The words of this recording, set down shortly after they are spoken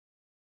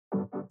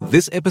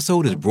This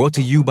episode is brought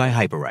to you by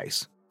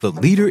Hyperice, the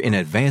leader in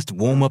advanced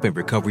warm-up and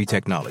recovery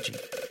technology.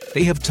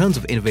 They have tons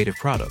of innovative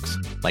products,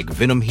 like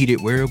Venom-heated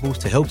wearables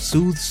to help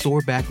soothe sore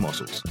back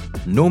muscles,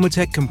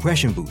 Normatec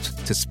compression boots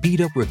to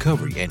speed up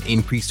recovery and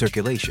increase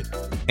circulation,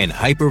 and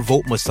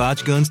Hypervolt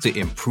massage guns to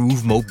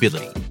improve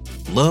mobility.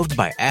 Loved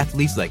by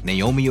athletes like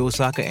Naomi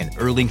Osaka and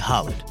Erling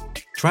Haaland.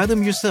 Try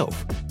them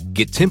yourself.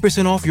 Get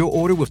 10% off your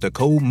order with the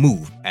code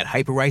MOVE at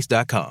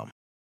hyperice.com.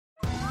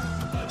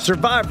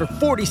 Survivor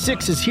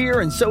 46 is here,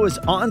 and so is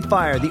On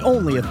Fire, the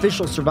only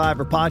official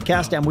Survivor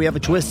podcast, and we have a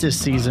twist this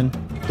season.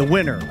 The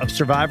winner of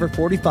Survivor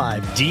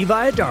 45, Dee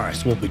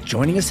Valladares, will be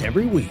joining us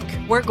every week.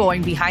 We're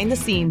going behind the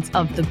scenes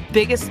of the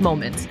biggest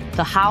moments,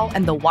 the how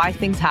and the why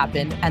things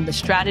happen, and the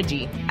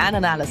strategy and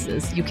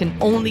analysis you can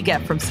only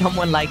get from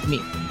someone like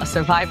me, a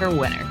Survivor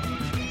winner.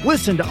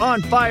 Listen to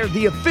On Fire,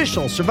 the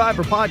official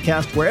Survivor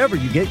podcast, wherever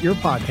you get your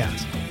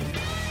podcast.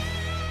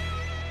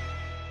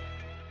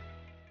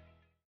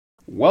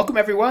 Welcome,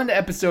 everyone, to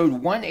episode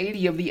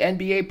 180 of the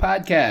NBA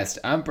podcast.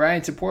 I'm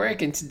Brian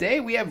Toporek, and today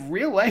we have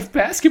real-life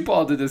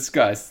basketball to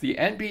discuss. The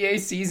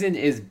NBA season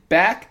is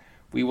back.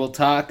 We will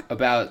talk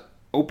about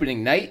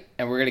opening night,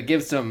 and we're going to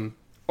give some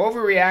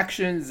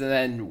overreactions and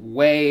then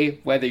weigh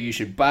whether you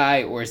should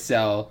buy or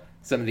sell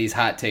some of these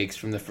hot takes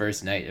from the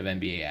first night of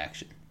NBA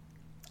action.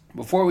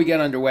 Before we get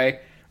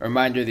underway, a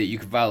reminder that you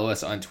can follow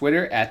us on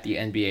Twitter at the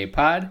NBA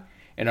Pod.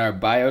 In our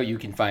bio, you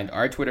can find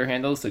our Twitter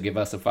handles, so give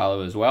us a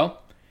follow as well.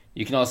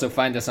 You can also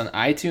find us on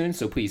iTunes,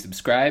 so please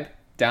subscribe,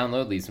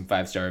 download, leave some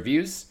 5-star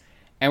reviews.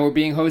 And we're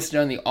being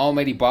hosted on the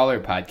Almighty Baller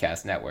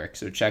Podcast Network,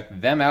 so check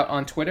them out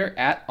on Twitter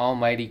at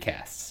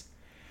AlmightyCasts.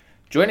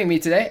 Joining me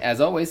today, as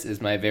always, is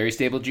my very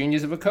stable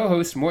genius of a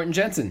co-host, Morten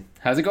Jensen.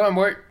 How's it going,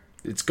 Mort?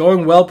 It's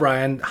going well,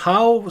 Brian.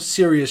 How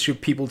serious should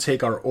people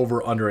take our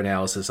over-under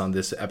analysis on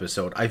this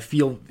episode? I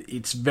feel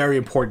it's very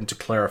important to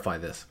clarify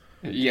this.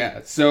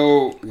 Yeah,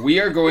 so we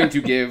are going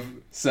to give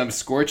some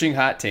scorching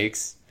hot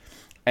takes,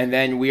 and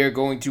then we are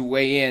going to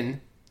weigh in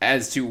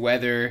as to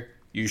whether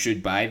you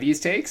should buy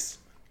these takes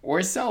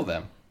or sell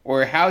them.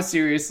 Or how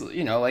serious,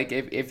 like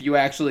if you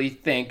actually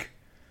think,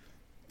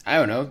 I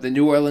don't know, the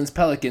New Orleans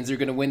Pelicans are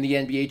going to win the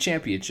NBA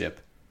championship.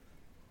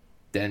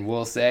 Then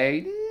we'll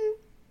say,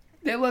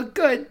 they look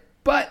good,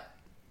 but,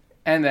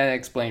 and then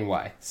explain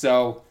why.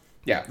 So,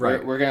 yeah,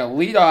 right. We're going to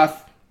lead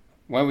off,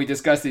 when we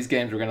discuss these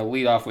games, we're going to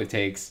lead off with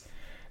takes,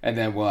 and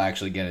then we'll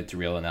actually get into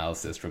real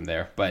analysis from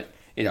there. But,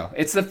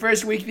 it's the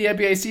first week of the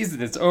NBA season.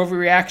 It's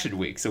overreaction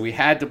week, so we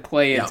had to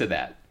play into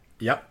that.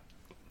 Yep.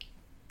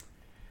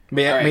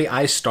 May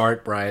I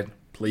start, Brian,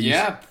 please?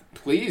 Yeah,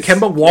 please.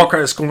 Kemba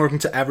Walker is going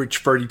to average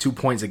 32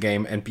 points a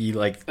game and be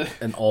like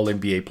an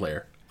all-NBA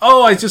player.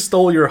 Oh, I just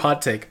stole your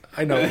hot take.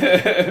 I know.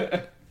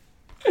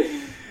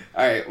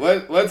 All right,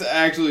 let's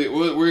actually,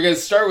 we're going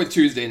to start with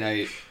Tuesday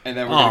night, and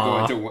then we're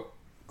going to go into,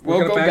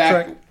 we'll go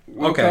back.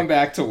 We'll come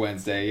back to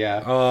Wednesday,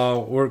 yeah.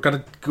 We're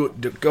going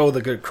to go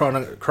the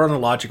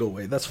chronological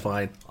way. That's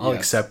fine. I'll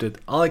accept it.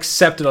 I'll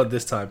accept it on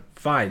this time.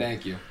 Fine.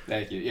 Thank you.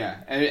 Yeah.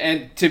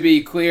 And to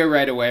be clear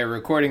right away, we're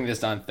recording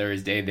this on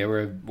Thursday. There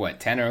were,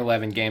 10 or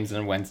 11 games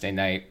on Wednesday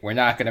night. We're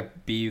not going to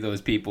be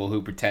those people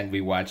who pretend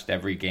we watched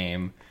every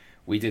game.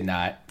 We did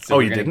not. So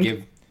you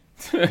didn't?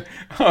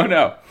 Oh,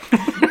 no.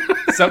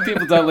 Some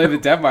people don't live in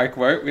Denmark,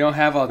 Mort. We don't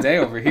have all day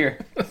over here.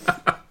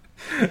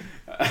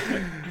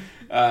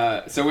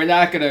 So we're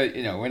not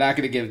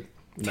gonna give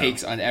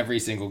takes on every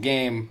single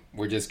game.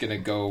 We're just gonna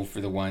go for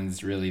the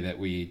ones really that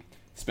we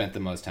spent the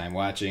most time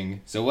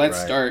watching. So let's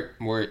start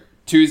more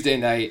Tuesday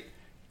night,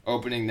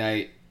 opening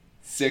night,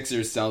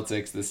 Sixers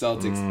Celtics. The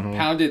Celtics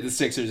pounded the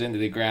Sixers into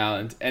the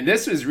ground, and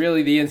this was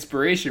really the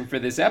inspiration for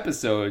this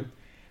episode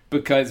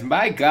because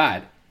my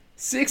God,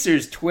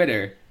 Sixers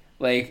Twitter,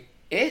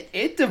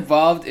 it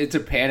devolved into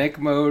panic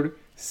mode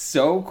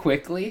so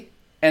quickly.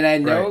 And I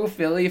know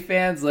Philly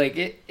fans,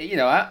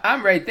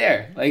 I'm right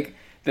there.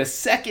 The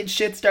second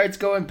shit starts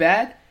going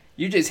bad,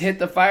 you just hit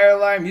the fire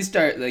alarm, you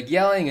start,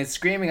 yelling and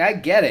screaming. I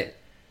get it.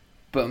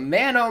 But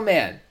man, oh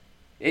man,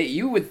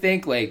 you would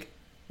think,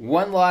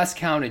 one loss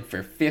counted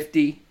for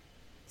 50.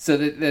 So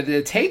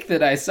the take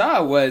that I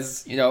saw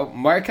was,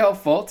 Markelle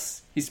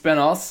Fultz, he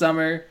spent all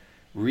summer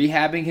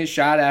rehabbing his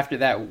shot after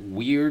that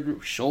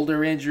weird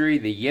shoulder injury,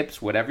 the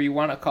yips, whatever you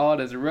want to call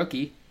it as a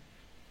rookie.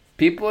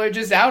 People are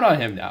just out on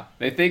him now.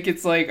 They think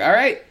it's all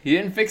right, he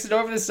didn't fix it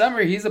over the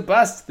summer. He's a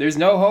bust. There's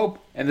no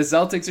hope. And the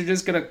Celtics are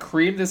just going to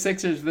cream the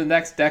Sixers for the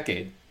next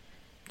decade.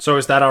 So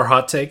is that our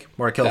hot take?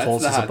 Markelle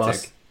Fultz is a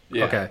bust?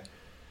 Yeah.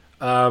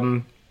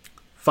 Okay.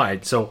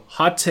 Fine. So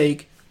hot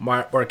take,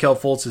 Markelle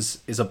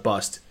Fultz is a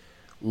bust.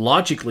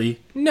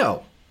 Logically,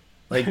 no.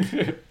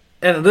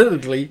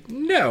 Analytically,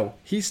 no.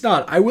 He's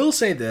not. I will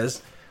say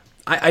this.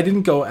 I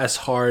didn't go as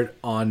hard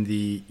on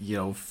the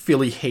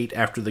Philly hate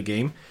after the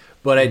game.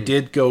 But I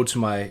did go to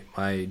my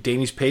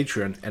Danish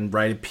Patreon and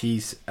write a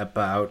piece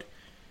about,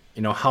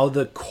 how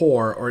the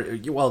core,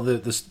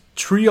 the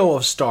trio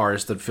of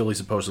stars that Philly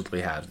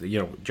supposedly has,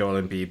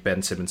 Joel Embiid,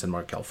 Ben Simmons, and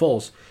Markelle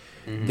Fultz,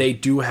 they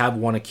do have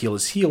one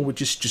Achilles heel,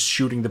 which is just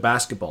shooting the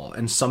basketball.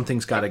 And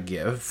something's got to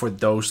give for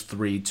those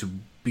three to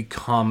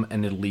become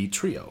an elite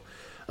trio.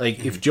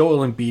 Like, if Joel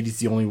Embiid is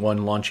the only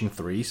one launching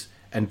threes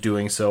and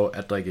doing so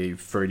at like a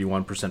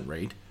 31%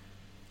 rate,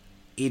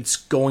 it's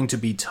going to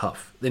be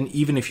tough. Then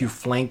even if you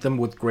flank them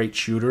with great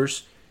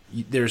shooters,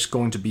 there's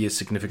going to be a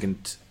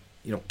significant,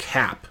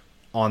 cap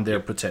on their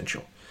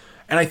potential.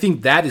 And I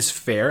think that is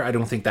fair. I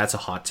don't think that's a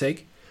hot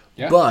take.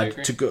 Yeah,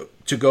 but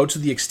to go to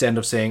the extent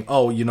of saying,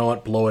 oh, you know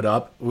what, blow it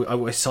up.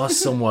 I saw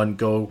someone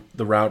go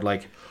the route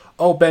like,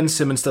 oh, Ben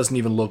Simmons doesn't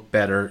even look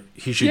better.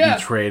 He should be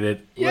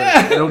traded.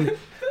 Yeah.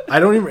 I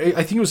don't even.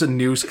 I think it was a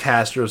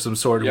newscaster of some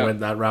sort who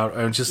went that route.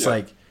 I was just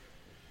like,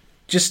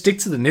 just stick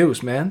to the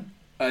news, man.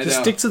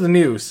 Just stick to the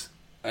news.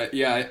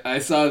 I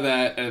saw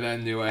that and I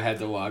knew I had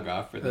to log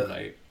off for the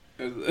night.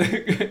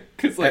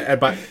 Because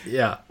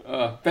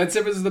Ben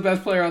Simmons is the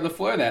best player on the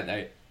floor that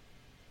night.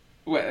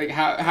 What, like,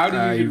 how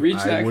did you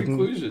reach that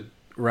conclusion?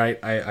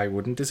 Right, I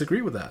wouldn't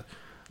disagree with that.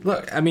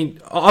 Look, I mean,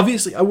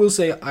 obviously, I will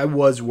say I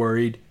was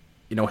worried.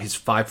 His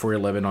 5 for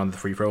 11 on the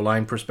free throw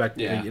line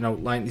perspective. Yeah.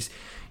 Line.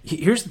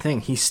 Here's the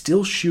thing: he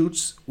still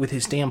shoots with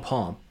his damn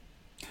palm.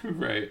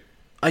 Right.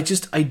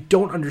 I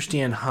don't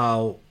understand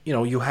how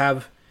you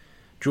have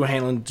Drew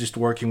Hanlon just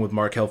working with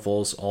Markelle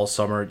Fultz all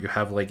summer. You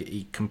have like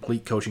a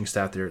complete coaching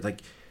staff there.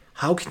 Like,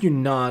 how can you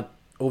not,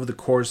 over the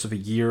course of a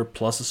year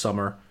plus a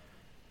summer,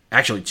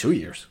 actually 2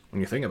 years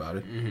when you think about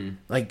it,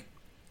 like,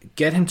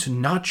 get him to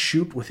not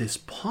shoot with his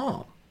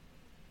palm?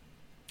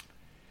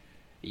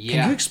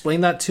 Yeah. Can you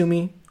explain that to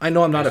me? I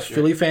know I'm not a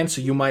Philly fan,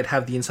 so you might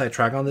have the inside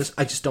track on this.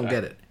 I just don't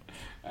get it.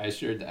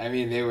 I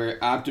mean, they were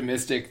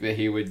optimistic that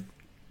he would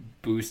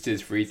boost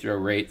his free throw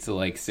rate to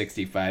like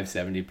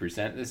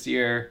 65-70% this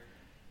year.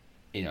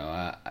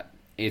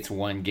 It's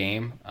one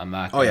game. I'm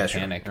not going to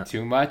panic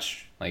too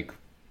much. Like,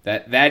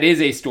 that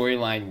is a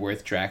storyline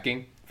worth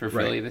tracking for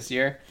Philly this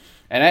year.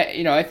 And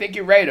I think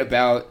you're right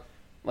about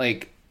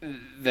like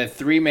the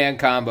 3-man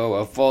combo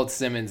of Fultz,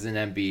 Simmons, and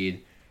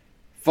Embiid.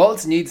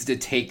 Fultz needs to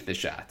take the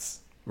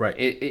shots. Right.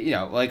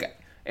 Like,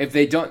 if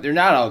they don't, they're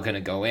not all going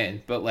to go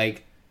in. But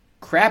like,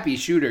 crappy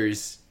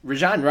shooters,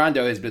 Rajon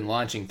Rondo has been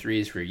launching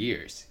threes for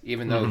years,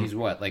 even though he's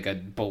like a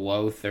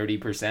below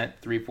 30%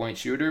 3-point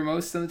shooter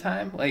most of the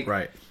time. Like,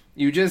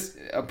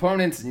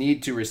 opponents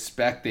need to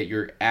respect that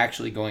you're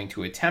actually going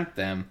to attempt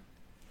them,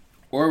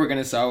 or we're going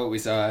to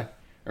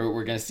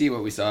see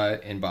what we saw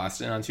in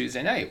Boston on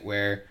Tuesday night,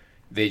 where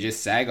they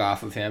just sag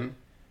off of him,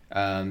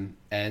 and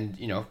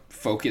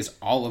focus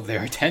all of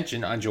their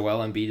attention on Joel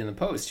Embiid in the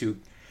post, who,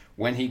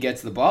 when he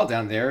gets the ball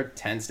down there,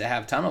 tends to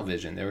have tunnel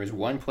vision. There was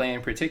one play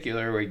in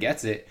particular where he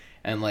gets it,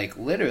 and like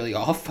literally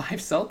all 5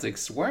 Celtics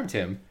swarmed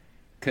him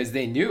because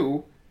they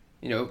knew,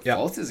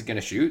 Fultz isn't going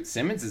to shoot,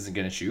 Simmons isn't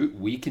going to shoot.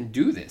 We can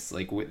do this.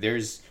 Like,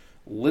 there's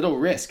little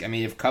risk. I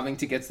mean, if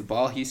Covington gets the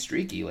ball, he's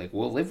streaky. Like,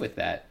 we'll live with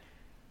that.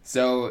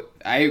 So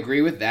I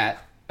agree with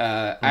that.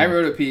 I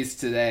wrote a piece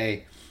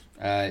today.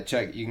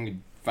 Chuck, you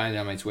can find it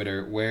on my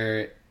Twitter,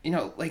 where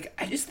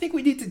I just think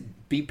we need to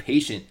be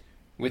patient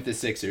with the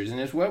Sixers, and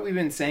it's what we've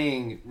been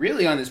saying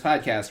really on this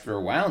podcast for a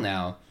while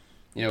now.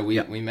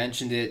 We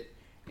mentioned it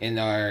in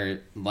our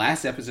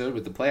last episode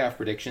with the playoff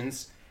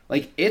predictions.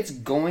 Like, it's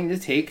going to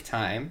take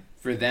time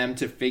for them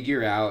to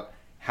figure out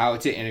how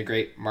to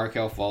integrate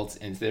Markelle Fultz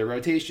into their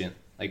rotation.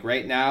 Like,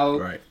 right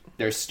now,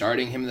 they're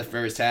starting him in the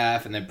first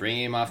half and then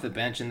bringing him off the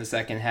bench in the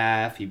second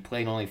half. He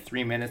played only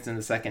 3 minutes in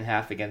the second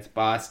half against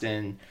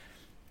Boston.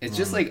 It's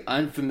just like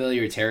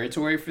unfamiliar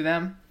territory for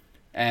them.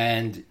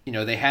 And,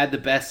 they had the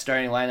best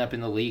starting lineup in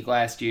the league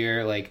last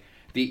year. Like,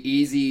 the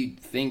easy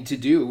thing to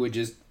do would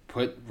just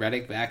put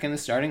Redick back in the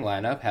starting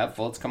lineup, have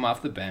Fultz come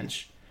off the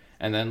bench,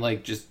 and then,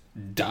 like, just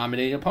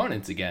dominate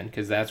opponents again,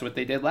 because that's what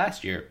they did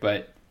last year.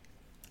 But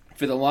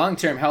for the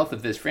long-term health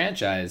of this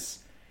franchise,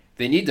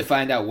 they need to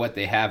find out what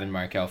they have in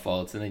Markelle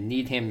Fultz, and they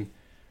need him.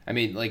 I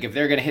mean, like, if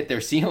they're going to hit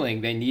their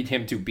ceiling, they need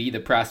him to be the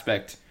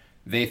prospect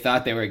they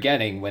thought they were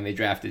getting when they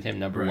drafted him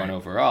number 1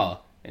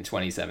 overall in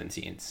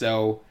 2017.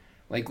 So,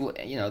 like,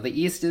 the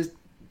East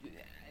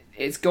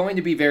it's going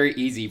to be very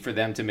easy for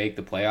them to make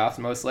the playoffs,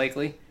 most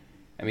likely.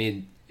 I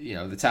mean,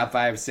 the top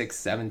 5, 6,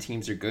 7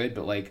 teams are good,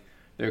 but, like,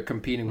 they're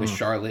competing with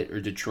Charlotte or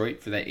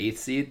Detroit for that 8th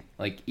seed.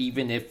 Like,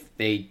 even if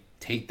they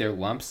take their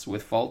lumps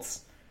with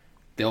Fultz,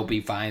 they'll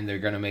be fine. They're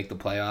going to make the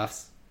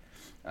playoffs.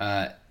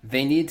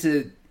 They need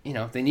to,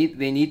 they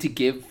need to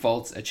give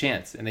Fultz a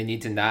chance, and they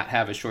need to not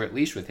have a short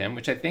leash with him,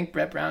 which I think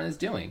Brett Brown is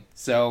doing.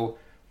 So,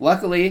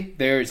 luckily,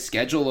 their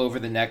schedule over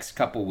the next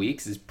couple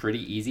weeks is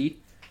pretty easy.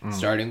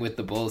 Starting with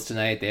the Bulls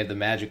tonight, they have the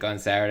Magic on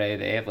Saturday.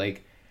 They have,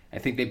 like, I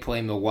think they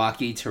play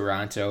Milwaukee,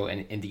 Toronto,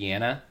 and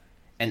Indiana.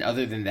 And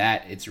other than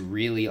that, it's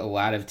really a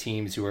lot of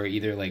teams who are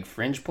either like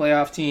fringe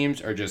playoff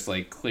teams or just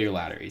like clear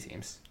lottery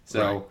teams.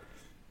 So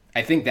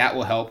I think that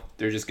will help.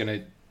 They're just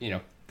going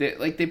to,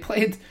 they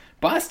played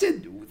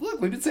Boston.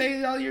 Look, we've been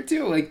saying it all year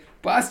too. Like,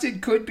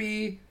 Boston could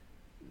be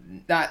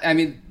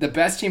the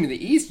best team in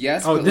the East,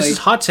 yes. Oh, this is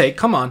hot take.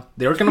 Come on.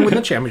 They're going to win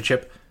the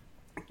championship.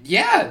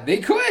 Yeah, they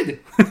could.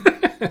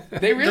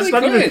 They really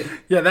could.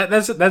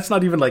 That's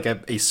not even like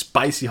a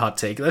spicy hot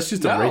take. That's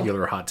just a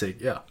regular hot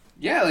take. Yeah.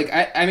 Yeah, like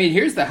I mean,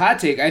 here's the hot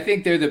take. I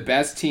think they're the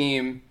best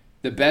team,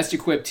 the best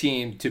equipped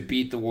team to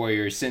beat the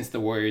Warriors since the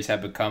Warriors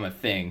have become a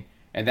thing,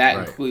 and that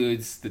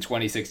includes the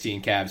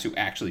 2016 Cavs who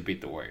actually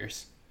beat the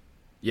Warriors.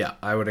 Yeah,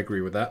 I would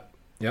agree with that.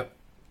 Yep.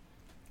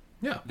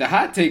 Yeah. The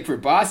hot take for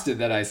Boston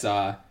that I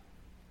saw,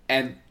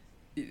 and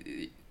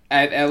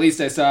at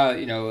least I saw,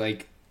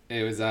 like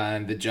it was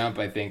on The Jump,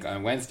 I think,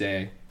 on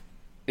Wednesday.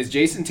 Is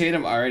Jason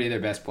Tatum already their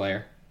best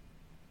player?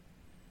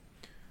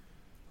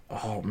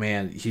 Oh,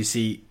 man. You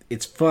see,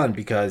 it's fun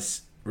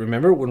because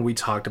remember when we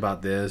talked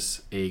about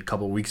this a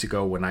couple of weeks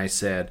ago when I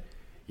said,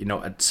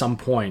 at some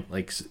point,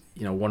 like,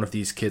 one of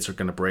these kids are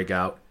going to break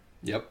out.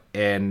 Yep.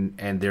 And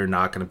they're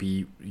not going to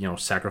be,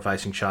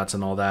 sacrificing shots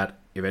and all that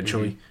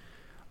eventually.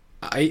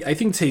 Mm-hmm. I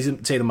think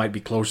Tatum might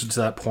be closer to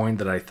that point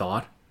than I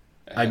thought.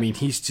 I mean,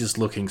 he's just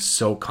looking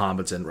so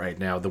competent right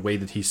now. The way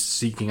that he's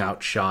seeking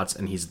out shots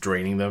and he's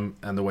draining them,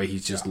 and the way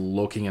he's just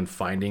looking and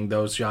finding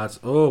those shots.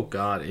 Oh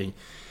God,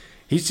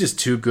 he's just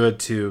too good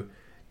to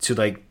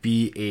like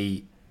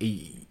be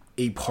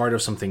a part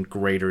of something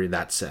greater in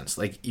that sense.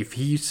 Like if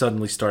he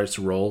suddenly starts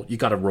to roll, you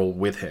got to roll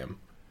with him.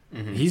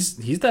 Mm-hmm.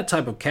 He's that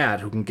type of cat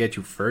who can get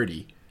you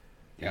 30.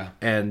 Yeah,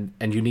 and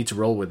you need to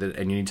roll with it,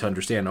 and you need to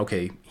understand.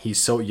 Okay, he's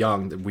so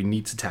young that we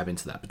need to tap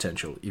into that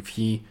potential. If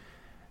he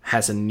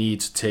has a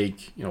need to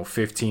take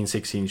 15,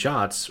 16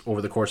 shots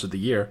over the course of the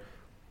year,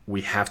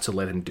 we have to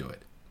let him do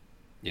it.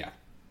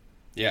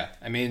 Yeah.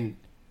 I mean,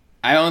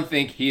 I don't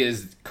think he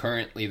is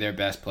currently their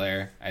best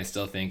player. I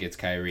still think it's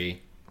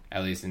Kyrie,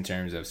 at least in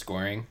terms of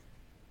scoring.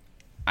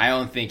 I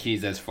don't think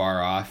he's as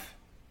far off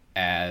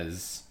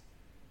as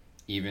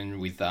even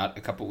we thought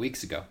a couple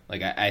weeks ago.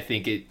 Like I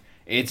think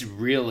it's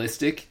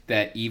realistic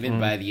that even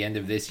by the end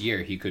of this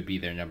year he could be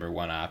their number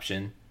one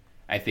option.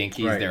 I think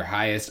he's their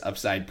highest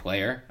upside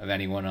player of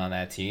anyone on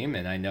that team.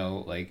 And I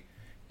know,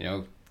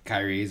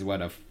 Kyrie's,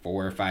 a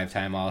 4 or 5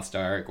 time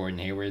All-Star. Gordon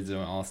Hayward's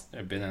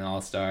been an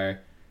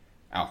All-Star.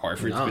 Al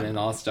Horford's been an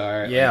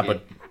All-Star. Yeah,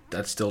 but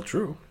that's still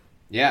true.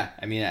 Yeah,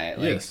 I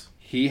mean,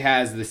 he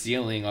has the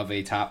ceiling of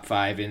a top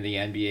 5 in the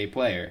NBA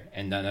player,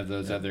 and none of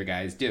those other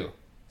guys do.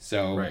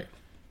 So,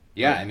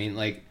 I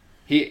mean,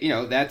 he,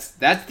 that's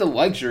the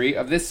luxury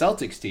of this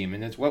Celtics team,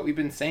 and it's what we've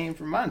been saying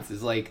for months,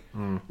 is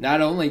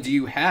not only do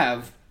you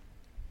have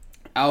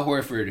Al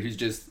Horford, who's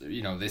just,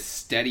 this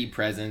steady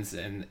presence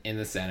in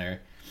the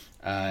center.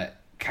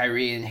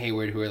 Kyrie and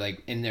Hayward, who are,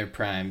 in their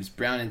primes.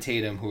 Brown and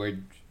Tatum, who are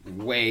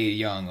way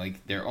young.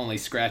 They're only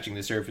scratching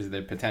the surface of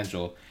their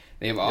potential.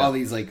 They have all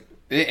these,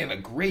 they have a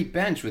great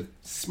bench with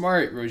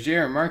Smart,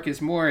 Rozier,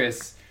 Marcus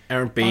Morris.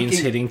 Aaron Baines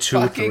hitting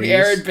 2 threes.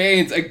 Aaron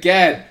Baines,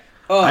 again.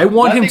 I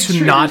want him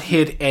to not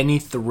hit any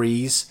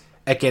threes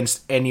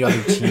against any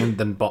other team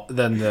than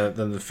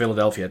the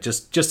Philadelphia,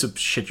 just to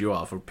shit you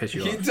off or piss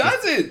you off. He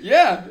does it,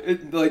 yeah.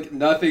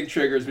 Nothing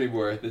triggers me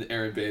more than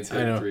Aaron Baines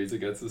hitting threes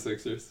against the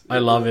Sixers. I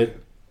love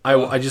it.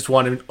 I just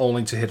want him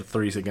only to hit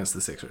threes against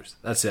the Sixers.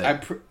 That's it.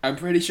 I'm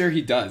pretty sure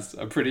he does.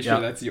 I'm pretty sure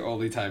that's the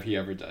only time he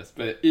ever does.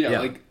 But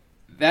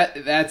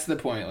that's the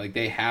point.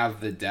 They have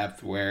the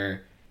depth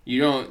where you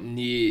don't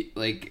need,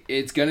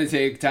 it's going to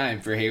take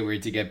time for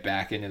Hayward to get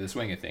back into the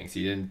swing of things.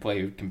 He didn't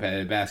play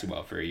competitive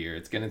basketball for a year.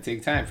 It's going to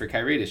take time for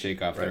Kyrie to shake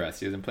off the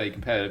rest. He hasn't played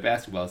competitive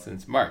basketball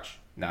since March,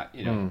 not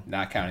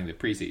counting the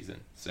preseason.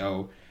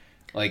 So,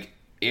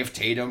 if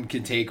Tatum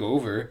can take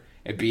over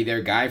and be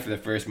their guy for the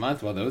first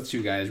month while those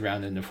two guys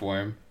round into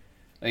form,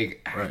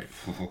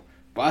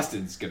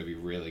 Boston's going to be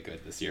really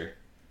good this year.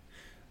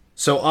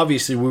 So,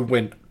 obviously, we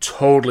went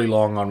totally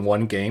long on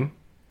one game.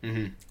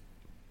 Mm-hmm.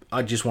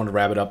 I just want to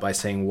wrap it up by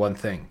saying one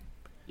thing.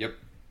 Yep.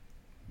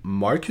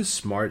 Marcus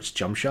Smart's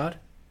jump shot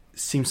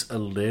seems a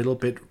little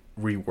bit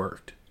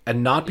reworked,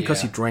 and not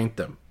because he drained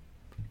them.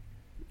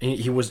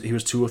 He was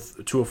 2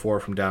 of 4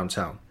 from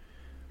downtown,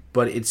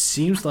 but it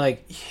seems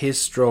like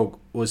his stroke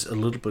was a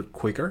little bit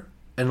quicker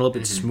and a little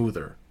bit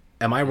smoother.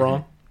 Am I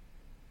wrong?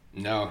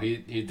 No, he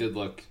did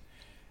look.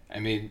 I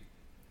mean,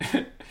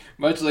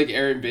 much like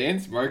Aaron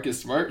Baines,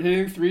 Marcus Smart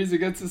hitting threes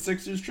against the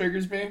Sixers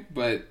triggers me,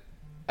 but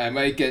I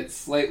might get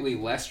slightly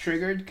less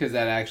triggered because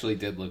that actually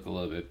did look a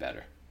little bit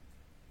better.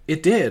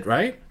 It did,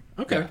 right?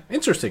 Okay, yeah.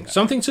 Interesting.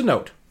 Something to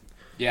note.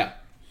 Yeah.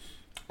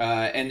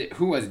 And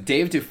who was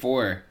Dave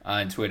DeFore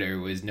on Twitter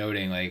was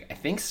noting, I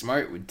think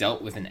Smart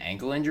dealt with an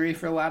ankle injury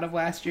for a lot of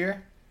last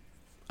year.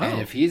 Oh.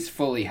 And if he's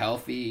fully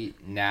healthy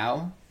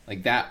now,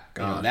 that,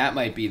 that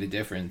might be the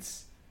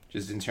difference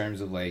just in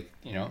terms of,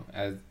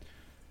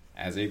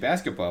 as a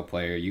basketball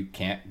player, you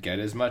can't get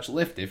as much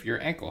lift if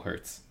your ankle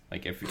hurts.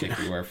 If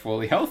you are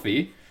fully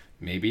healthy,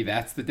 maybe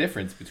that's the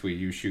difference between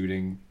you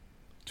shooting,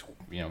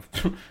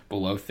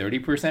 below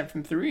 30%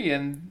 from 3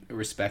 and a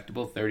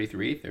respectable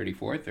 33,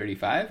 34,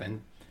 35,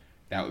 and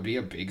that would be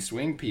a big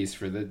swing piece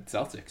for the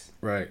Celtics.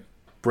 Right.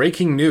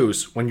 Breaking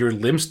news, when your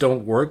limbs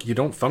don't work, you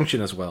don't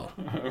function as well.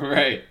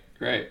 Right.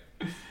 All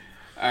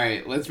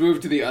right, let's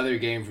move to the other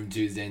game from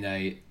Tuesday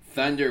night.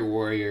 Thunder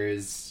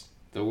Warriors.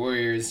 The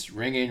Warriors,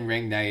 ring in,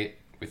 ring night.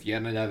 with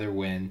yet another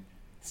win.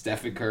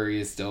 Stephen Curry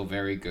is still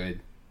very good.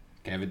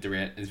 Kevin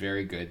Durant is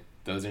very good.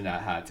 Those are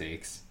not hot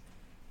takes.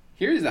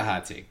 Here's a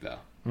hot take, though.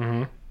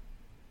 Mm-hmm.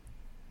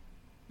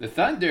 The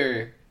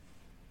Thunder,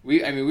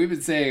 we've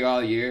been saying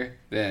all year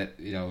that,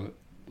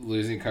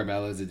 losing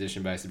Carmelo's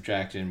addition by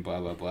subtraction, blah,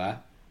 blah, blah.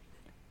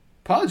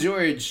 Paul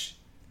George,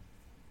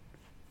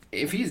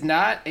 if he's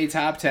not a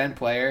top 10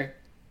 player,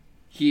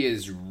 he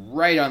is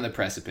right on the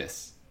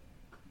precipice.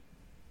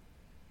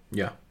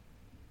 Yeah.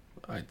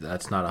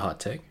 That's not a hot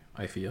take,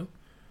 I feel.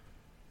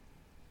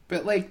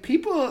 But,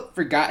 people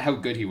forgot how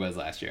good he was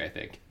last year, I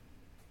think.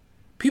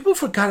 People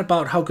forgot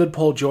about how good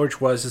Paul George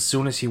was as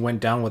soon as he went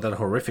down with that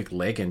horrific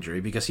leg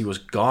injury because he was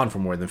gone for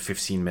more than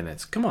 15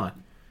 minutes. Come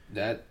on.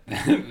 That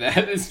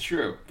is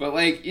true. But,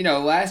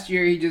 last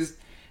year he just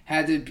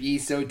had to be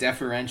so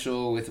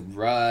deferential with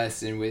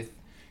Russ and with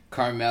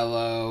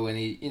Carmelo, and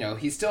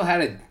he still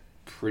had a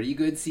pretty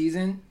good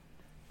season.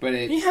 But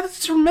he had a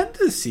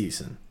tremendous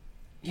season.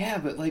 Yeah,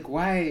 but,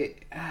 why...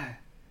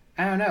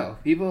 I don't know.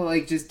 People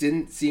just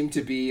didn't seem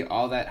to be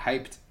all that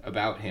hyped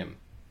about him.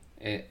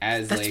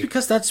 That's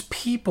because that's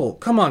people.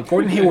 Come on,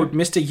 Gordon Hayward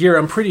missed a year.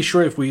 I'm pretty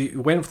sure if we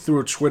went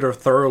through Twitter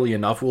thoroughly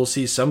enough, we'll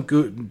see some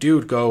good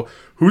dude go,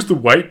 "Who's the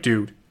white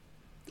dude?"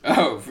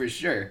 Oh, for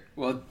sure.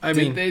 Well,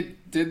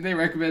 didn't they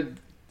recommend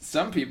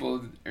some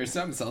people or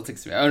some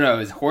Celtics? Oh no, it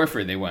was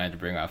Horford they wanted to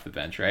bring off the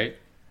bench, right?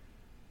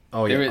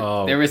 Oh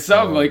yeah. There was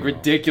some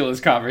ridiculous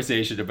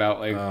conversation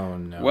about Oh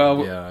no.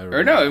 Well, yeah,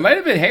 or no, it might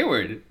have been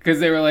Hayward because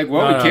they were like,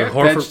 "Well, we can't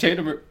bench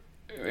Tatum."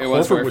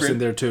 Horford was in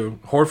there too.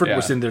 Horford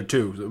was in there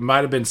too. It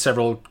might have been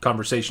several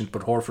conversations,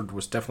 but Horford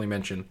was definitely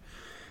mentioned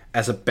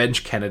as a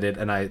bench candidate,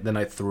 and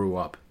I threw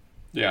up.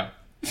 Yeah.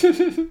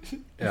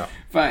 Yeah.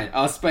 Fine,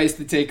 I'll spice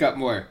the take up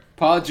more.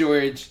 Paul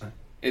George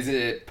is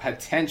a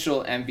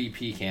potential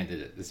MVP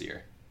candidate this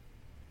year.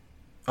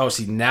 Oh,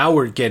 see, now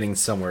we're getting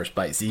somewhere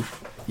spicy.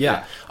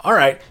 Yeah. All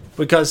right,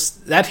 because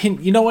that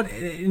hint, you know what?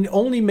 It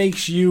only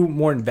makes you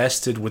more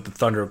invested with the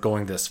Thunder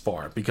going this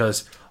far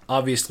because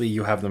obviously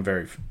you have them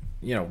very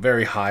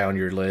high on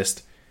your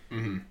list.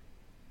 Mm-hmm.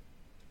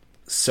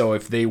 So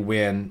if they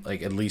win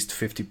at least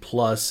 50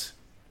 plus,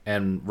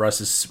 and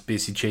Russ is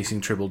busy chasing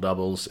triple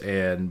doubles,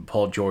 and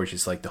Paul George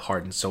is the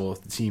heart and soul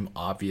of the team,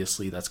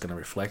 obviously that's going to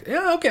reflect.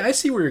 Yeah, okay, I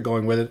see where you're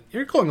going with it.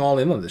 You're going all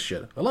in on this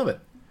shit. I love it.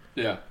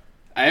 Yeah,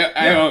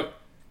 I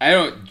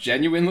don't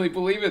genuinely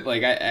believe it.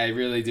 I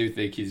really do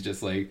think he's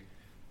just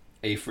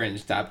a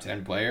fringe top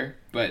 10 player.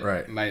 But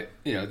right.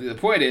 The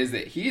point is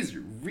that he's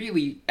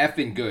really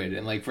effing good,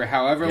 and for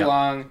however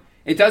long.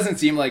 It doesn't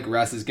seem like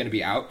Russ is going to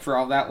be out for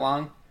all that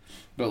long,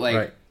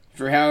 but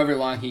for however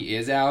long he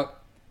is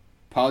out,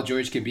 Paul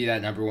George can be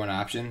that number one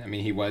option. I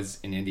mean, he was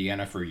in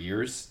Indiana for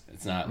years.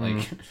 It's not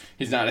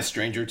he's not a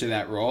stranger to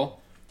that role.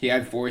 He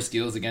had 4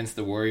 steals against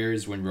the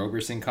Warriors when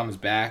Roberson comes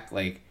back.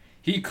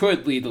 He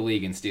could lead the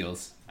league in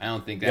steals. I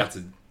don't think that's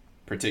a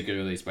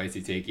particularly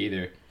spicy take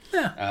either.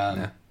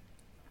 Yeah.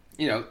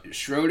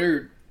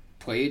 Schroeder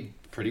played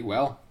pretty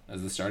well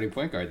as the starting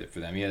point guard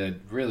for them. He had a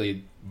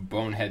really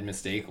bonehead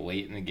mistake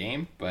late in the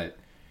game, but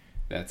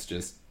that's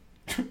just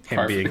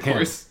par for the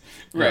course.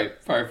 Right,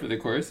 par for the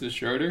course with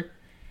Schroeder.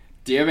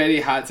 Do you have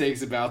any hot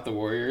takes about the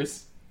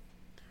Warriors?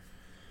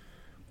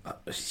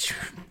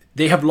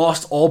 They have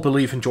lost all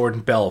belief in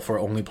Jordan Bell for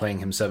only playing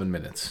him 7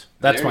 minutes.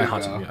 That's my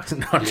hot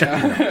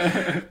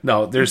take.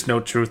 No, there's no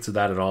truth to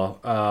that at all.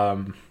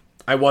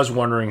 I was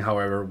wondering,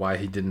 however, why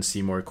he didn't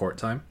see more court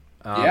time.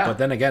 But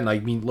then again,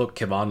 look,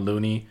 Kevon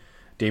Looney,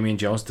 Damian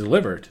Jones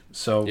delivered.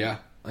 So,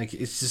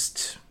 it's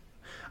just...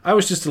 I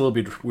was just a little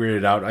bit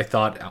weirded out. I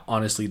thought,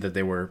 honestly, that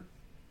they were,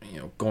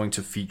 going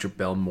to feature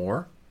Bell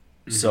more.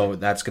 Mm-hmm. So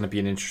that's going to be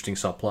an interesting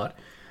subplot.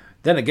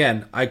 Then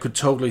again, I could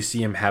totally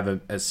see him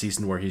have a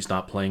season where he's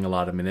not playing a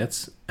lot of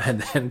minutes,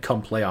 and then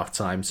come playoff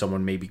time,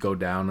 someone maybe go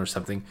down or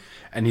something,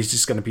 and he's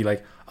just going to be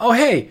like, "Oh,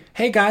 hey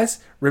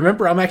guys,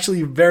 remember I'm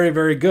actually very,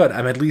 very good.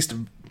 I'm at least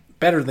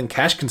better than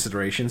cash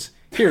considerations.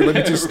 Here, let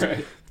me just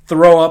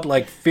throw up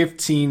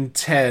 15,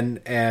 10,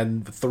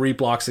 and 3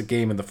 blocks a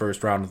game in the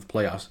first round of the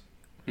playoffs."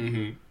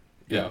 Mm-hmm.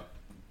 Yeah,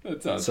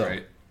 that sounds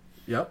right.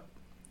 Yep.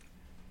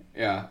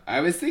 Yeah, I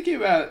was thinking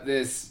about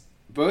this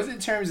both in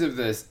terms of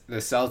the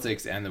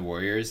Celtics and the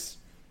Warriors,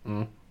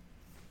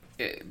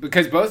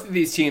 because both of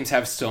these teams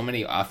have so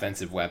many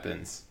offensive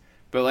weapons.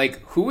 But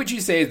who would you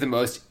say is the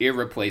most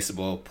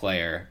irreplaceable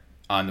player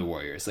on the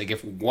Warriors?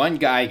 If one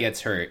guy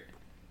gets hurt,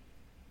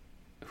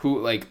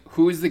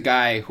 who's the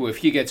guy who, if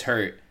he gets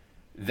hurt,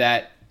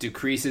 that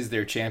decreases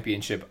their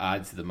championship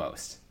odds the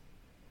most?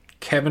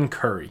 Kevin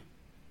Curry.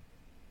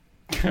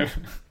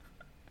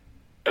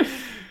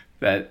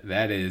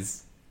 That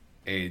is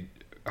a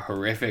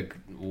horrific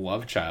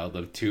love child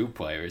of 2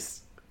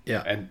 players.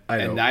 Yeah,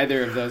 and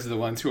neither of those are the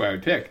ones who I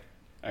would pick.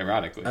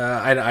 Ironically,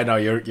 I know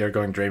you're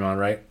going Draymond,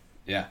 right?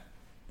 Yeah.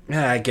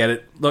 Yeah, I get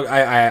it. Look,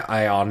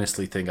 I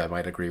honestly think I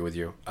might agree with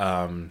you.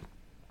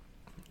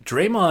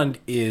 Draymond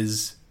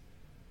is,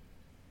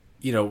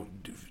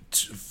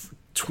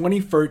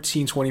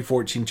 2013,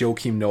 2014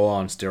 Joakim Noah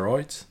on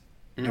steroids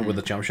and with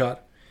a jump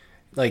shot.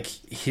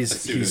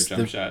 He's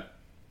jump shot.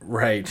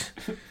 Right.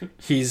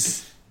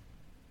 He's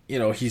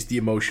the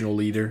emotional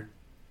leader.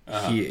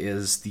 He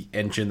is the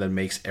engine that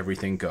makes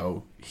everything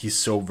go. He's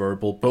so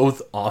verbal,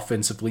 both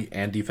offensively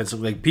and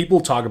defensively. Like, people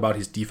talk about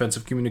his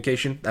defensive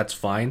communication. That's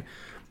fine.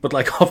 But,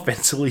 like,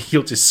 offensively,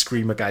 he'll just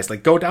scream at guys,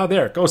 like, go down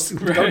there. Go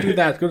do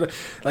that.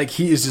 Like,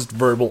 he is just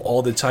verbal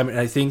all the time. And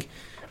I think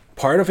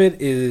part of it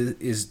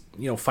is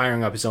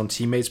firing up his own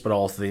teammates, but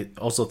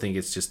also think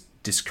it's just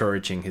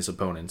discouraging his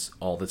opponents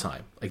all the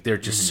time. Like, they're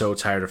just so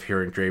tired of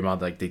hearing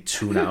Draymond. Like, they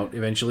tune out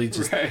eventually.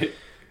 Right.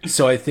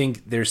 So I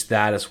think there's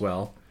that as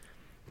well.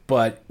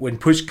 But when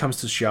push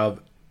comes to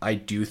shove, I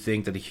do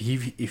think that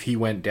if he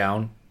went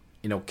down,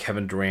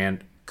 Kevin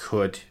Durant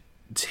could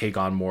take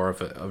on more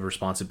of a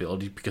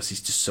responsibility because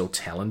he's just so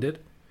talented.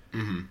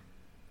 Mm-hmm.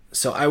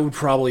 So I would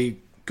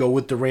probably go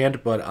with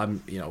Durant, but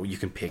you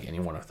can pick any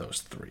one of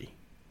those three.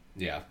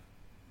 Yeah,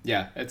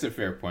 that's a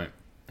fair point.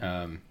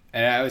 And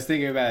I was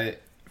thinking about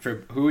it.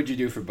 For who would you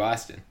do for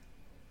Boston?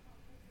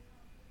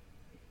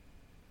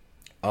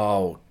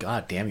 Oh,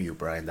 god damn you,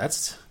 Brian!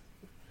 That's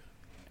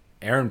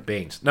Aaron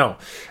Baines. No.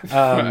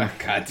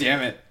 God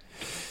damn it.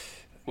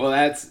 Well,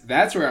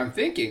 that's where I'm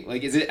thinking.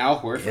 Like, is it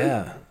Al Horford?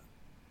 Yeah.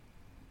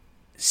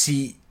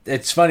 See,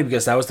 it's funny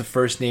because that was the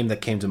first name that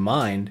came to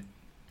mind.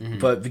 Mm-hmm.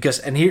 But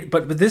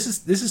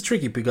this is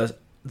tricky because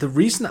the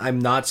reason I'm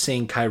not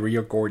saying Kyrie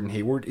or Gordon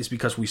Hayward is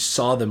because we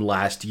saw them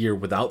last year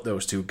without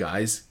those two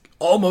guys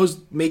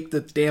almost make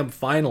the damn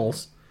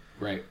finals.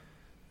 Right.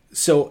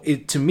 So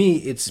to me,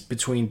 it's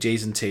between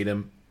Jason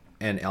Tatum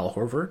and Al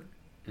Horford.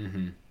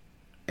 Mm-hmm.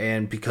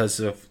 And because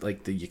of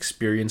like the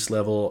experience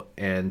level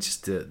and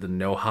just the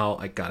know-how,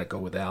 I gotta go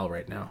with Al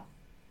right now.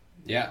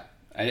 Yeah,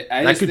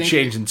 that could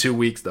change in 2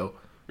 weeks, though.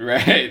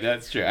 Right,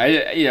 that's true.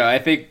 I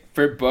think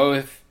for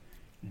both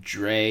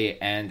Dre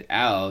and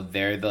Al,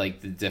 they're the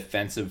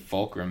defensive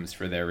fulcrums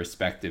for their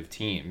respective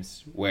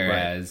teams.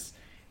 Whereas,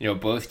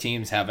 both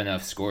teams have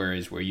enough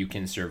scorers where you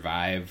can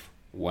survive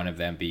one of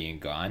them being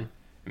gone.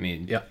 I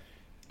mean,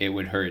 It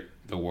would hurt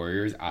the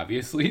Warriors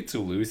obviously to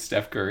lose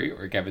Steph Curry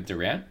or Kevin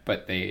Durant,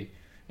 but they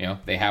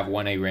have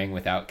won a ring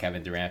without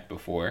Kevin Durant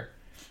before.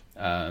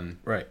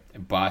 Right.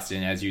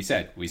 Boston, as you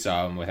said, we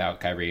saw them without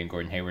Kyrie and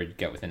Gordon Hayward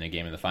get within a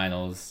game of the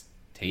finals.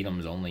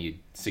 Tatum's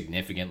only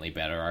significantly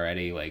better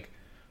already. Like,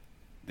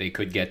 they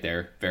could get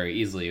there very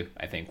easily,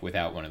 I think,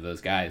 without one of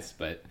those guys.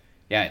 But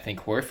yeah, I think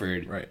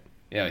Horford, right?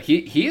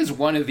 He is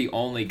one of the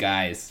only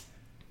guys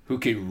who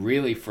could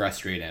really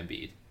frustrate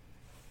Embiid,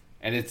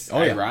 and it's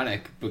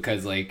ironic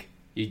because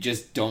you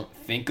just don't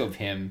think of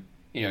him.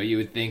 You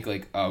would think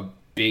a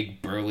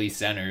big burly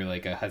center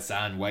like a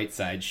Hassan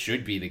Whiteside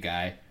should be the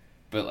guy,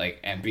 but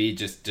Embiid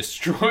just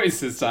destroys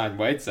Hassan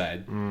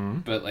Whiteside. Mm-hmm.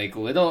 But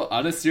little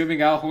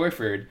unassuming Al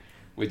Horford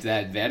with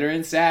that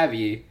veteran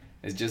savvy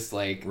is just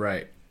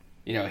right.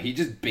 He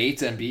just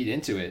baits Embiid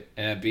into it,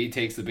 and Embiid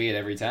takes the bait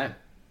every time.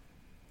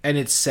 And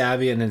it's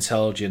savvy and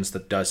intelligence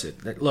that does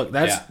it. Look,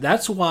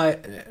 that's why.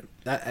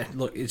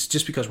 Look, it's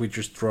just because we're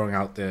just throwing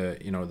out the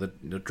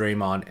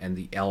Draymond and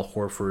the Al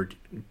Horford,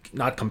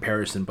 not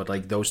comparison,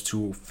 but those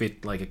two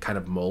fit a kind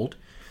of mold.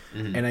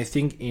 Mm-hmm. And I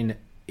think in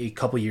a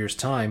couple years'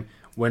 time,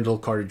 Wendell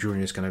Carter Jr.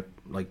 is gonna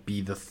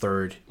be the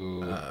third,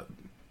 the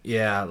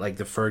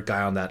third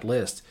guy on that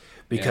list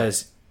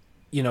because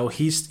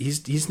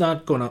he's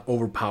not gonna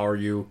overpower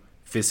you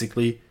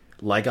physically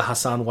like a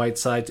Hassan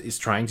Whiteside is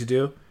trying to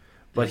do,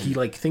 but he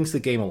thinks the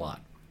game a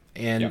lot.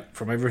 And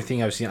from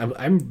everything I've seen,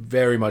 I'm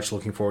very much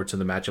looking forward to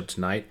the matchup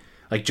tonight.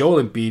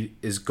 Joel Embiid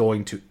is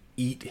going to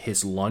eat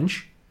his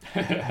lunch,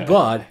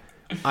 but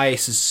I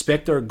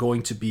suspect there are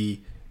going to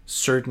be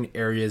certain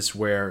areas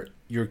where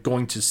you're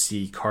going to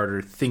see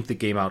Carter think the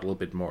game out a little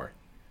bit more.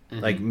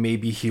 Mm-hmm.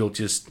 Maybe he'll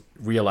just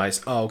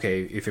realize, oh,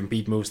 okay, if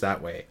Embiid moves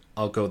that way,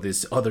 I'll go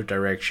this other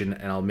direction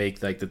and I'll make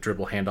the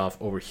dribble handoff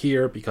over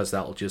here because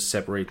that'll just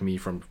separate me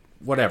from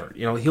whatever.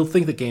 He'll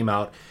think the game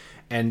out.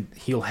 And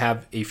he'll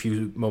have a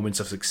few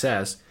moments of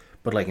success,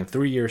 but in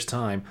 3 years'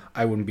 time,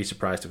 I wouldn't be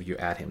surprised if you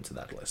add him to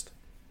that list.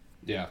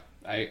 Yeah,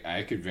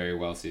 I could very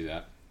well see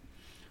that.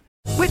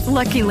 With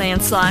Lucky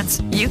Land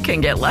Slots, you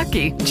can get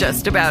lucky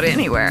just about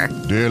anywhere.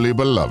 Dearly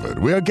beloved,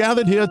 we are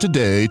gathered here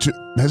today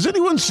to... Has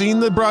anyone seen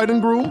the bride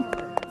and groom?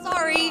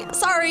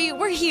 Sorry,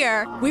 we're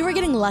here. We were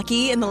getting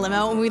lucky in the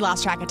limo and we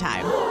lost track of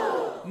time.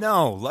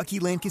 No, Lucky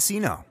Land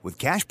Casino, with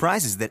cash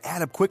prizes that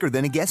add up quicker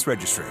than a guest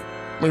registry.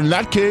 In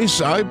that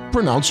case, I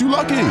pronounce you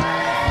lucky.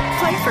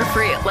 Play for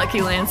free at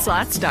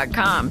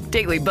LuckyLandSlots.com.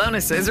 Daily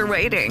bonuses are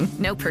waiting.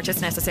 No purchase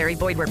necessary.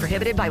 Void where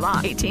prohibited by law.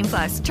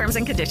 18+. Terms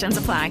and conditions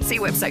apply. See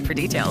website for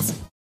details.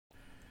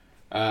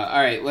 All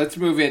right, let's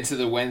move into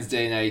the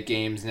Wednesday night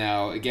games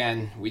now.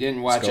 Again, we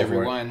didn't watch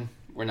everyone.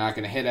 We're not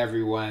going to hit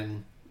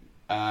everyone.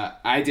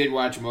 I did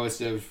watch most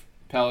of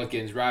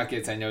Pelicans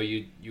Rockets. I know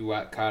you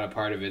caught a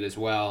part of it as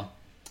well.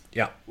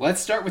 Yeah.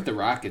 Let's start with the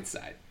Rockets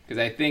side because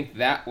I think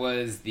that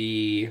was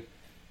the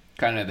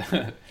kind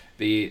of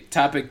the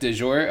topic du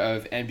jour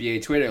of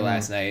NBA Twitter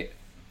last night.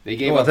 They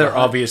gave up. They're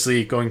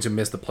obviously going to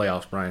miss the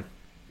playoffs, Brian.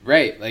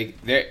 Right, like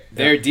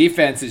their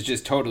defense is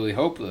just totally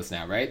hopeless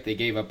now, right? They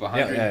gave up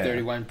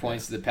 131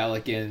 points to the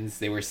Pelicans.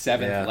 They were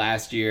 7th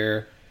last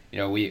year. You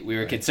know, we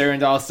were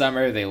concerned all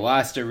summer. They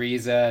lost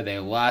Ariza. They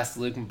lost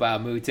Luke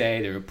Mbamute.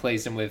 They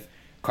replaced him with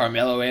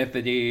Carmelo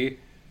Anthony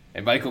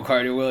and Michael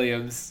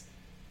Carter-Williams.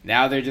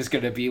 Now they're just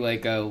going to be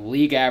like a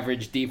league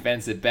average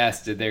defense at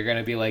best. And they're going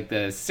to be like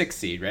the 6th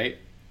seed, right?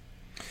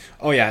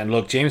 Oh, yeah, and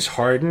look, James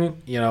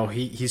Harden, you know,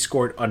 he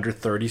scored under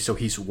 30, so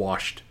he's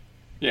washed.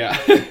 Yeah.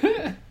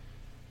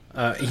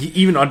 He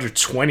even under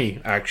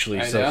 20, actually,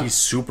 I so know. he's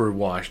super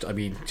washed. I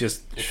mean,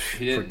 just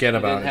He forget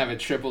about it. didn't have a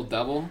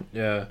triple-double?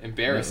 Yeah.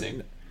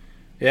 Embarrassing.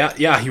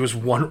 Yeah, he was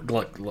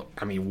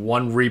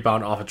one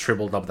rebound off a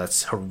triple-double.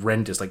 That's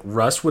horrendous. Like,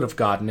 Russ would have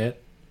gotten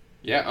it.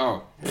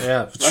 Yeah,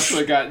 Yeah. Russ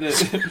would have gotten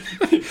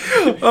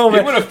it. Oh, man.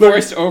 He would have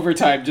forced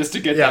overtime just to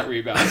get that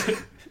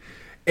rebound.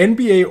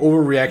 NBA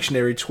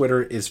overreactionary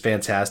Twitter is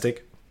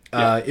fantastic.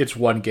 It's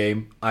one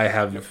game. I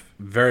have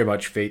very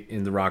much faith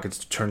in the Rockets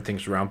to turn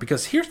things around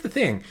because here's the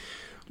thing.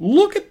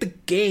 Look at the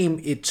game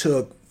it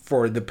took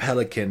for the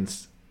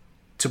Pelicans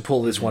to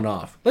pull this one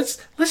off. Let's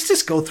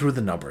just go through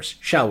the numbers,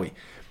 shall we?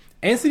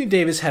 Anthony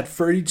Davis had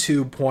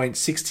 32 points,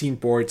 16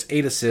 boards,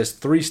 8 assists,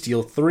 3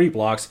 steals, 3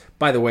 blocks.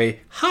 By the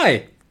way,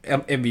 hi,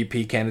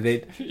 MVP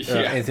candidate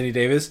Anthony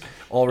Davis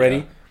already.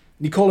 Yeah.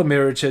 Nikola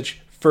Mirotic,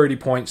 30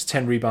 points,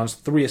 10 rebounds,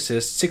 3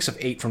 assists, 6 of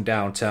 8 from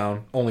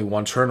downtown. Only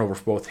 1 turnover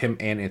for both him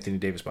and Anthony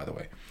Davis, by the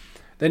way.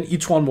 Then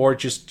Etuan Moore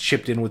just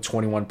chipped in with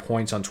 21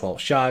 points on 12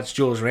 shots.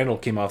 Julius Randle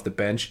came off the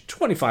bench,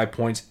 25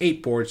 points,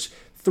 8 boards,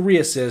 3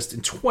 assists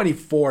in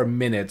 24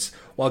 minutes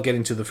while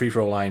getting to the free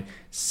throw line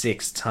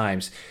 6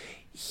 times.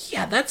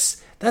 Yeah,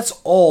 that's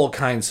all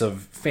kinds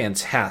of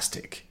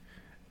fantastic.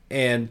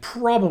 And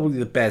probably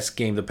the best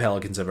game the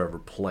Pelicans have ever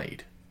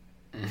played.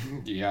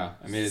 Yeah,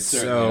 I mean, it's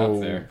certainly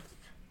up there.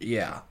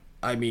 Yeah,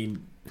 I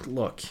mean,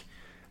 look,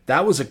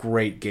 that was a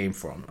great game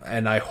for them.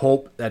 And I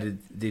hope that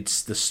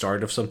it's the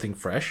start of something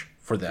fresh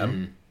for them.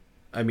 Mm-hmm.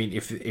 I mean,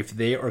 if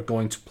they are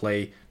going to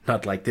play,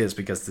 not like this,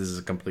 because this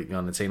is completely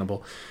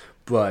unattainable,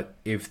 but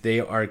if they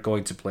are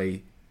going to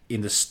play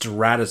in the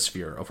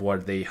stratosphere of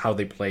how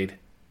they played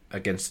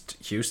against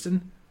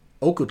Houston,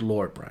 oh good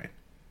Lord, Brian.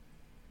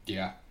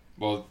 Yeah,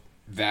 well,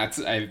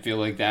 I feel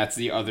like that's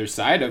the other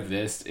side of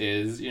this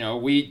is, you know,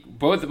 we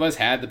both of us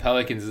had the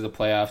Pelicans as a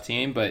playoff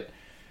team, but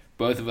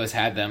both of us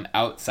had them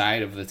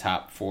outside of the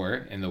top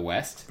 4 in the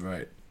West.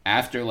 Right.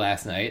 After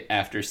last night,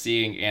 after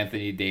seeing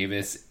Anthony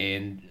Davis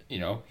in, you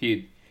know,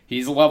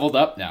 he's leveled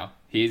up now.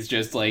 He's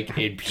just like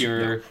in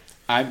pure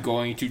I'm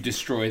going to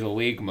destroy the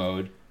league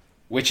mode,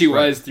 which he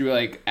was through,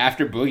 like,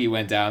 after Boogie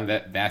went down,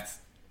 that's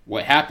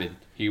what happened.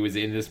 He was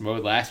in this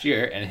mode last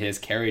year and has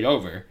carried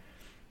over.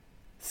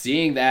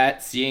 Seeing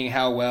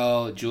how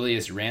well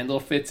Julius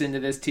Randle fits into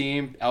this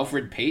team.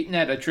 Elfrid Payton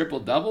had a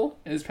triple-double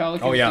in his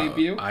Pelicans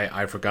debut.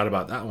 I forgot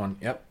about that one.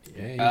 Yep.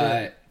 Yeah, you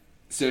did.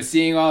 So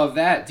seeing all of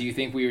that, do you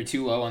think we were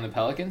too low on the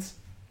Pelicans?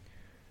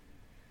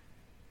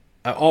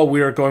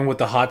 We are going with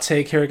the hot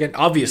take here again.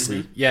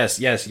 Obviously,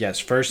 yes.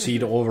 First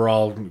seed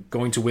overall,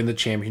 going to win the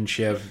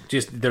championship.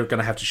 Just they're going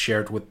to have to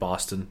share it with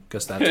Boston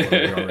because that's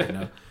where we are right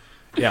now.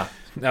 Yeah.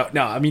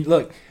 No. I mean,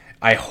 look.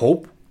 I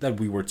hope that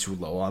we were too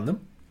low on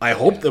them. I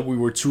hope that we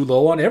were too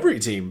low on every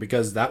team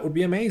because that would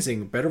be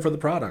amazing, better for the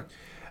product.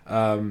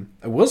 I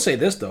will say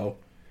this though,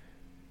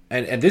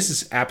 and this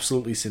is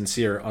absolutely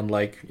sincere,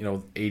 unlike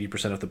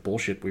 80% of the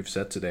bullshit we've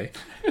said today.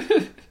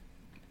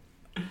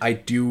 I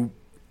do.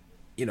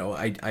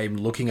 I'm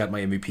looking at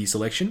my MVP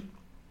selection,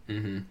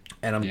 and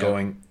I'm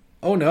going,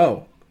 oh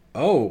no,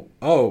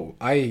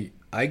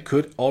 I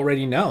could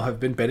already now have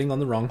been betting on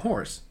the wrong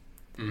horse,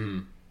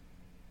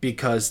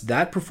 because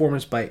that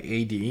performance by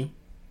AD.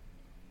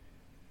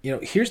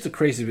 Here's the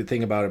crazy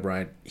thing about it,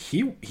 Brian.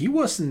 He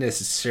wasn't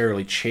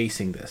necessarily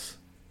chasing this,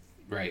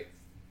 right?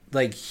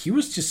 Like he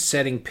was just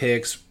setting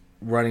picks,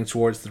 running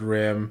towards the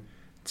rim,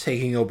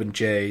 taking open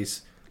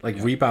J's.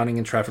 Rebounding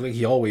in traffic like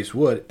he always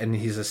would, and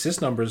his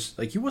assist numbers,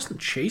 he wasn't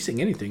chasing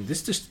anything.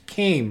 This just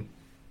came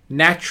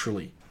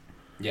naturally.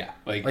 Yeah,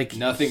 like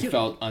nothing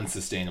felt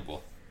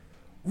unsustainable.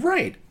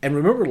 Right, and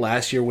remember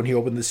last year when he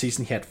opened the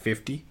season, he had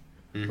 50?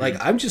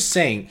 I'm just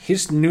saying,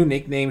 his new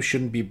nickname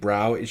shouldn't be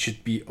Brow, it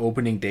should be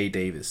Opening Day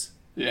Davis.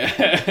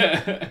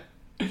 Yeah.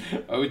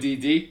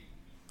 ODD?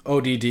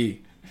 ODD.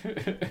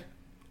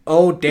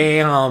 Oh,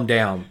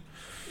 damn.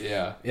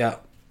 Yeah. Yeah.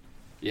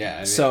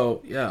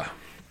 Yeah.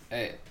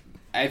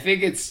 I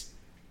think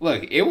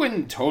it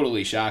wouldn't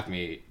totally shock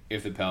me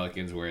if the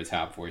Pelicans were a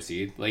top 4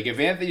 seed. If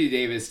Anthony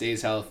Davis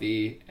stays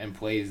healthy and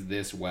plays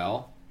this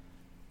well,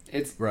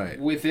 it's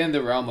within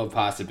the realm of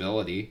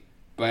possibility.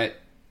 But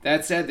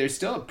that said, they're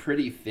still a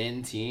pretty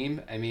thin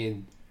team. I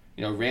mean,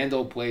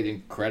 Randle played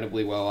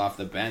incredibly well off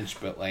the bench,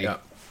 but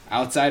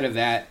outside of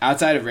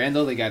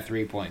Randle, they got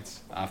 3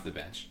 points off the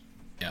bench.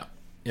 Yeah.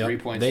 3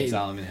 points from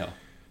Solomon Hill.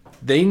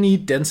 They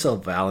need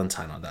Denzel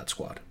Valentine on that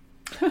squad.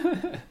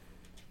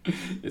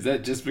 Is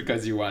that just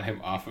because you want him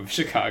off of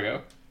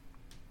Chicago?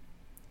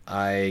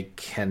 I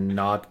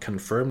cannot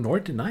confirm nor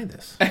deny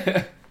this.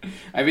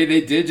 I mean,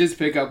 they did just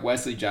pick up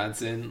Wesley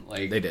Johnson.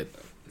 Like they did.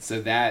 So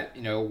that,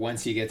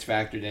 once he gets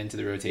factored into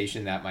the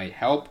rotation, that might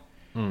help.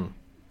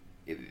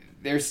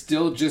 They're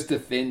still just a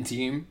thin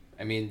team.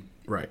 I mean,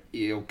 right.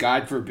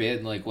 God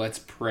forbid, let's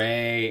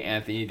pray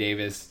Anthony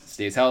Davis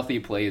stays healthy,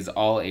 plays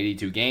all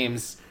 82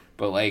 games.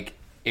 But,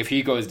 if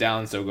he goes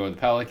down, so go the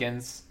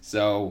Pelicans.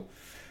 So,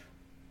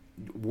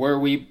 were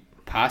we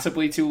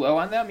possibly too low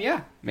on them?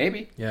 Yeah,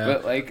 maybe. Yeah.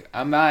 But,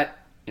 I'm not,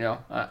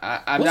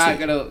 I'm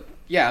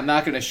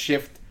not going to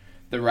shift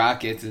the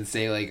Rockets and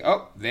say,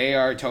 they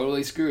are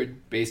totally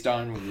screwed based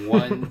on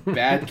one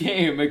bad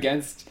game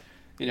against,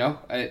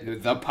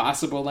 the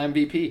possible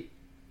MVP.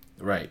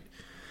 Right.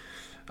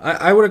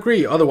 I would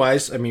agree.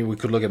 Otherwise, I mean, we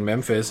could look at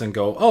Memphis and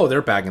go, "Oh,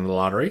 they're back in the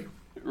lottery."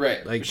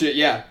 Right.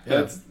 Yeah.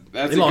 That's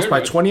they lost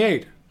by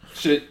 28.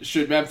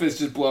 Should Memphis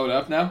just blow it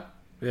up now?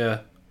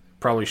 Yeah,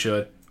 probably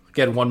should.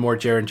 Get one more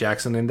Jaren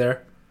Jackson in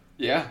there.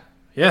 Yeah.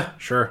 Yeah,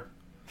 sure.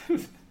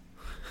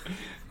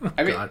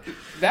 I mean,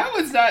 that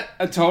was not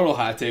a total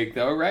hot take,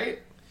 though, right?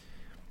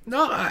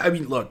 No, I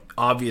mean, look,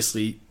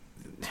 obviously,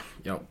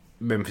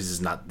 Memphis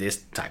is not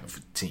this type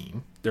of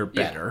team. They're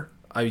better. Yeah.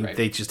 I mean,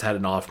 they just had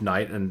an off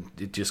night, and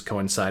it just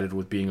coincided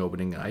with being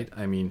opening night.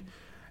 I mean,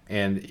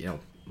 and,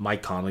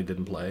 Mike Conley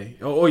didn't play.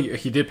 Oh,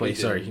 he did play.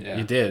 Sorry,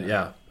 he did,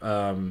 yeah.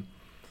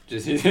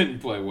 Just he didn't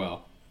play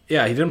well.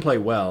 Yeah, he didn't play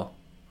well.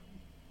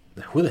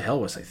 Who the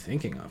hell was I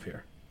thinking of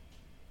here?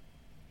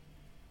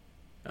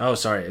 Oh,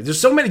 sorry. There's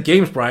so many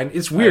games, Brian.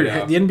 It's weird.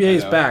 The NBA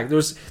is back. There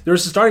was a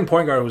starting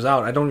point guard who was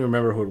out. I don't even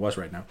remember who it was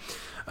right now.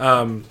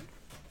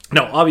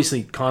 No,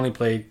 obviously Conley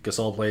played,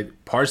 Gasol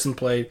played, Parson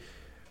played,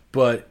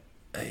 but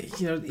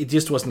it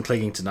just wasn't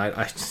clicking tonight.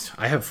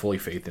 I have fully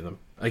faith in them.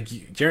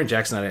 Jaren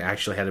Jackson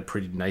actually had a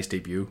pretty nice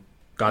debut.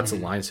 Got to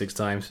the line 6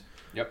 times.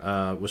 Yep.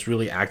 Was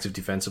really active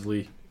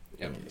defensively.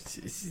 Yep.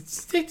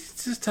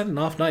 It's just had an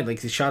off night. They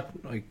shot,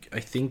 I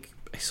think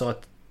I saw a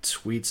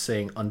tweet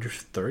saying under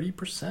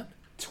 30%.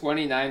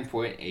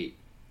 29.8.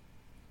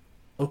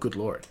 Oh, good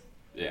lord.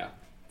 Yeah,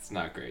 it's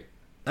not great.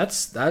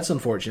 That's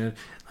unfortunate.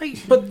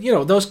 But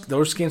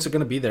those games are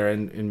going to be there,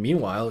 and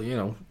meanwhile,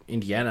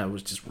 Indiana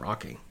was just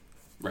rocking.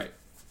 Right.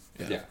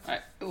 Yeah.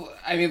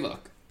 I mean,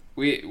 look,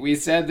 we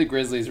said the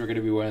Grizzlies were going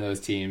to be one of those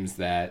teams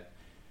that,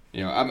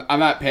 I'm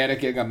not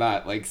panicking. I'm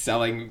not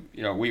selling.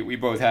 We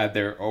both had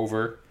their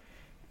over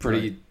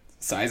pretty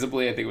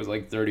sizably. I think it was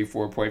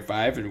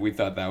 34.5, and we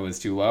thought that was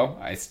too low.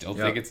 I still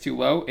think it's too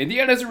low.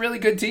 Indiana's a really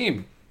good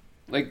team.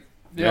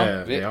 They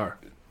are.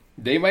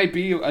 They might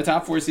be a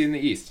top 4 seed in the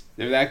East.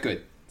 They're that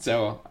good.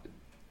 So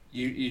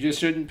you just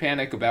shouldn't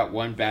panic about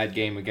one bad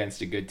game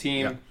against a good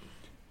team. Yep.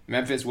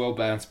 Memphis will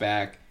bounce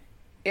back.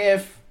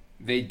 If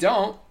they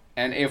don't,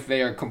 and if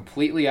they are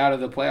completely out of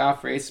the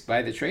playoff race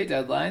by the trade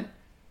deadline,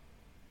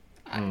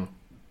 then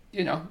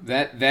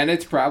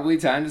it's probably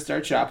time to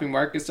start shopping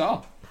Marc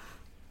Gasol.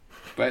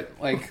 But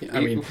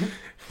it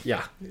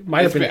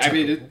might have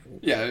been.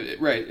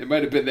 Right. It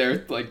might have been there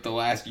the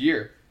last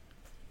year.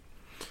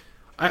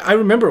 I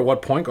remember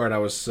what point guard I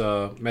was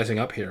messing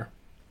up here.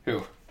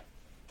 Who?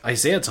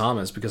 Isaiah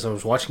Thomas, because I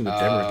was watching the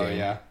Denver game.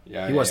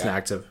 Yeah. He wasn't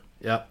active.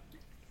 Yeah.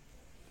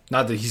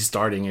 Not that he's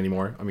starting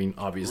anymore. I mean,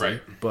 obviously,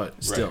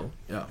 but still,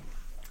 yeah.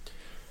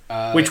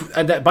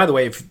 By the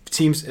way, if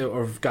teams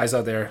or guys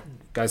out there,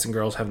 guys and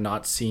girls, have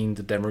not seen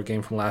the Denver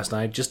game from last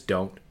night, just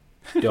don't.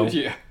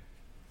 Yeah.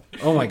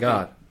 Oh my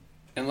god.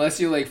 Unless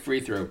you like free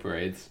throw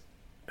parades.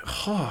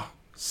 Oh,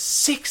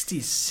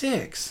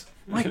 66.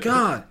 My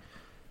god.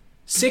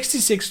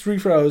 66 free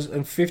throws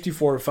and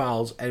 54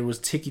 fouls, and it was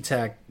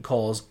ticky-tack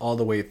calls all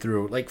the way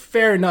through.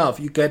 Fair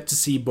enough, you get to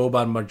see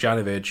Boban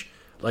Marjanovic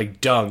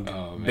dunk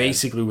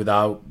basically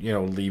without,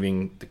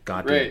 leaving the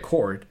goddamn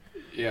court.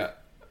 Yeah.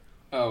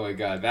 Oh my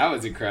god, that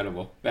was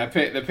incredible.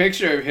 The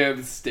picture of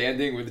him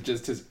standing with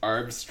just his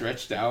arms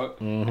stretched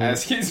out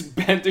as he's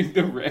bending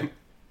the rim.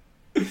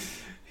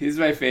 He's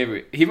my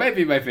favorite. He might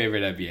be my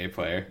favorite NBA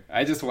player.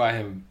 I just want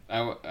him.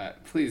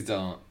 Please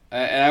don't.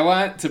 And I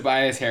want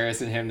Tobias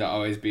Harris and him to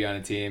always be on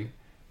a team.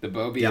 The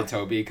Bobby and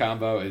Toby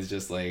combo is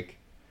just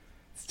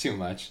it's too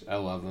much. I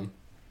love them.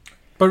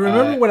 But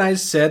remember when I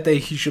said that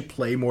he should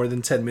play more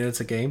than 10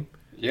 minutes a game?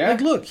 Yeah.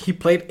 Look, he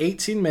played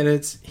 18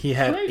 minutes. He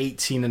had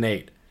 18 and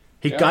 8.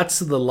 He got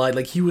to the line.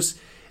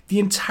 The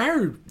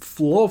entire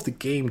flow of the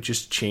game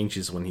just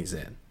changes when he's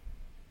in.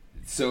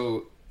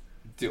 So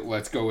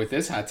let's go with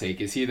this hot take.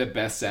 Is he the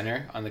best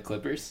center on the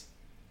Clippers?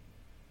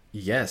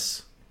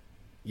 Yes.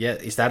 Yeah.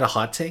 Is that a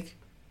hot take?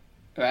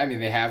 I mean,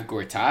 they have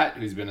Gortat,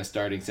 who's been a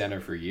starting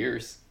center for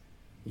years.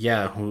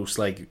 Yeah, who's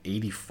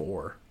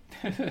 84.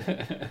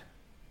 But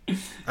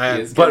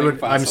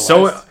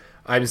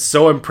I'm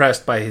so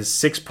impressed by his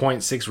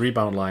 6.6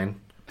 rebound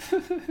line.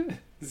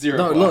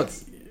 0 blocks. Look,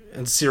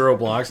 and 0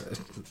 blocks.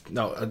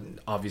 No,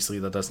 obviously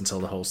that doesn't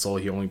tell the whole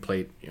story. He only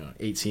played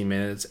 18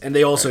 minutes, and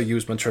they also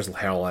used Montrezl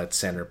Harrell at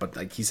center,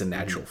 but he's a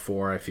natural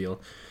 4. I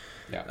feel.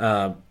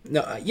 Yeah.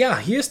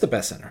 He is the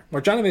best center.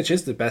 Marjanovic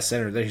is the best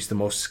center. He's the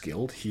most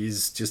skilled.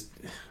 He's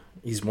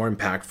more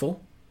impactful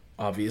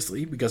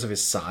obviously, because of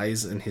his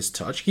size and his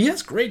touch. He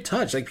has great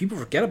touch. Like, people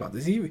forget about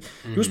this. He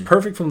was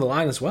perfect from the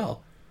line as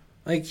well.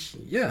 Like,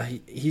 yeah,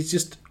 he's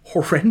just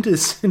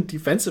horrendous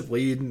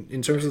defensively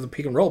in terms of the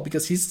pick and roll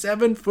because he's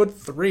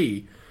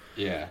 7'3".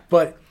 Yeah.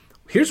 But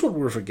here's what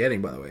we're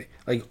forgetting, by the way.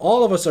 Like,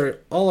 all of us are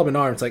all up in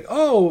arms. Like,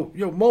 oh,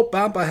 Mo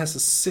Bamba has a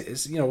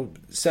 7'10"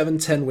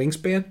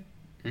 wingspan.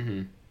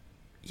 Mm-hmm.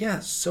 Yeah,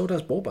 so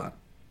does Boban.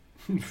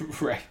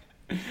 Right.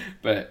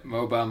 But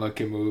Mo Bamba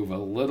can move a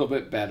little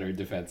bit better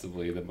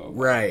defensively than Mo Bamba.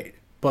 Right.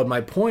 But my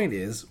point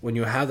is, when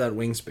you have that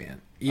wingspan,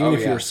 even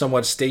if you're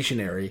somewhat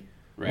stationary,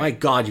 my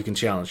God, you can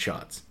challenge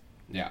shots.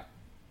 Yeah.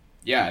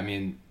 Yeah, I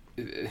mean,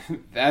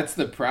 that's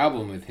the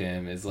problem with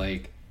him is,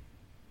 like,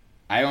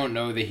 I don't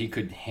know that he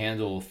could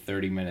handle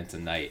 30 minutes a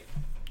night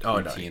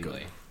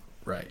routinely. No,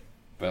 right.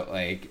 But,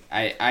 like,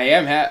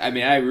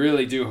 I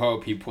really do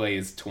hope he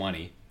plays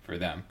 20 for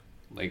them.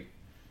 Like,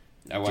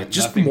 I want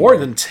just more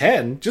than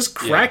 10. Just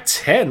crack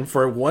 10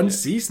 for one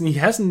season.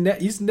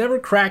 He's never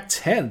cracked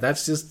 10.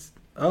 That's just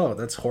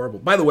that's horrible.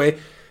 By the way,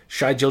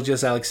 Shai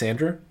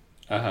Gilgeous-Alexander.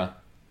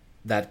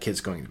 That kid's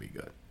going to be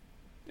good.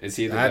 Is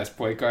he the best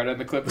point guard on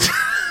the Clippers?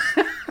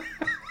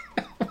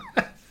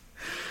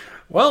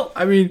 Well,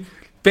 I mean,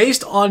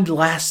 based on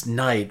last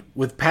night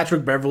with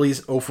Patrick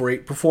Beverley's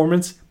 0-for-8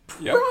 performance,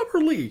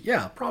 probably.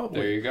 Yeah,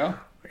 probably. There you go.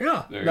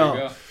 Yeah. There you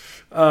go.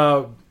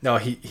 No,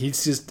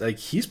 he's just like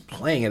he's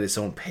playing at his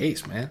own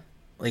pace, man.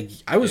 Like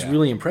I was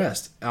really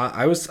impressed.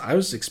 I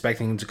was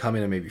expecting him to come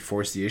in and maybe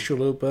force the issue a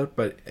little bit,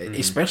 but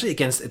especially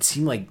against it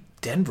seemed like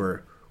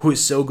Denver, who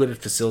is so good at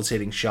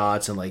facilitating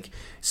shots and like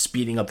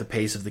speeding up the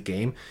pace of the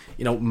game.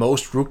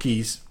 Most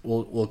rookies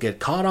will get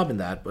caught up in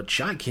that, but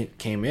Shai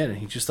came in and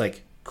he just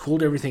like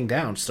cooled everything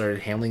down,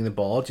 started handling the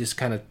ball, just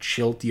kind of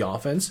chilled the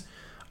offense.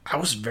 I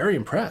was very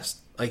impressed.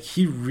 Like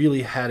he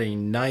really had a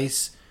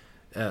nice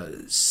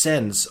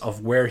sense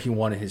of where he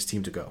wanted his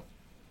team to go.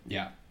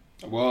 Yeah.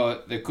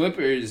 Well, the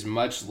Clippers,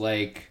 much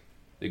like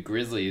the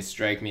Grizzlies,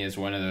 strike me as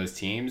one of those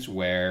teams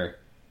where,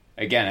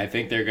 again, I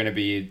think they're going to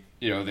be,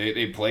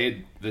 they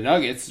played the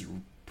Nuggets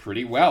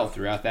pretty well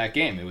throughout that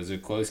game. It was a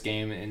close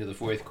game into the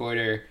fourth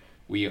quarter.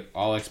 We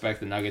all expect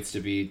the Nuggets to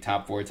be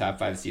top 4, top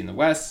 5 seed in the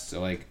West.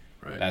 So,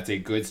 that's a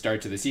good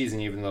start to the season,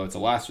 even though it's a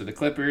loss for the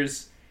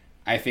Clippers.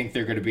 I think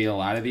they're going to be in a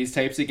lot of these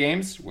types of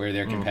games where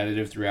they're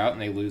competitive throughout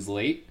and they lose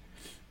late.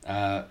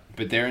 But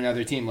they're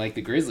another team like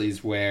the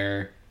Grizzlies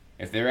where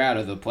if they're out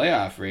of the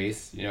playoff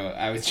race,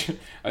 I was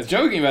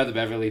joking about the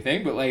Beverly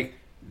thing, but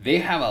they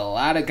have a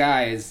lot of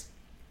guys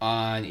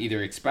on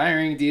either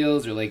expiring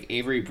deals or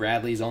Avery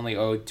Bradley's only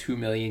owed $2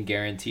 million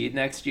guaranteed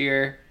next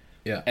year.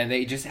 Yeah. And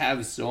they just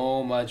have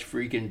so much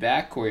freaking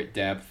backcourt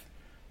depth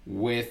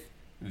with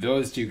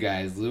those two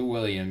guys, Lou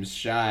Williams,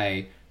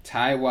 Shai,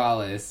 Ty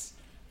Wallace,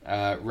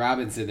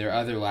 Robinson, their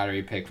other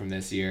lottery pick from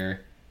this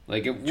year.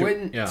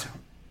 It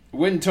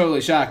wouldn't totally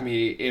shock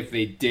me if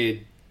they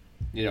did,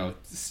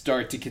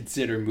 start to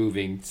consider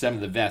moving some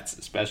of the vets,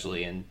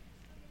 especially, and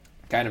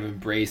kind of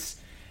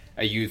embrace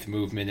a youth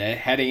movement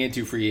heading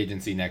into free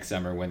agency next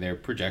summer when they're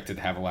projected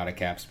to have a lot of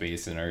cap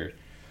space and are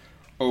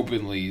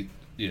openly,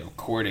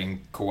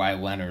 courting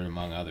Kawhi Leonard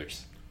among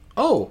others.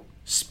 Oh,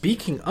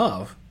 speaking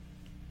of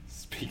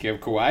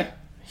Kawhi,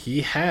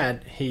 he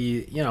had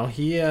his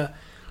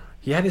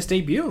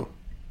debut.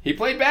 He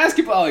played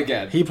basketball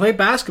again. He played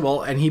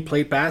basketball, and he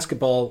played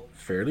basketball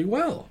fairly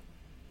well.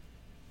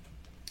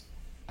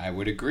 I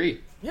would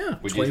agree. Yeah,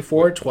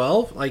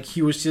 24-12. Like,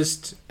 he was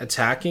just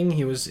attacking.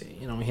 He was,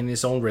 in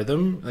his own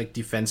rhythm,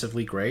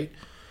 defensively great.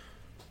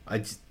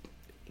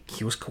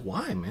 He was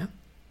Kawhi, man.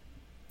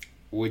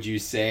 Would you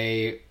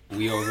say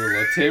we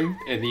overlooked him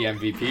in the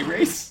MVP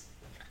race?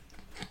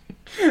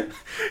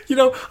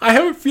 I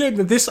have a feeling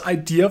that this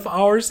idea of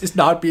ours is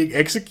not being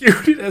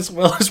executed as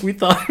well as we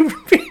thought it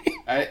would be.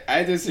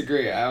 I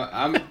disagree.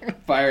 I'm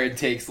firing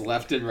takes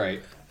left and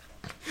right.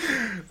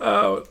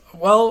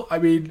 Well, I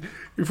mean,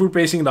 if we're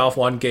basing it off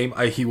one game,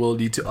 he will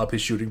need to up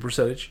his shooting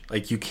percentage.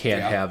 You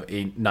can't have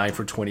a 9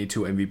 for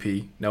 22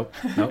 MVP. Nope.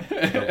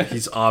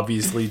 He's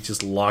obviously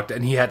just locked,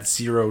 and he had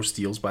 0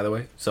 steals, by the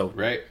way. So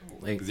right,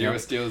 0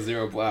 steals,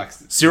 0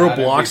 blocks, 0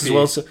 blocks MVP. As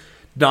well. So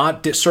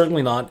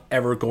certainly not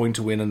ever going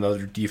to win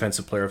another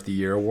Defensive Player of the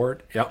Year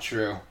award. Yep.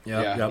 True.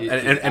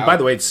 Yep. And by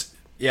the way,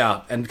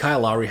 and Kyle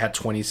Lowry had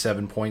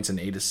 27 points and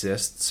 8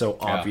 assists. So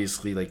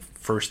obviously,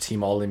 first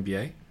team All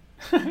NBA.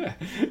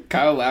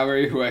 Kyle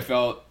Lowry, who I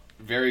felt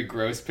very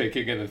gross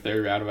picking in the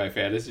 3rd round of my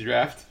fantasy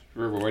draft,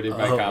 rewarded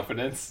my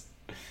confidence.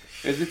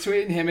 It was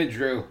between him and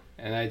Drew,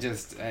 and I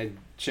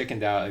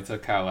chickened out. I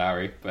took Kyle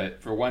Lowry,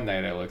 but for one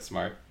night I looked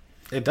smart.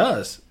 It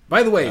does.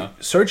 By the way,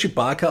 Serge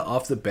Ibaka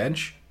off the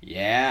bench.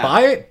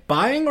 Yeah.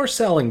 Buying or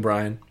selling,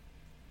 Brian?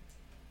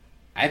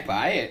 I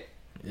buy it.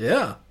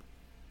 Yeah.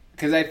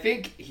 Because I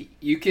think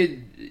you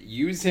could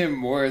use him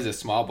more as a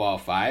small ball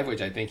 5,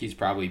 which I think he's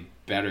probably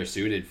better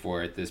suited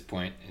for at this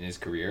point in his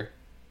career.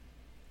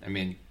 I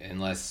mean,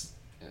 unless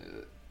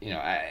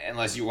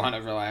you want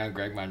to rely on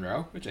Greg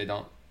Monroe, which I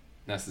don't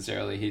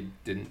necessarily. He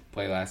didn't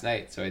play last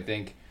night, so I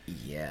think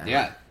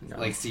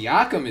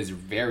Siakam is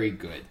very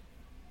good.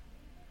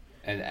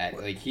 And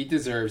like he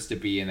deserves to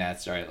be in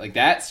that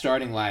that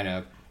starting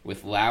lineup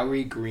with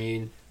Lowry,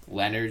 Green,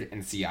 Leonard,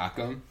 and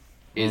Siakam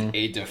is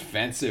a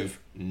defensive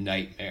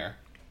nightmare.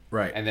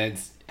 Right. And then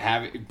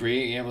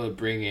being able to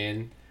bring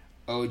in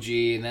OG,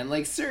 and then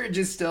like Serge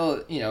is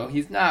still,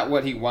 he's not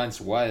what he once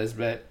was,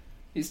 but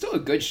he's still a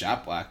good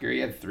shot blocker. He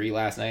had 3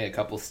 last night, a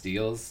couple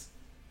steals.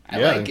 I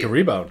like and it. can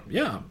rebound.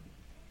 Yeah.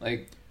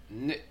 Like,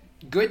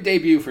 good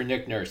debut for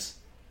Nick Nurse.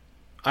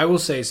 I will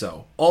say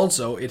so.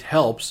 Also, it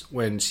helps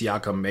when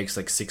Siakam makes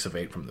like 6 of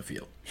 8 from the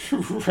field.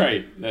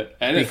 Right.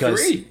 And a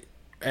 3.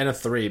 And a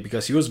 3,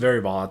 because he was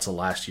very volatile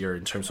last year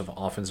in terms of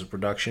offensive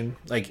production.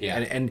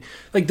 And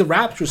like the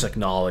Raptors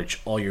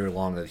acknowledge all year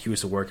long that he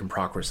was a work in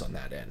progress on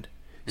that end.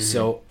 Mm-hmm.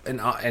 So,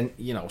 and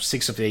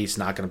 6 of 8 is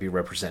not going to be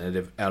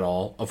representative at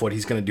all of what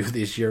he's going to do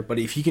this year. But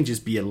if he can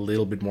just be a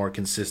little bit more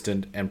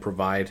consistent and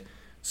provide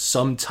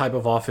some type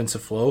of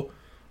offensive flow,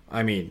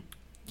 I mean,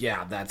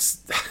 yeah,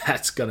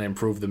 that's going to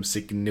improve them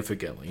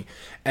significantly.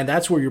 And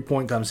that's where your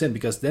point comes in,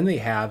 because then they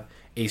have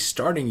a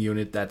starting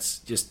unit that's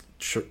just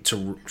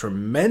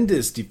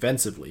tremendous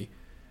defensively.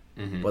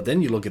 Mm-hmm. But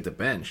then you look at the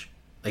bench.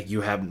 Like,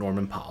 you have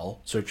Norman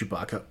Powell, Serge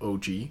Ibaka,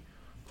 OG.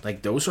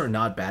 Like, those are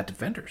not bad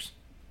defenders.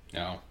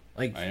 No.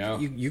 Like, I know.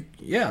 You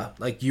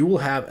will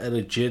have a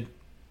legit,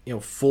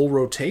 full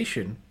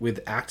rotation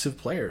with active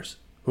players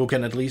who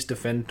can at least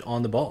defend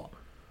on the ball.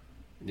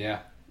 Yeah.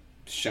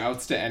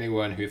 Shouts to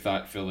anyone who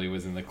thought Philly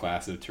was in the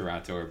class of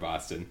Toronto or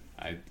Boston.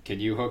 Can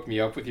you hook me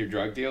up with your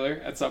drug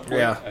dealer at some point?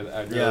 Yeah.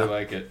 I'd really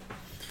like it.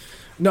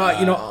 No,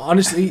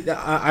 honestly,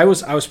 I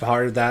was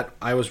part of that.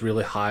 I was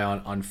really high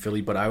on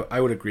Philly, but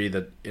I would agree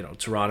that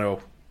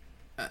Toronto,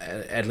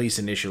 at least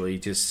initially,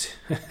 just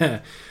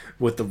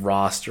with the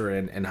roster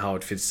and how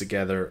it fits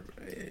together,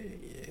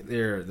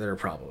 they're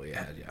probably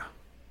ahead. Yeah.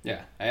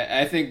 Yeah,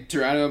 I think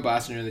Toronto and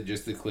Boston are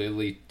just the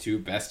clearly 2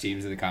 best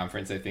teams in the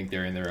conference. I think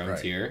they're in their own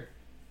tier.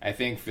 I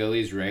think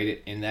Philly's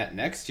right in that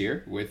next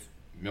tier with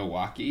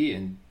Milwaukee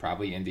and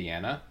probably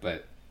Indiana,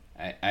 but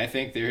I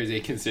think there is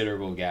a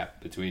considerable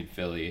gap between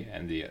Philly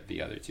and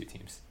the other 2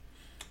 teams.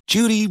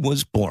 Judy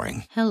was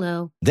boring.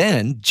 Hello.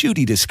 Then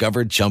Judy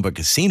discovered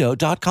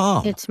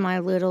ChumbaCasino.com. It's my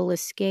little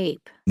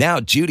escape. Now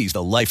Judy's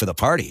the life of the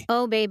party.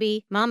 Oh,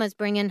 baby, mama's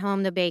bringing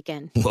home the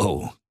bacon.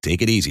 Whoa,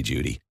 take it easy,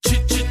 Judy.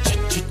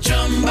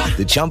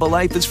 The Chumba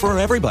life is for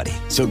everybody.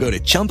 So go to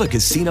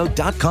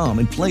ChumbaCasino.com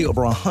and play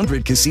over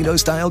 100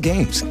 casino-style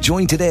games.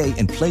 Join today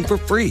and play for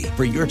free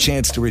for your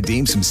chance to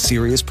redeem some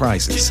serious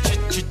prizes.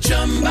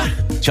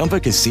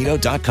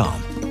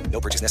 ChumbaCasino.com. No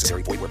purchase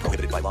necessary. Void where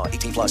prohibited by law.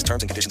 18 plus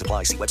terms and conditions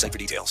apply. See website for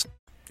details.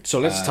 So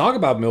let's talk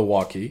about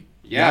Milwaukee.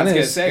 Yeah, I was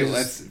going to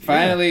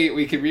say,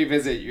 we can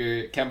revisit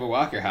your Kemba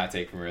Walker hot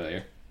take from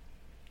earlier.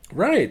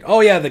 Right.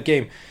 Oh, yeah, the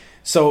game.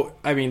 So,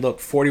 I mean, look,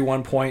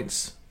 41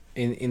 points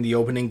in the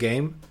opening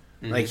game.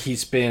 Mm-hmm. Like,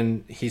 he's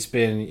been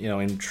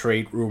in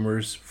trade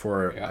rumors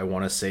for, I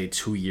want to say,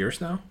 2 years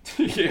now.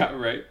 Yeah,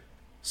 right.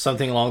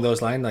 Something along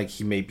those lines. Like,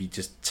 he may be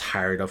just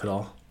tired of it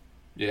all.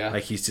 Yeah.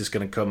 Like, he's just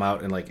going to come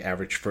out and, like,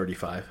 average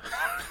 35.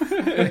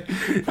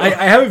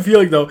 I have a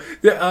feeling, though,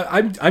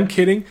 I'm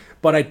kidding,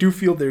 but I do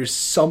feel there's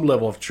some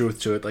level of truth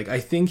to it. Like,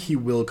 I think he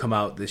will come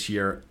out this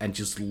year and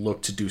just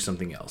look to do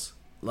something else.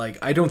 Like,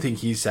 I don't think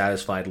he's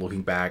satisfied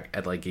looking back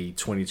at, like, a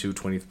 22,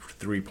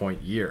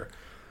 23-point year.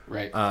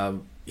 Right.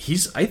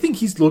 I think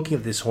he's looking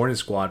at this Hornet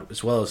squad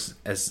as well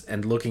as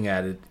and looking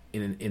at it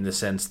in the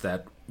sense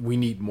that we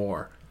need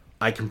more.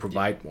 I can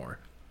provide more.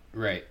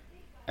 Right.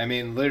 I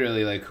mean,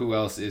 literally, like, who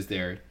else is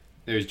there?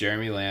 There's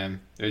Jeremy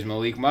Lamb. There's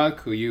Malik Monk,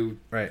 who you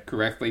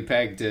correctly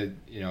pegged to,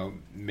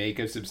 make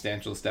a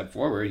substantial step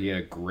forward. He had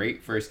a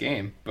great first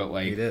game, but,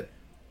 like,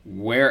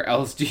 where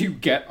else do you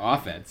get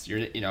offense?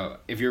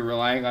 If you're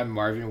relying on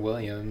Marvin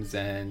Williams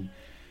and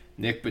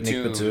Nick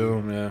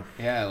Batum,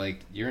 yeah,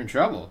 like, you're in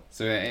trouble.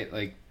 So,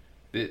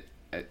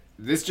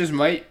 this just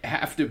might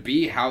have to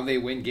be how they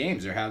win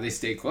games or how they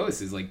stay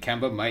close. Is like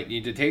Kemba might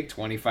need to take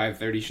 25,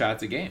 30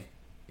 shots a game.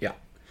 Yeah.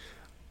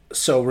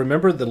 So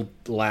remember the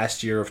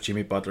last year of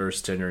Jimmy Butler's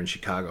tenure in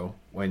Chicago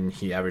when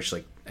he averaged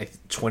like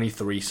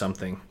 23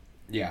 something.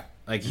 Yeah.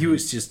 Like he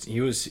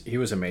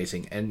was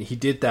amazing, and he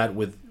did that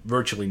with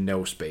virtually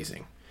no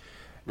spacing.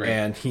 Right.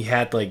 And he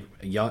had like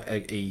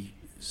a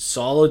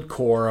solid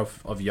core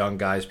of young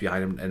guys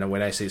behind him. And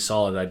when I say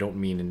solid, I don't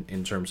mean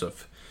in terms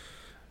of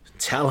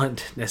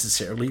talent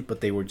necessarily,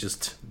 but they were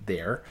just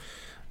there.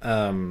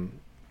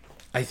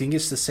 I think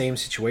it's the same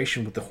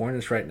situation with the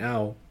Hornets right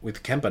now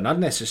with Kemba, not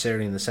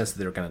necessarily in the sense that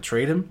they're going to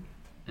trade him,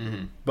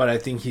 but I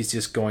think he's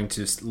just going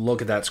to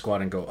look at that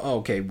squad and go, oh,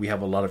 okay, we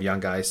have a lot of young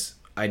guys.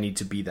 I need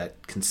to be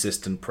that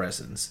consistent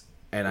presence,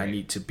 and I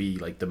need to be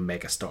like the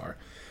mega star,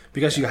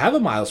 because you have a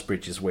Miles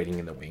Bridges waiting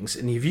in the wings,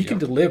 and if he can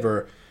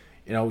deliver,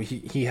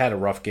 he had a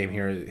rough game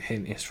here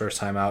in his first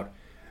time out,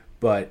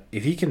 but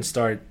if he can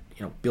start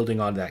building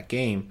on that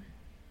game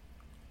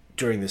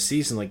during the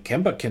season, like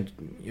Kemba can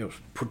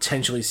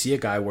potentially see a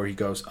guy where he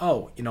goes,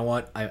 oh, you know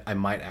what, I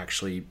might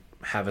actually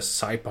have a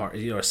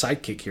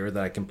sidekick here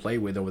that I can play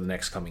with over the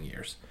next coming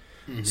years.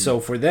 So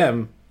for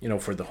them,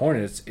 for the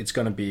Hornets, it's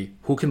going to be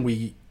who can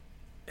we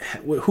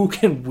who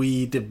can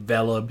we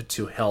develop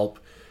to help,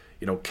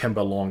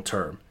 Kemba long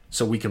term,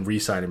 so we can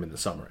re-sign him in the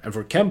summer. And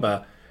for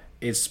Kemba,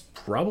 it's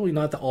probably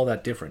not all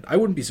that different. I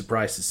wouldn't be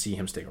surprised to see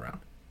him stick around.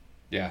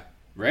 Yeah,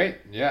 right.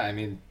 Yeah, I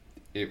mean,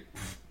 they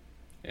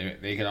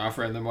can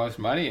offer him the most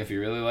money if he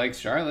really likes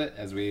Charlotte,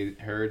 as we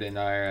heard in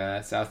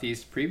our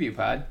Southeast preview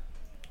pod.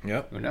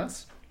 Yep. Who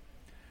knows?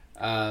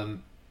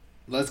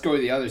 Let's go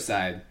to the other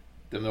side,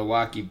 the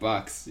Milwaukee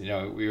Bucks.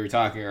 We were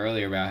talking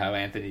earlier about how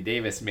Anthony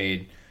Davis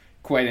made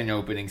quite an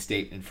opening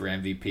statement for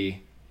MVP.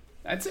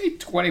 I'd say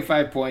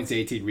 25 points,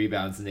 18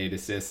 rebounds, and 8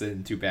 assists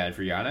isn't too bad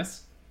for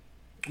Giannis.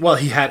 Well,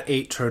 he had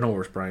 8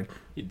 turnovers, Brian.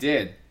 He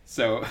did.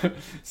 So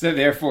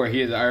therefore,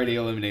 he is already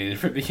eliminated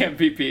from the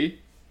MVP.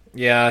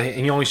 Yeah,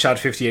 he only shot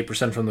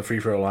 58% from the free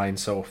throw line,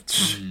 so...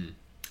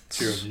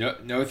 True.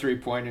 No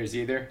three-pointers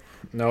either?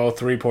 No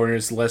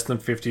three-pointers, less than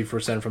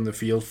 50% from the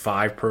field,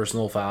 5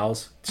 personal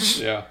fouls.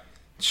 Yeah.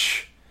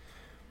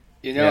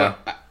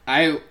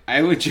 I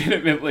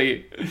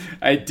legitimately,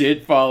 I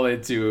did fall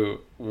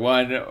into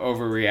one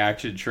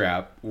overreaction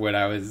trap when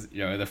I was,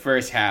 in the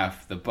first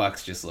half, the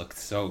Bucks just looked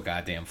so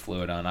goddamn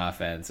fluid on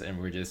offense,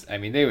 and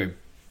they were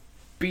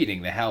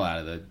beating the hell out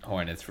of the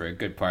Hornets for a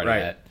good part of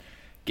that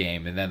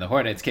game, and then the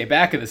Hornets came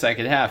back in the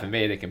second half and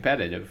made it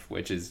competitive,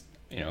 which is,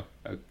 a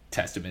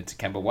testament to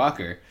Kemba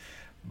Walker.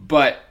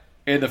 But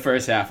in the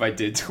first half, I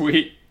did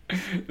tweet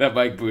that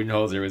Mike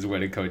Budenholzer was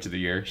winning Coach of the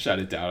Year. Shut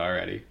it down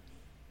already.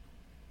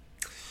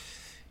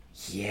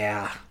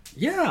 Yeah.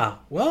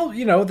 Well,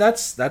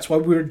 that's why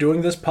we were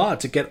doing this pod,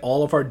 to get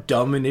all of our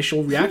dumb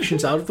initial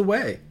reactions out of the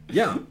way.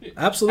 Yeah,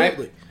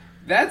 absolutely.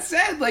 That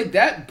said,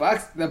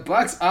 the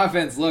Bucks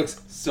offense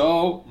looks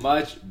so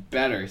much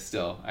better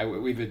still.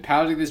 We've been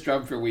pounding this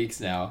drum for weeks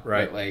now.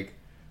 Right.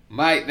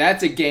 But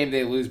that's a game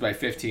they lose by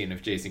 15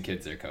 if Jason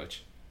Kidd's their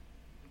coach.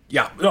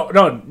 Yeah,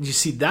 no, you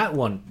see that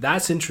one,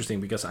 that's interesting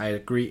because I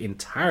agree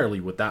entirely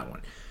with that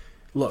one.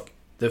 Look,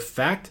 the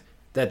fact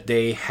that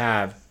they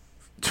have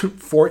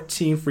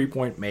 14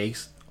 3-point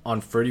makes on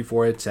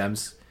 34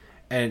 attempts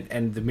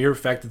and the mere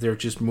fact that they're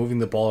just moving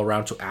the ball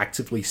around to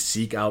actively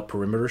seek out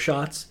perimeter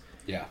shots,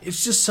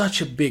 it's just such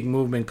a big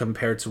movement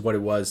compared to what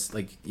it was,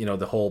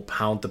 the whole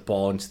pound the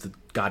ball into the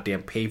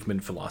goddamn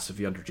pavement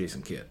philosophy under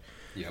Jason Kidd.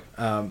 Yep.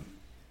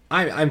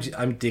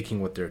 I'm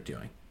digging what they're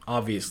doing,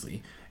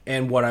 obviously.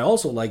 And what I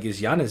also like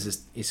is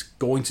Giannis is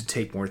going to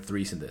take more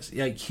threes in this.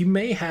 He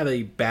may have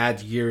a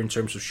bad year in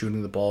terms of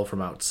shooting the ball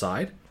from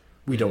outside.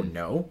 We don't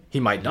know. He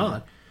might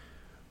not.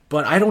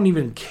 But I don't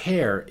even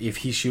care if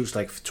he shoots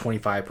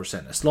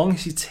 25%. As long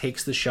as he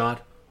takes the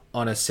shot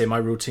on a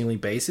semi-routinely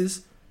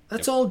basis,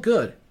 that's all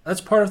good.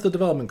 That's part of the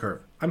development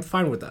curve. I'm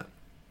fine with that.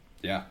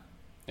 Yeah.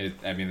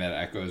 That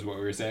echoes what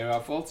we were saying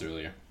about Fultz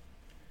earlier.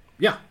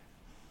 Yeah.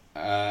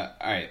 All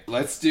right,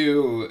 let's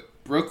do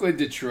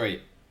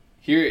Brooklyn-Detroit.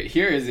 Here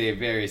is a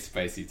very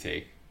spicy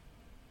take.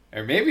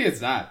 Or maybe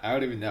it's not. I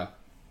don't even know.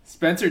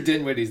 Spencer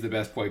Dinwiddie's the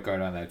best point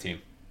guard on that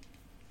team.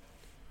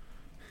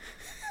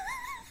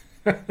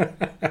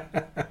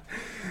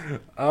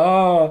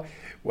 Oh,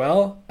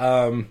 well,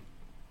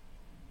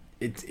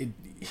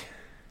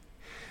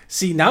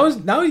 see, now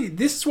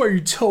this is where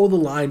you toe the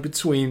line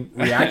between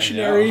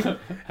reactionary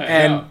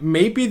and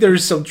maybe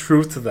there's some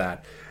truth to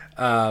that.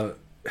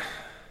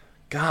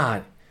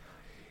 God,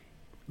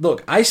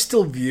 look, I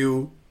still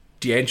view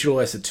D'Angelo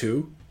as a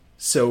 2,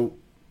 so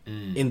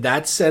in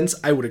that sense,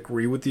 I would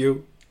agree with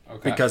you.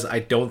 Okay. Because I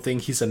don't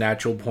think he's a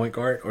natural point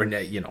guard, or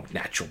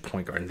natural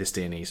point guard in this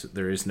day and age.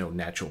 There is no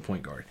natural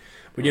point guard,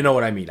 but you know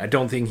what I mean. I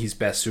don't think he's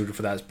best suited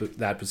for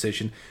that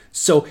position.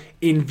 So,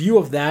 in view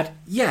of that,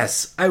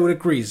 yes, I would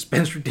agree.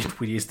 Spencer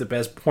Dinwiddie is the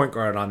best point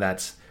guard on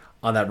that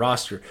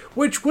roster,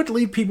 which would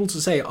lead people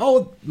to say,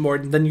 "Oh,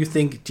 Morton, then you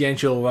think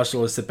D'Angelo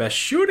Russell is the best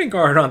shooting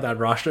guard on that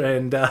roster?"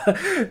 And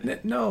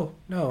no,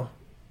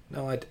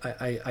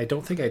 I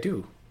don't think I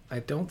do. I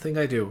don't think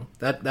I do.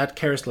 That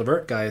Karis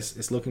LeVert guy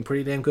is looking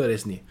pretty damn good,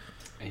 isn't he?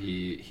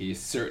 He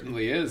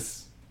certainly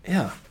is.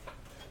 Yeah.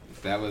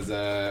 That was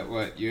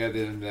what you had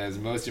him as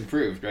most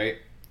improved, right?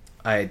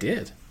 I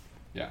did.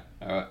 Yeah,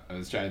 I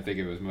was trying to think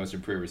if it was most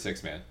improved or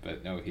sixth man,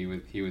 but no, he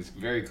was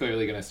very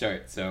clearly going to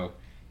start. So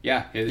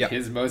yeah,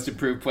 his most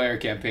improved player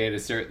campaign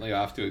is certainly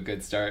off to a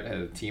good start. Had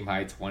a team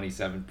high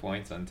 27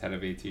 points on 10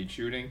 of 18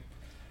 shooting.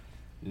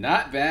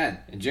 Not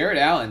bad. And Jared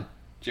Allen's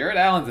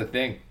a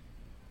thing.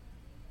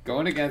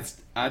 Going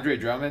against Andre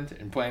Drummond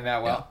and playing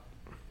that well.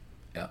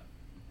 Yeah.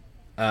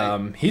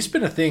 He's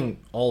been a thing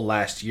all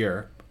last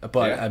year.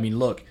 But, I mean,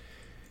 look,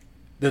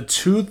 the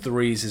 2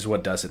 threes is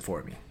what does it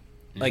for me.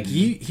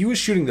 He was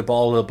shooting the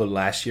ball a little bit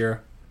last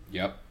year.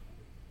 Yep.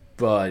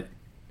 But,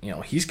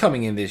 he's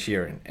coming in this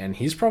year, and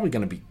he's probably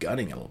going to be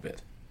gunning a little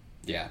bit.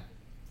 Yeah.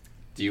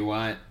 Do you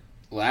want...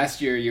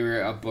 Last year, you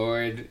were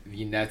aboard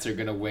the Nets are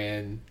going to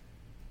win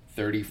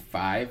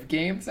 35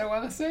 games, I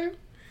want to say?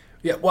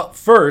 Yeah, well,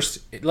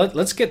 first,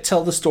 let's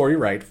tell the story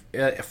right.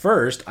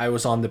 First, I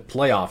was on the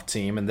playoff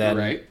team, and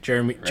then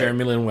Jeremy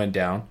Lin went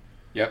down.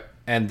 Yep.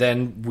 And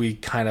then we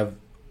kind of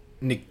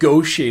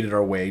negotiated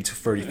our way to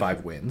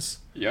 35 wins.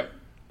 Yep.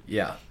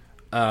 Yeah.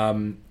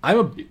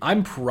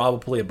 I'm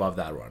probably above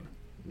that one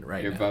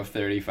right You're now. above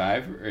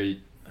 35?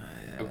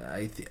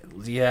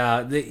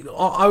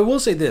 I will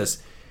say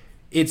this.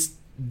 It's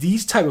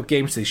these type of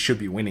games they should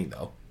be winning,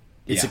 though.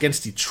 It's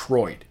against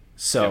Detroit.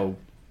 So,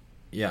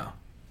 yeah.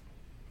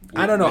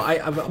 I don't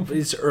know.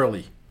 It's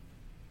early.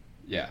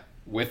 Yeah.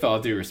 With all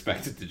due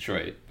respect to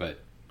Detroit. But,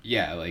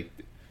 yeah, like,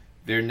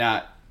 they're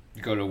not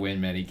going to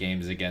win many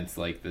games against,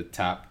 like, the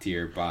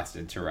top-tier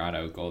Boston,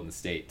 Toronto, Golden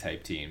State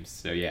type teams.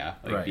 So, yeah.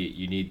 Like,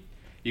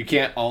 you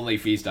can't only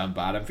feast on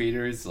bottom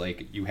feeders.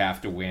 Like, you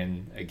have to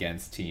win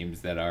against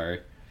teams that are,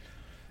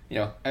 you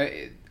know,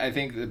 I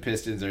think the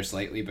Pistons are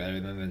slightly better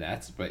than the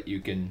Nets, but you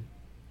can,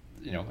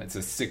 you know, it's a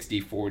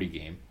 60-40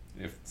 game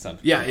if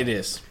something. Yeah, it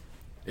is.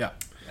 Yeah.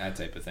 That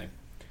type of thing.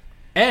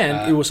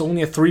 And it was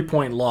only a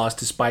 3-point loss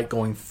despite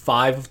going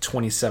 5 of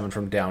 27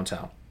 from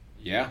downtown.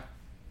 Yeah.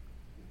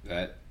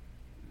 I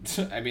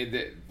mean,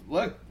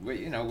 look,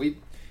 you know,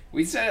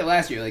 we said it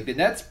last year. Like, the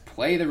Nets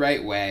play the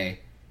right way.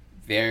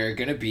 They're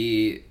going to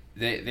be...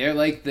 They're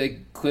like the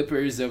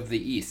Clippers of the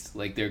East.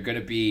 Like, they're going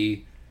to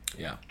be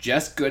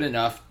just good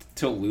enough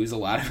to lose a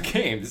lot of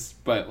games,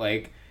 but,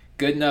 like,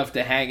 good enough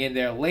to hang in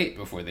there late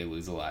before they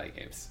lose a lot of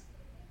games.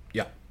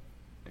 Yeah.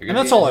 And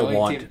that's all I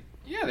want.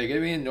 Yeah, they're going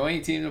to be an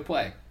annoying team to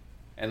play.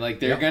 And, like,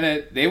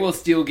 they will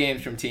steal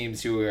games from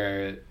teams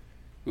who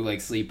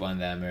like, sleep on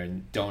them or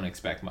don't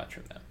expect much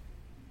from them.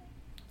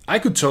 I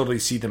could totally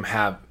see them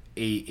have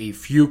a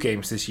few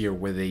games this year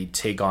where they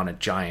take on a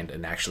giant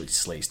and actually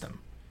slays them.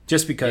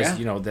 Just because,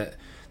 you know,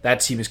 that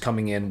team is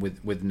coming in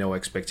with no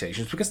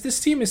expectations. Because this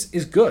team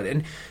is good.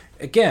 And,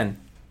 again,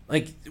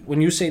 like,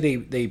 when you say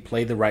they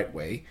play the right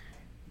way,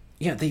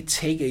 yeah, they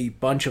take a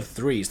bunch of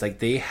threes. Like,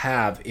 they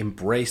have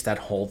embraced that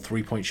whole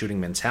three-point shooting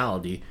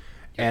mentality.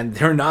 And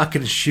they're not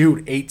going to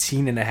shoot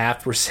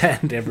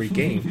 18.5% every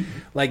game.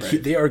 Like,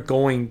 they are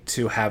going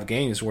to have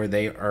games where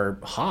they are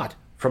hot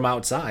from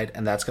outside,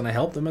 and that's going to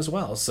help them as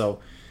well.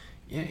 So,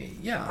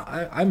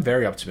 I'm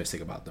very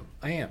optimistic about them.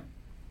 I am.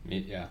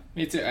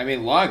 Me too. I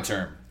mean, long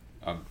term,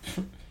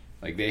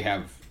 like, they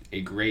have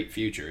a great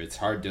future. It's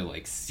hard to,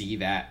 like, see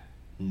that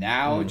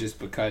now just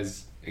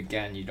because,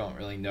 again, you don't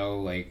really know,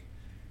 like,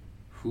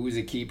 who's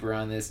a keeper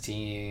on this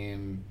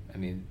team. I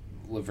mean,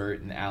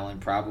 LeVert and Allen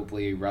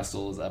probably.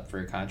 Russell's up for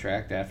a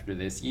contract after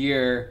this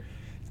year.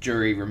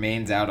 Jury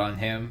remains out on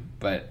him,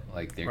 but,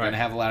 like, they're going to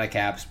have a lot of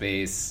cap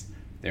space.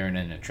 They're in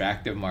an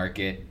attractive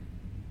market.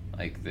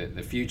 Like,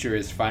 the future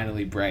is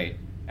finally bright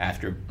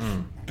after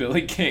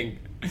Billy King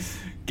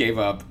gave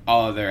up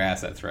all of their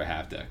assets for a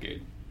half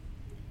decade.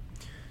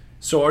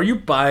 So are you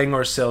buying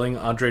or selling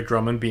Andre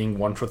Drummond being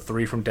 1 for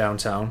 3 from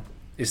downtown?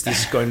 Is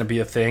this going to be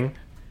a thing?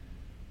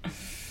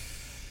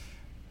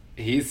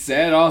 He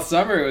said all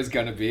summer it was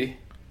going to be.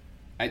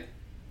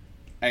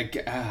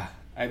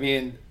 I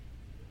mean,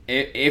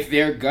 if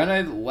they're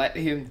going to let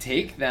him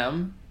take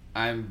them,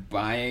 I'm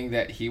buying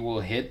that he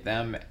will hit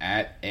them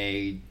at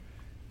a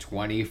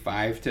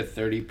 25 to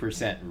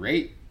 30%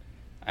 rate.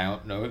 I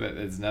don't know that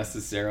it's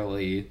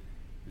necessarily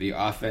the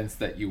offense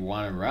that you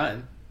want to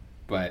run,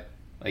 but,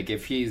 like,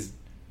 if he's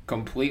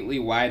completely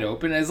wide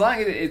open, as long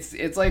as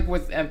it's like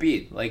with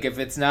Embiid, like, if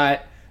it's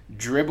not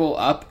dribble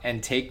up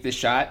and take the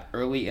shot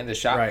early in the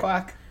shot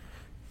clock,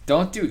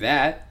 don't do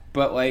that.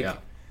 But, like,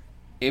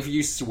 if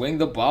you swing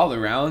the ball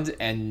around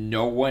and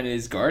no one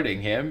is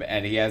guarding him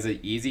and he has an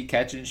easy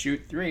catch and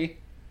shoot three,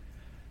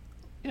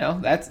 you know,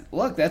 that's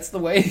the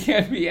way the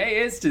NBA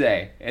is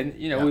today. And,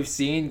 you know, we've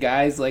seen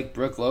guys like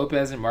Brook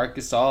Lopez and Marc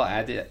Gasol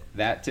add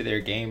that to their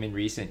game in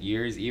recent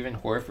years. Even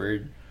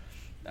Horford,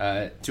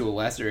 to a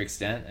lesser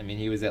extent. I mean,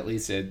 he was at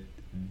least a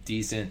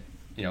decent,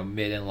 you know,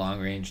 mid and long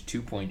range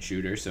 2-point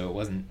shooter, so it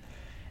wasn't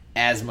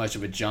as much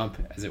of a jump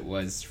as it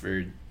was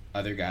for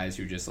other guys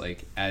who just,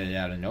 like, added it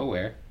out of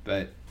nowhere.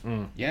 But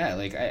yeah,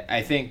 like,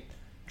 I think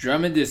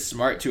Drummond is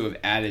smart to have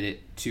added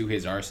it to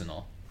his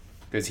arsenal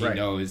because he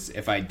knows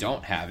if I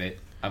don't have it,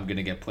 I'm going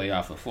to get played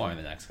off the floor in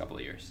the next couple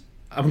of years.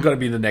 I'm going to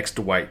be the next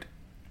Dwight.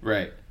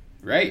 Right.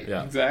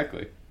 Yeah.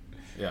 Exactly.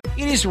 Yeah.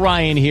 It is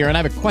Ryan here, and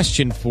I have a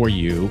question for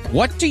you.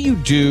 What do you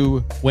do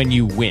when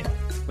you win?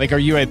 Like, are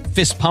you a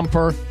fist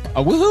pumper,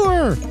 a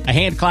woohooer, a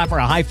hand clapper,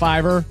 a high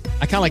fiver?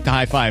 I kind of like the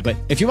high five, but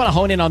if you want to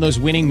hone in on those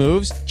winning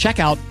moves, check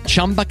out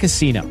Chumba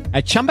Casino.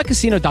 At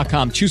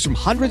ChumbaCasino.com, choose from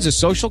hundreds of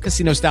social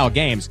casino-style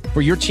games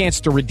for your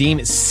chance to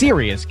redeem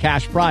serious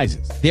cash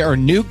prizes. There are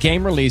new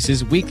game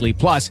releases weekly,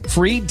 plus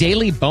free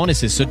daily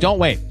bonuses. So don't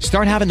wait.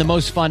 Start having the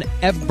most fun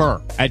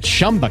ever at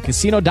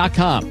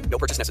ChumbaCasino.com. No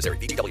purchase necessary.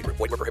 VGW. Void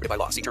where prohibited by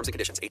law. See terms and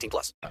conditions.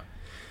 18+.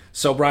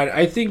 So, Brian,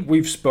 I think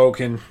we've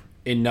spoken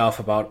enough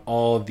about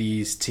all of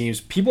these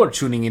teams. People are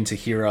tuning in to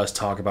hear us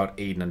talk about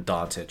Aiden and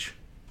Doncic.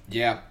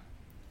 Yeah.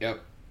 Yep.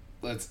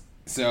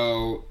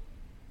 So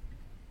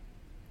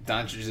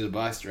Doncic is a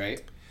bust,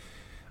 right?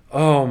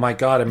 Oh my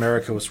God,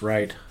 America was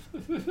right.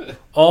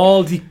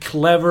 All the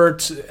clever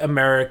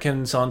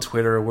Americans on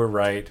Twitter were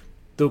right.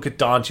 Look at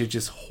Doncic,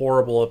 is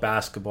horrible at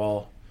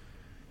basketball.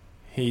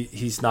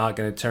 He's not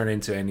going to turn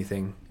into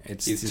anything.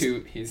 He's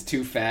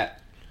too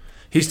fat.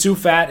 He's too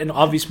fat, and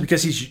obviously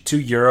because he's too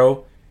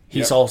Euro,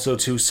 He's also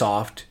too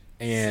soft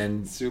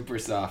and super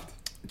soft.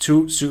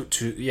 Too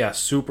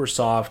super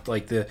soft.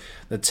 Like the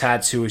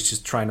tattoo is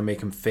just trying to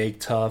make him fake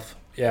tough.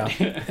 Yeah,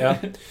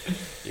 yeah,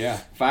 yeah.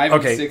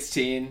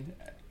 5-16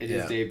 in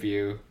his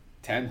debut.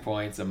 10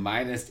 points, a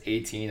minus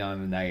 18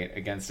 on the night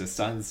against a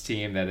Suns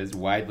team that is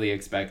widely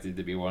expected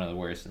to be one of the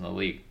worst in the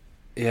league.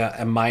 Yeah,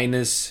 a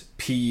minus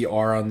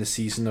PER on the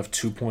season of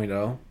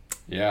 2.0.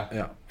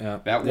 Yeah.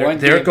 That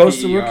there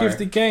goes the Rookie of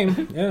the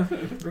Game. Yeah,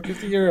 Rookie of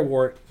the Year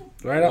award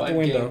right out the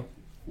window.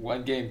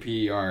 One game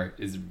PER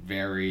is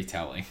very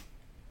telling.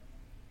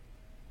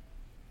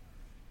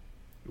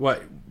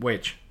 What?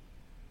 Which?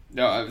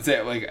 No, I would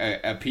say like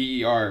a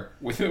PER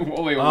with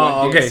only a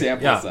one game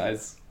sample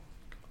size.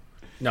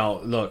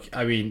 No, look,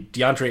 I mean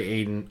DeAndre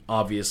Ayton,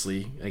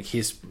 obviously, like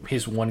his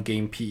 1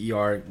 game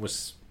PER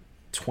was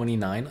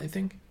 29, I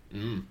think.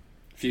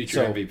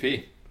 Future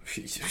MVP.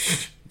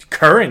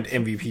 Current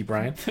MVP,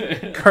 Brian.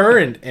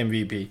 Current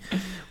MVP.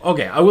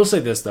 Okay, I will say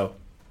this though.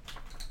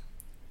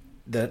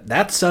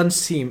 That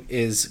Suns team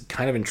is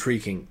kind of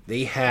intriguing.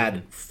 They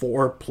had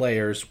 4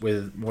 players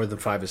with more than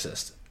 5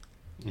 assists.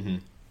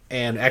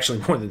 And actually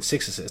more than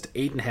 6 assists.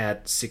 Ayton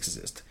had 6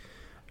 assists.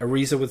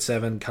 Ariza with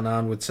 7,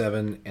 Kanan with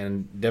 7,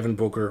 and Devin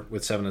Booker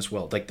with 7 as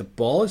well. Like, the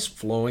ball is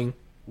flowing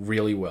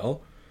really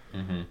well.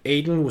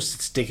 Ayton was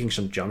sticking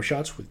some jump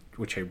shots,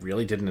 which I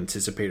really didn't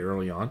anticipate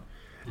early on.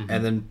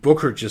 And then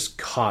Booker just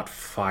caught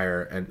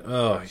fire. And,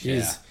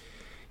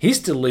 he's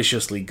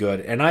deliciously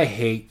good. And I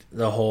hate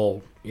the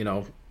whole,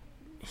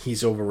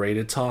 he's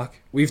overrated talk.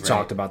 We've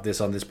talked about this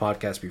on this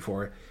podcast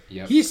before.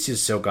 Yep. He's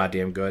just so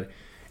goddamn good.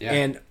 Yeah.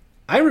 And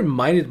I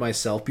reminded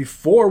myself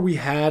before we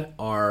had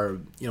our,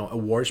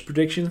 awards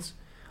predictions,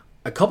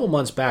 a couple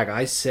months back,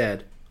 I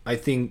said I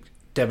think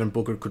Devin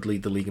Booker could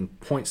lead the league in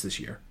points this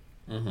year.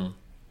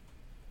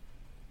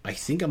 I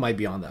think I might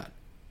be on that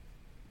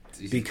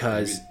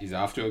because he's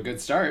off to a good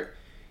start.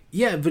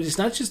 Yeah, but it's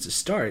not just a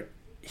start;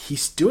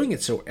 he's doing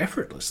it so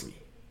effortlessly.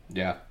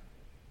 Yeah,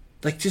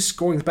 like just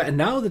scoring the back. And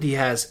now that he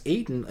has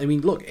Ayton, I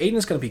mean, look,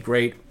 Ayton's going to be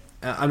great.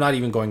 I'm not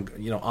even going,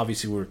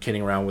 obviously we're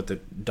kidding around with the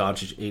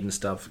Doncic Ayton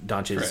stuff.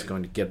 Doncic is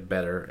going to get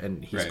better,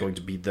 and he's going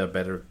to be the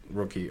better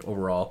rookie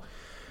overall.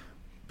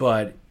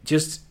 But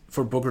just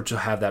for Booker to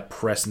have that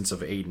presence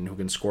of Ayton, who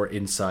can score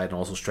inside and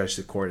also stretch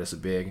the court as a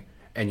big,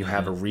 and you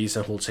have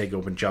Ariza who'll take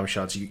open jump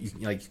shots, you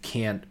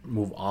can't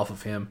move off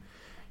of him.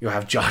 You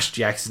have Josh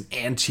Jackson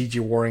and T.J.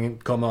 Warren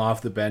coming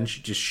off the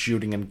bench, just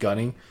shooting and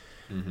gunning.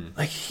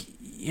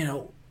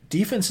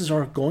 Defenses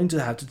are going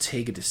to have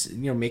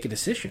to make a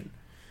decision.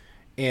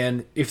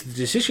 And if the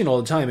decision all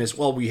the time is,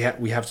 well, we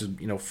have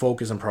to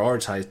focus and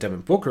prioritize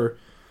Devin Booker,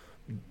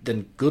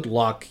 then good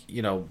luck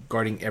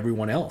guarding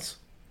everyone else.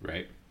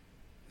 Right.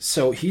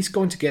 So he's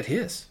going to get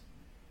his.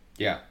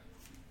 Yeah.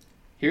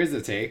 Here's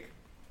the take: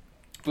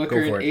 Booker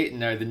and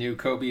Ayton are the new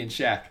Kobe and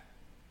Shaq.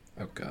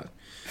 Oh God,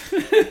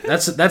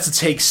 that's a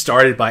take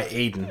started by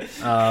Ayton.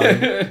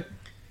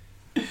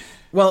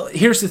 Well,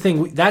 here's the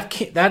thing. That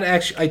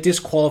actually I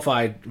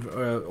disqualified,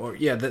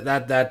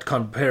 that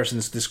comparison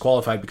is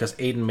disqualified because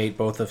Ayton made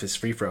both of his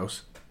free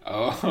throws.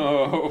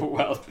 Oh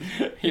well,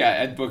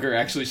 yeah, and Booker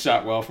actually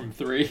shot well from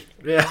 3.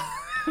 Yeah,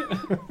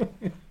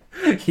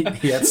 he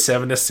had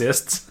 7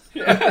 assists.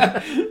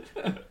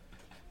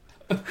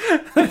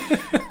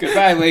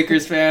 Goodbye,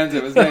 Lakers fans.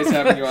 It was nice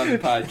having you on the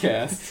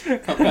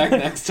podcast. Come back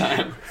next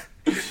time.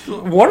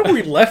 What are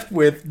we left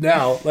with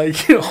now?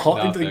 Like,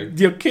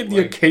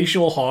 the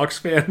occasional Hawks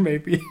fan,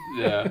 maybe.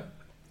 Yeah.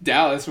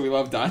 Dallas, we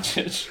love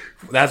Doncic.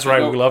 That's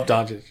right, we love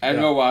Doncic. And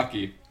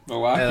Milwaukee.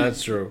 Yeah,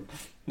 that's true.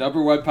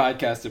 Number 1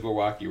 podcast in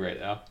Milwaukee right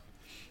now.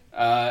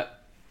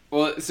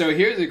 Well, so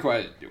here's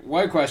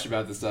one question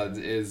about the Suns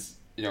is,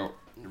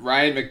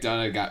 Ryan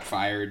McDonough got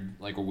fired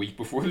like a week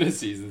before the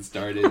season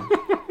started.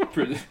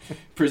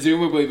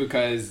 Presumably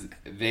because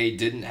they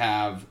didn't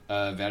have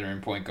a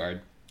veteran point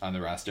guard on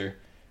the roster.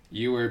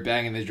 You were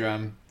banging the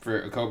drum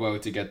for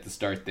Okobo to get the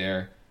start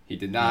there. He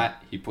did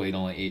not. He played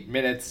only 8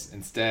 minutes.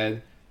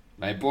 Instead,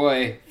 my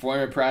boy,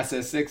 former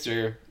process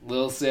Sixer,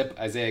 Lil Sip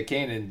Isaiah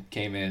Canaan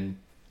came in.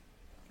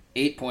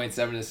 8 points,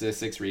 7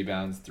 assists, 6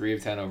 rebounds, 3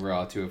 of 10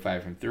 overall, 2 of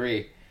 5 from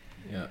 3.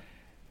 Yeah.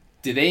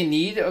 Do they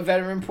need a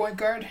veteran point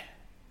guard?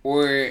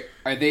 Or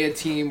are they a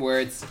team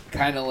where it's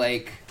kind of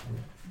like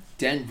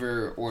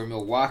Denver or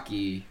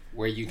Milwaukee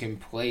where you can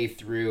play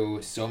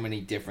through so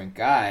many different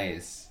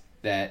guys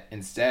that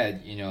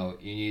instead, you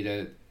need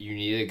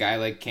a guy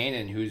like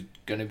Canaan who's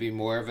going to be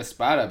more of a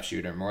spot up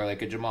shooter, more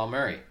like a Jamal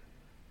Murray.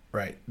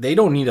 Right. They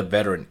don't need a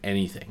veteran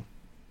anything.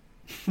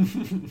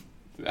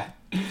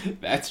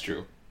 That's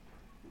true.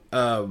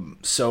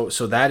 So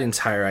that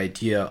entire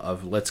idea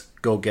of let's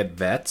go get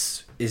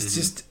vets is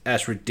just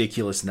as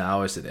ridiculous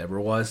now as it ever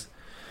was.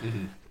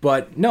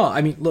 But no,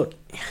 I mean, look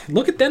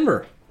at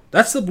Denver.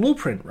 That's the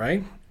blueprint,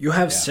 right? You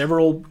have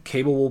several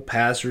capable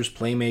passers,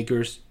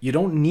 playmakers. You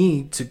don't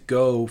need to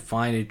go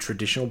find a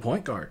traditional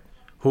point guard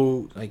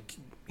who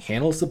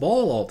handles the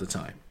ball all the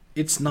time.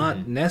 It's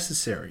not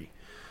necessary.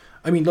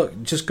 I mean,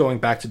 look, just going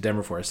back to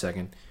Denver for a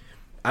second,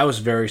 I was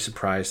very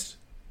surprised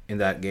in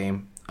that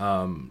game.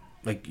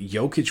 like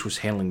Jokic was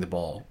handling the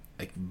ball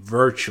like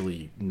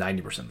virtually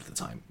 90% of the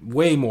time.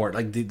 Way more.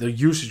 Like the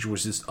usage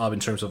was just up in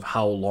terms of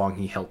how long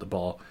he held the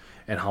ball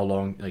and how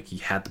long like he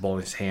had the ball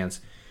in his hands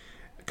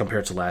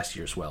compared to last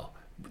year as well.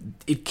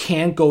 It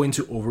can go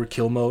into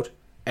overkill mode,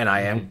 and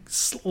I am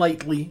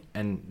slightly,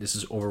 and this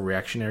is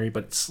overreactionary,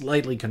 but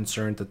slightly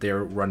concerned that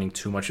they're running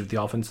too much of the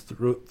offense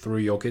through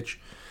Jokic.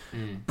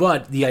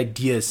 But the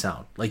idea is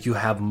sound. Like, you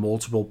have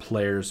multiple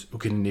players who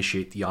can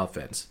initiate the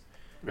offense.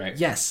 Right.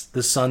 Yes,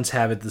 the Suns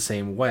have it the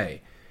same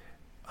way.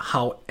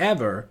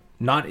 However,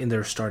 not in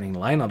their starting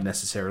lineup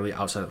necessarily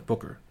outside of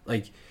Booker.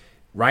 Like,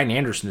 Ryan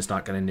Anderson is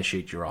not going to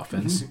initiate your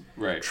offense.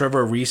 Right.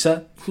 Trevor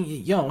Ariza,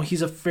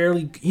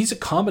 he's a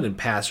competent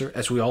passer,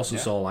 as we also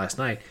saw last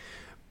night.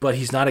 But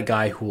he's not a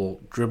guy who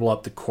will dribble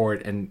up the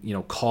court and,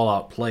 call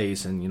out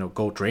plays and,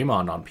 go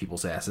Draymond on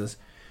people's asses.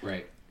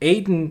 Right.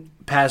 Aiden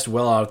passed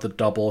well out of the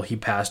double. He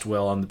passed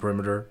well on the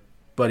perimeter,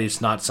 but it's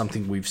not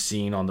something we've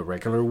seen on the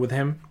regular with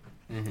him,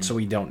 so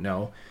we don't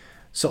know.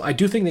 So I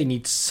do think they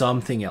need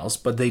something else,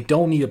 but they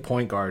don't need a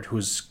point guard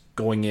who's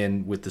going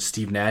in with the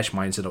Steve Nash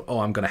mindset of,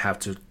 I'm going to have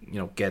to,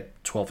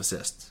 get 12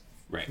 assists.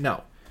 Right.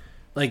 No.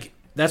 Like,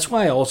 that's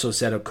why I also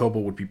said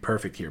Okobo would be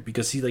perfect here,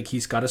 because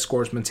he's got a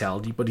scorer's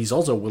mentality, but he's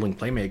also a willing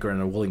playmaker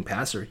and a willing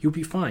passer. He'll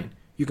be fine.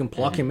 You can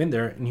plug him in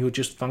there, and he would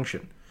just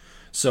function.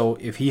 So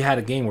if he had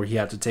a game where he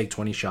had to take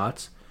 20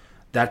 shots,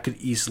 that could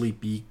easily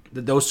be,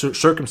 those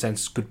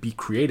circumstances could be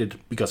created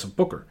because of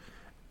Booker.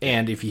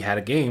 And if he had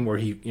a game where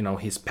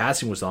his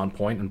passing was on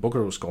point and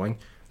Booker was going,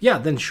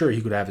 then sure,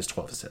 he could have his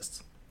 12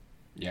 assists.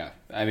 Yeah,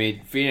 I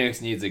mean,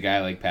 Phoenix needs a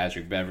guy like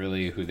Patrick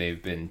Beverley, who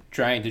they've been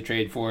trying to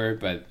trade for,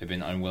 but they've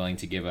been unwilling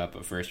to give up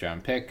a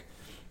first-round pick.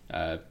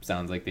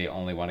 Sounds like they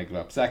only want to give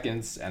up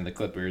seconds, and the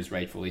Clippers,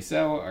 rightfully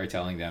so, are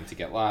telling them to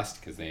get lost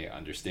because they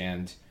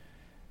understand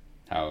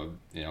how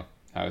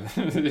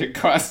it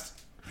cost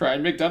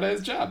Ryan McDonough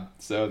his job.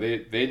 So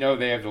they know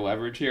they have the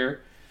leverage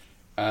here.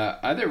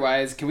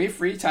 Otherwise, can we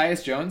free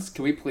Tyus Jones?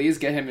 Can we please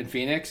get him in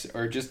Phoenix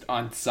or just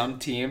on some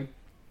team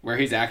where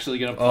he's actually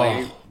going to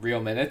play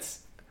real minutes?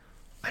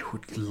 I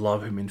would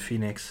love him in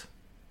Phoenix.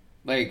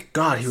 Like,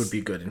 God, he would be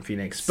good in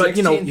Phoenix. But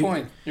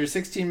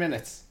 16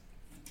 minutes.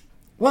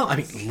 Well, I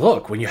mean,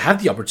 look, when you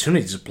have the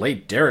opportunity to play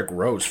Derrick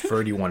Rose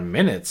 31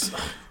 minutes.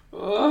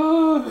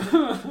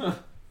 I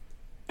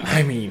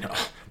mean,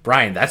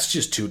 Brian, that's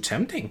just too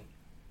tempting.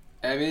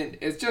 I mean,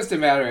 it's just a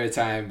matter of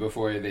time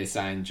before they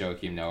sign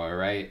Joakim Noah,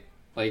 right?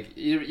 Like,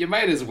 you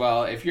might as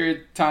well. If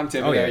you're Tom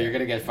Thibodeau, you're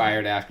going to get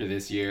fired after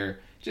this year.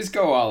 Just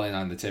go all in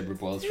on the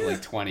Timberwolves for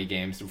like 20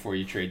 games before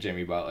you trade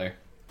Jimmy Butler.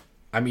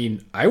 I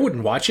mean, I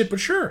wouldn't watch it, but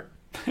sure.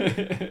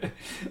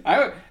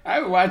 I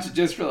would watch it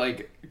just for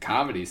like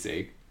comedy's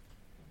sake.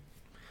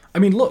 I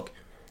mean, look,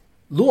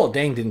 Luol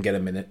Deng didn't get a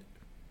minute,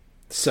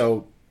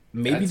 so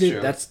maybe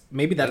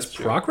that's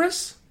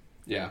progress.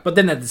 Yeah, but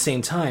then at the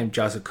same time,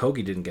 Josh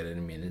Okogie didn't get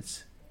any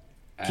minutes.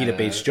 Keita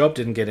Bates-Diop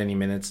didn't get any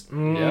minutes.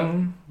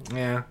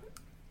 Yeah.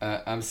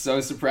 I'm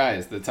so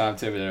surprised that Tom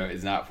Thibodeau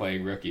is not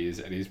playing rookies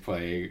and he's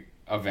playing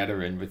a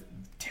veteran with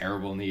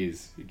terrible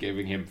knees,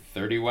 giving him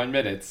 31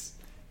 minutes,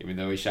 even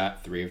though he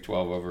shot 3 of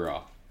 12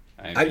 overall.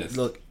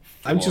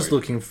 I'm just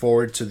looking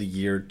forward to the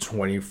year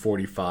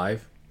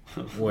 2045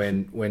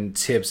 when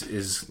Tibbs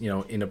is,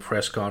 in a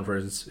press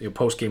conference, a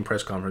post-game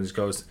press conference,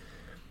 goes,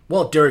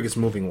 well, Derek is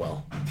moving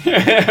well.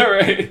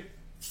 Right.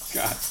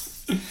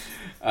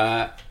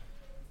 God.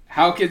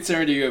 How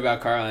concerned are you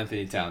about Karl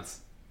Anthony Towns?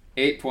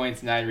 8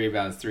 points, 9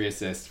 rebounds, 3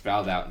 assists,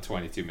 fouled out in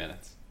 22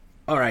 minutes.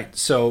 All right,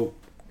 so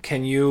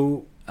can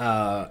you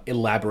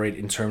elaborate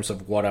in terms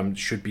of what I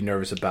should be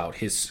nervous about?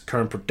 His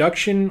current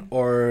production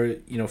or,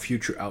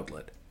 future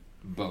outlet?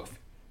 Both.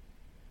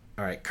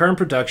 All right, current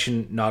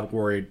production, not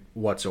worried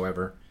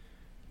whatsoever.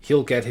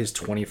 He'll get his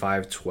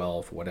 25,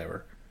 12,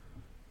 whatever.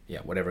 Yeah,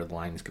 whatever the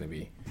line is going to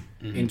be.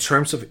 Mm-hmm. In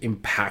terms of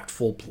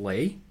impactful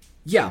play,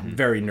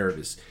 very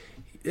nervous.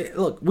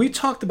 Look, we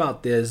talked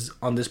about this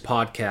on this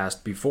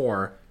podcast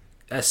before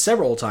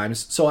several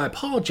times, so I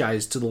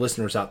apologize to the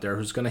listeners out there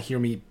who's going to hear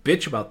me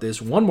bitch about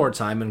this one more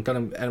time, and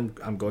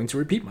I'm going to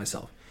repeat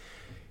myself.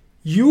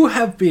 You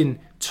have been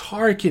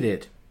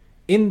targeted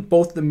in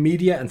both the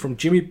media and from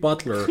Jimmy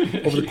Butler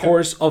over the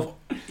course of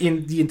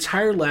in the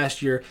entire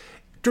last year,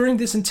 during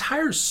this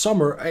entire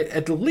summer,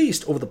 at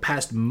least over the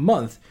past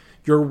month.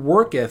 Your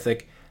work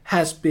ethic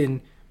has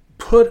been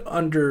put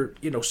under,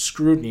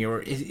 scrutiny,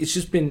 or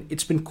it's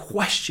been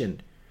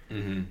questioned,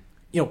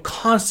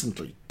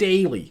 constantly,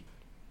 daily,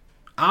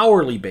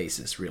 hourly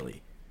basis,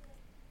 really.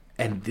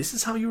 And this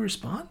is how you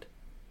respond?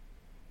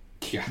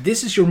 Yeah.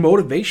 This is your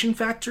motivation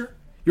factor?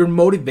 Your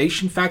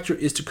motivation factor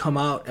is to come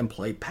out and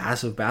play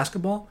passive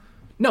basketball?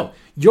 No,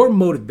 your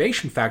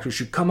motivation factor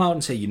should come out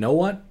and say, you know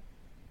what?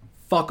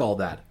 Fuck all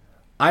that.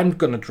 I'm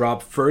going to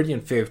drop 30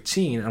 and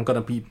 15. I'm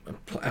going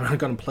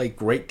to play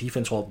great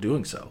defense while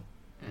doing so.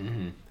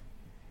 Mm-hmm.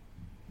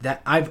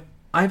 That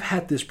I've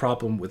had this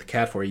problem with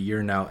Cat for a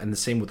year now, and the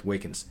same with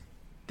Wiggins.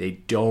 They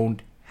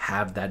don't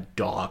have that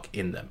dog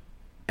in them,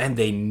 and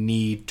they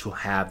need to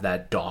have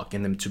that dog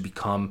in them to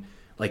become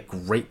like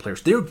great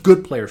players. They're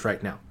good players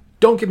right now.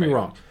 Don't get me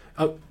wrong.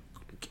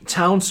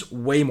 Towns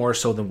way more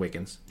so than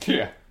Wiggins.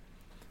 Yeah.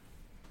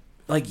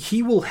 Like,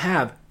 he will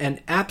have an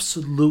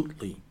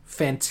absolutely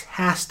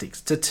fantastic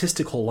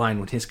statistical line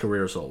when his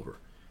career is over.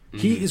 Mm-hmm.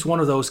 He is one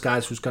of those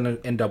guys who's going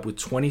to end up with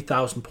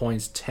 20,000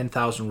 points,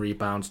 10,000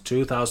 rebounds,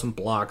 2,000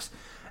 blocks,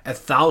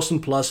 1,000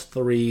 plus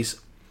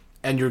threes,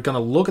 and you're going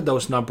to look at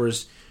those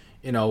numbers,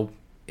 you know,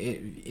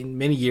 in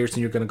many years,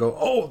 and you're going to go,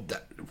 oh,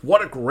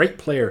 what a great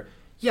player.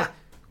 Yeah,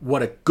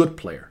 what a good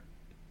player.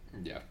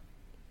 Yeah.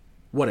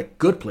 What a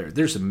good player.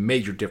 There's a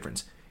major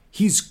difference.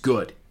 He's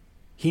good.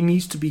 He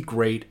needs to be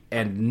great,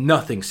 and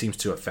nothing seems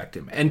to affect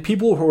him. And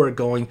people who are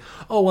going,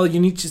 oh, well,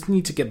 just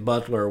need to get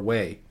Butler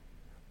away.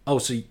 Oh,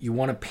 so you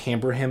want to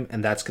pamper him,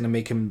 and that's going to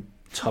make him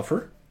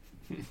tougher?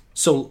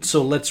 So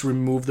let's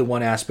remove the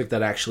one aspect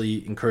that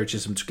actually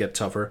encourages him to get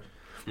tougher.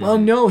 Mm-hmm. Well,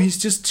 no, he's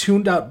just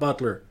tuned out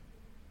Butler.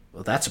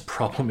 Well, that's a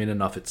problem in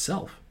and of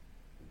itself.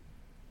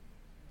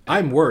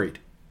 I'm worried.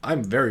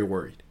 I'm very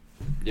worried.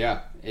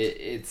 Yeah,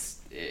 it's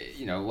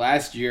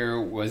last year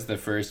was the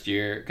first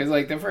year, because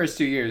like the first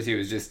 2 years he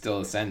was just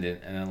still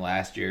ascendant, and then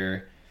last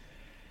year,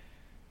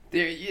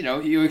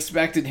 you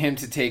expected him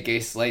to take a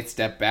slight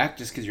step back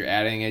just because you're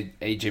adding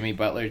a Jimmy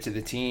Butler to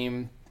the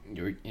team.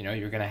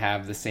 You're gonna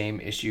have the same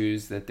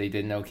issues that they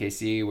did in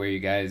OKC, where you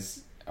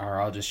guys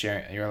are all just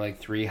sharing. You're like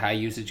 3 high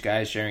usage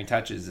guys sharing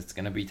touches. It's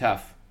gonna be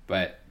tough,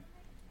 but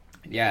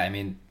yeah, I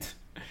mean,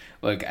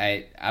 look,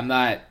 I'm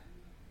not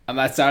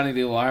sounding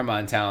the alarm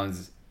on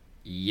Towns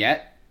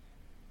yet.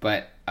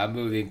 But I'm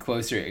moving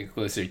closer and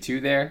closer to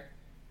there.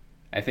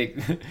 I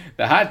think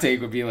the hot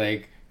take would be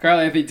like,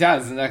 Karl-Anthony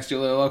Towns is the next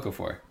Jahlil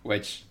Okafor,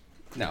 which,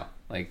 no,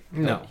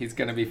 he's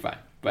going to be fine.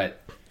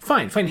 But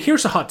Fine.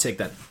 Here's a hot take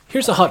then.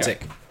 Here's a hot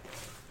take.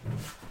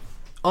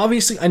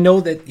 Obviously, I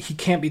know that he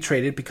can't be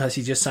traded because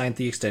he just signed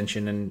the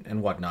extension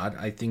and whatnot.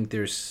 I think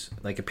there's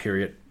like a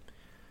period.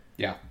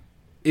 Yeah.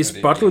 Is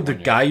Butler the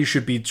guy you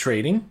should be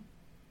trading?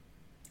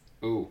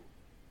 Ooh,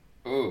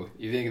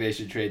 you think they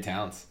should trade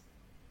Towns?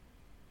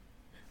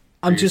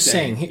 I'm just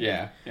saying.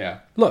 Yeah.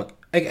 Look,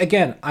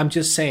 again, I'm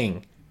just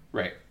saying.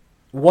 Right.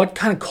 What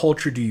kind of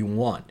culture do you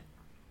want?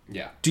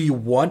 Yeah. Do you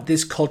want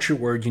this culture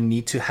where you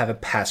need to have a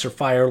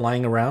pacifier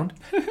lying around?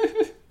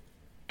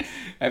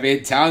 I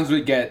mean, Towns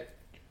would get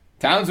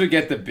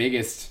the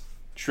biggest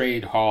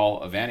trade haul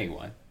of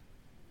anyone.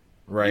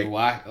 Right.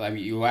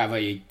 You have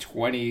a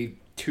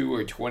 22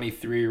 or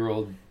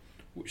 23-year-old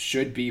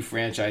should be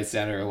franchise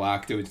center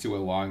locked into a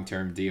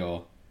long-term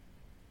deal.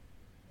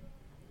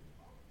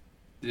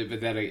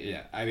 But then,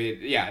 yeah, I mean,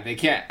 yeah, they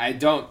can't. I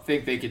don't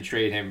think they can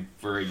trade him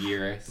for a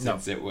year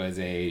since it was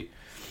a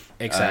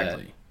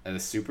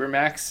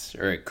supermax,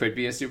 or it could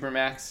be a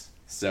supermax.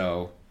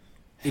 So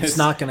it's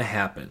not going to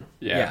happen.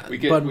 Yeah,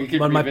 but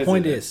my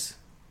point is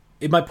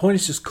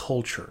just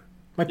culture.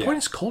 My point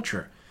is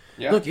culture.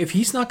 Yeah. Look, if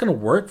he's not going to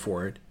work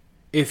for it,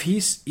 if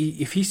he's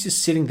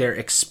just sitting there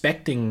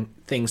expecting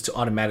things to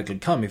automatically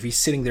come, if he's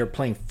sitting there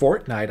playing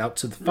Fortnite out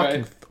to the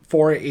fucking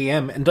 4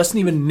 a.m. and doesn't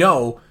even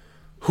know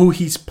who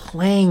he's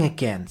playing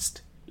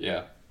against.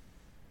 Yeah.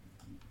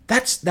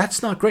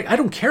 That's not great. I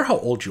don't care how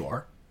old you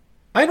are.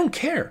 I don't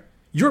care.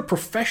 You're a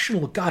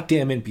professional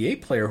goddamn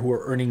NBA player who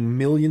are earning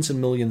millions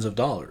and millions of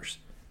dollars.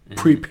 Mm-hmm.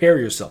 Prepare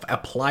yourself.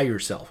 Apply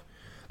yourself.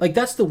 Like,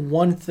 that's the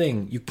one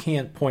thing you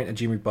can't point at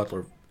Jimmy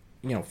Butler,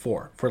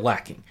 for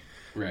lacking.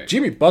 Right.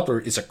 Jimmy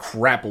Butler is a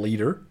crap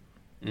leader.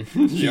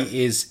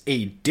 He is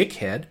a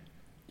dickhead.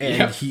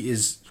 And he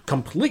is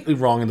completely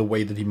wrong in the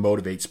way that he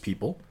motivates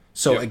people.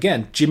 So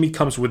again, Jimmy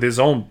comes with his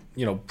own,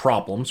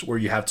 problems where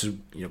you have to,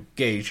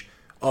 gauge,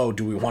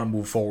 do we want to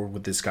move forward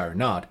with this guy or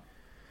not?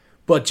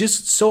 But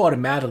just so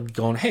automatically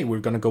going, hey, we're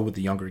going to go with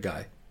the younger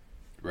guy.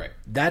 Right.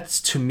 That's,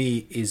 to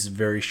me, is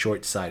very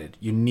short-sighted.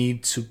 You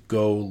need to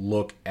go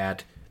look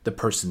at the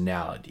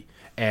personality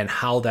and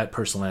how that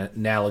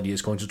personality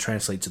is going to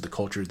translate to the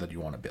culture that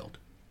you want to build.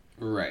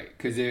 Right.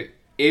 Because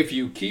if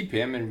you keep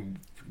him, and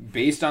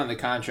based on the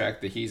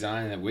contract that he's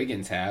on and that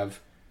Wiggins have,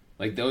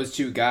 like, those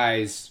two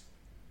guys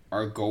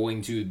are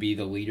going to be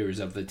the leaders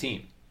of the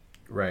team.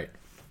 Right.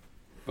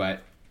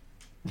 But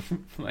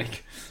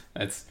like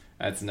that's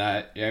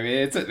not, I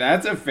mean,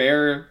 that's a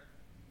fair,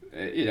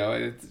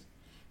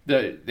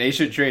 they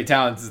should trade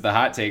Towns is the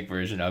hot take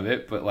version of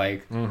it, but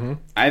like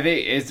I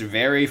think it's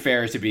very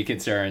fair to be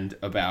concerned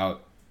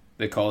about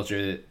the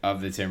culture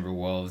of the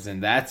Timberwolves,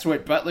 and that's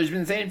what Butler's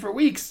been saying for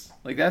weeks.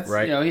 Like, that's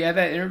right. He had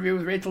that interview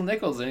with Rachel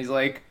Nichols and he's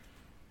like,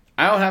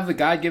 I don't have the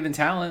God-given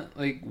talent.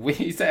 Like,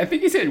 I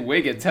think he said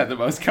Wiggins had the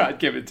most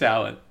God-given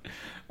talent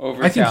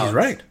over Towns. I think he's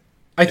right.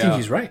 I think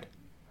he's right.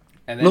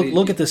 And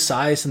look at the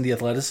size and the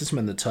athleticism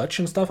and the touch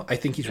and stuff. I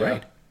think he's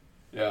right.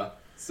 Yeah.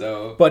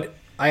 So, but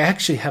I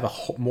actually have a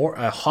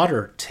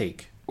hotter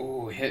take.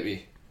 Oh, hit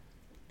me.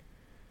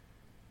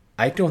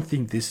 I don't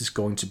think this is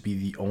going to be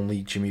the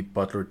only Jimmy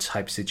Butler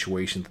type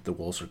situation that the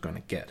Wolves are going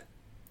to get.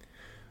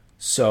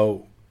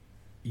 So,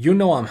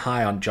 I'm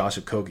high on Josh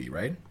Okogie,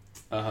 right?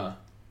 Uh-huh.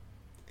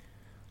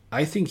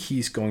 I think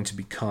he's going to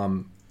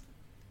become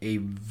a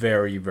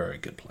very, very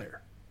good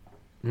player.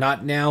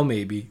 Not now,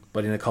 maybe,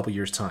 but in a couple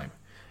years' time.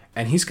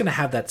 And he's going to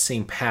have that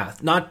same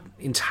path. Not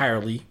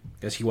entirely,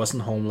 because he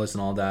wasn't homeless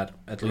and all that,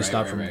 at least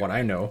not from what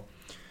I know.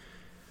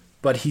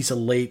 But he's a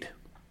late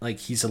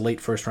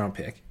first round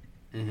pick.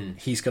 Mm-hmm.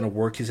 He's going to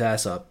work his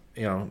ass up,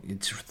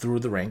 it's through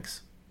the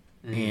ranks.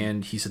 Mm-hmm.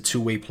 And he's a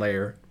two-way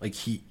player. Like,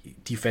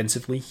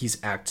 defensively, he's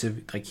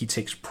active. Like, he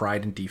takes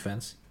pride in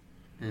defense.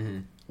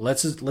 Mm-hmm.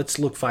 Let's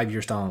look 5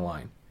 years down the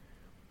line.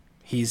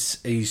 He's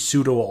a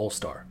pseudo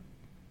all-star.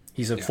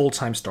 He's a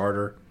full-time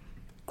starter.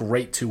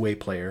 Great two-way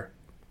player.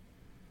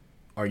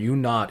 Are you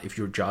not, if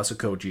you're Josh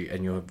Okogie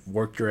and you have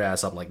worked your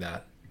ass up like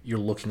that, you're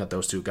looking at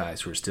those two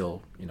guys who are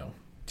still,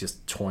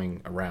 just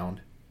toying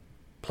around,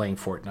 playing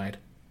Fortnite?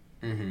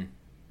 Mm-hmm.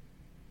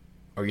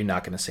 Are you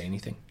not going to say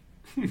anything?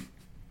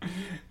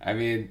 I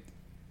mean,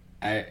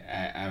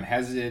 I'm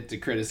hesitant to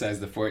criticize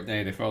the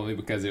Fortnite, if only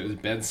because it was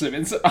Ben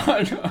Simmons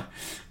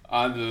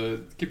on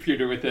the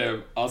computer with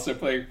him also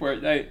playing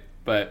Fortnite.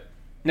 But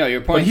no,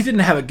 your point. But he didn't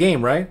have a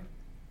game, right?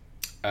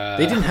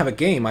 They didn't have a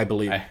game, I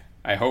believe.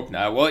 I hope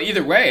not. Well,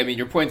 either way, I mean,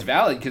 your point's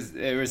valid, because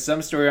there was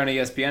some story on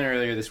ESPN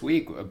earlier this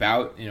week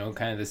about,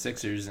 kind of the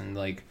Sixers and,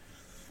 like,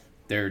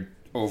 their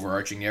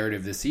overarching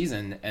narrative this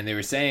season. And they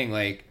were saying,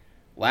 like,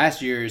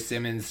 last year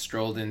Simmons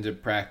strolled into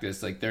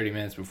practice, like, 30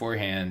 minutes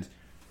beforehand.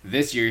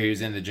 This year he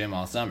was in the gym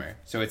all summer.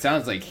 So it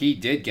sounds like he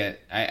did get...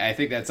 I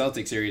think that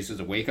Celtics series was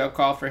a wake-up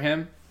call for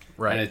him.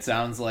 Right. And it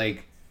sounds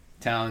like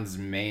Towns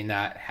may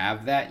not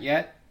have that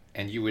yet.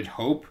 And you would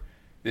hope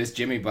this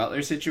Jimmy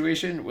Butler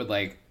situation would,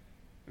 like...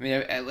 I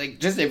mean, like,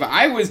 just if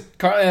I was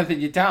Karl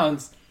Anthony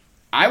Towns,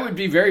 I would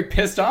be very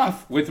pissed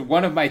off with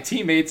one of my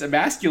teammates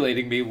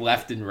emasculating me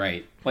left and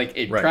right. Like,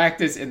 in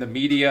practice, in the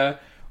media,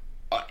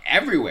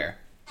 everywhere.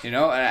 And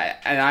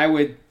I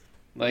would,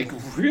 like,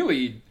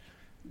 really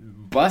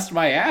bust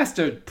my ass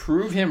to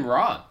prove him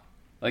wrong.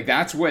 Like,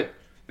 that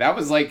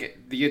was, like,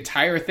 the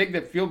entire thing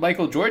that fueled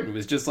Michael Jordan,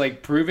 was just,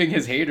 like, proving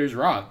his haters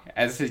wrong,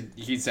 as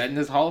he said in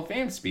his Hall of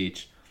Fame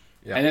speech.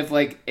 Yeah.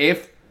 And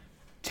if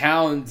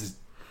Towns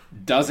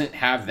doesn't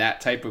have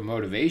that type of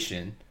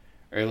motivation,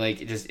 or,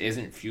 like, it just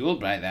isn't fueled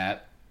by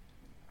that,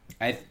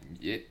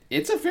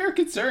 it's a fair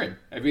concern.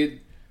 I mean,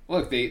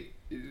 look, this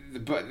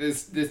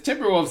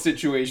Timberwolves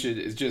situation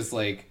is just,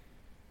 like,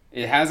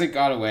 it hasn't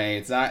gone away.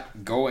 It's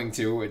not going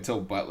to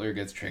until Butler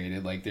gets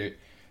traded. Like,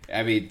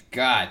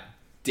 god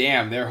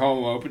damn, their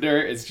home opener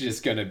is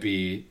just going to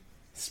be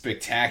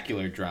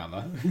spectacular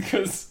drama.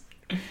 Because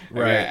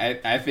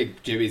I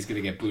think Jimmy's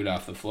going to get booed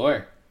off the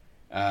floor.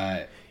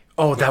 That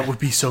would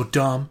be so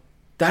dumb.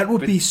 That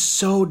would be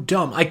so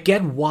dumb. I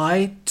get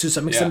why, to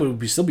some extent, it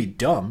would still be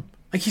dumb.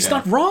 Like, he's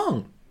not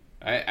wrong.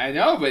 I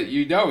know, but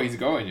he's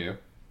going to.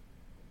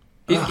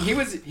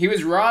 He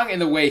was wrong in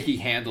the way he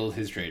handled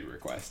his trade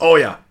request. Oh,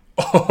 yeah.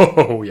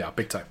 Oh, yeah,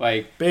 big time.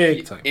 Like,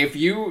 big time. If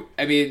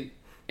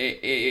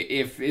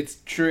it's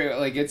true,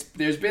 like,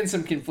 there's been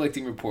some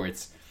conflicting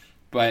reports,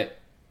 but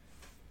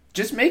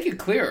just make it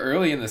clear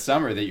early in the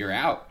summer that you're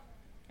out.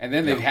 And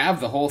then they have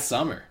the whole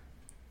summer.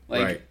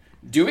 Like,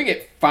 doing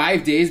it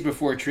 5 days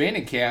before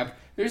training camp,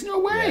 there's no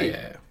way.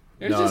 Yeah.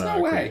 There's just no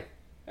way.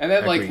 And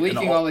then, like,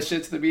 leaking all the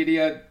shit to the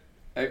media,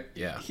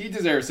 he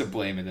deserves some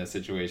blame in this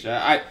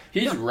situation.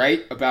 He's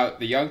right about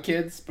the young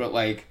kids, but,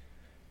 like,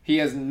 he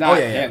has not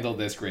handled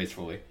this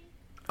gracefully.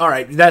 All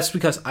right, that's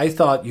because I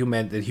thought you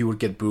meant that he would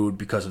get booed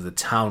because of the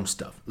town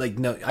stuff. Like,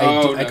 no,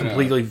 I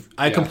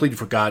completely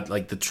forgot.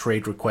 Like, the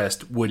trade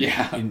request would,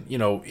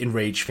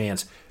 enrage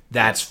fans.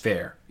 That's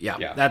fair.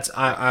 Yeah. That's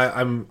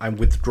I'm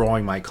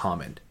withdrawing my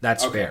comment.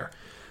 That's fair.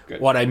 Good.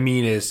 What I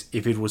mean is,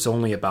 if it was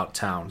only about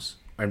Towns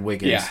and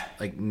Wiggins,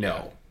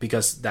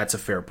 because that's a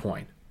fair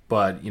point.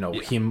 But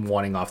him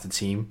wanting off the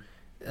team,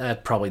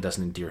 that probably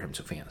doesn't endear him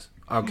to fans.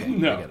 Okay,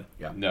 no, I get it.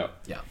 Yeah, no,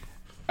 yeah.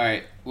 All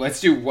right,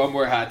 let's do one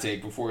more hot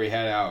take before we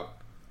head out.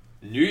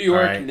 New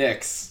York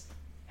Knicks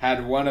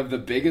had one of the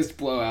biggest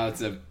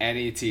blowouts of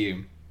any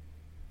team.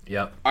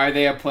 Yep. Are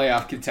they a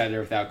playoff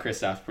contender without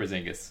Kristaps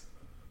Porzingis?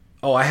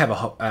 Oh, I have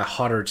a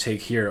hotter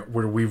take here.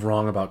 Were we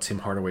wrong about Tim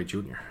Hardaway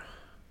Jr.?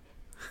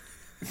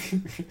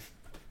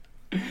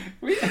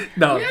 we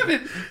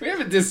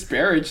haven't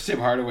disparaged Tim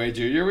Hardaway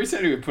Jr. We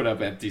said he would put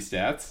up empty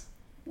stats,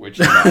 which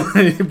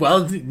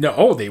well,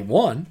 no, they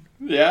won.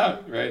 Yeah,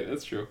 right.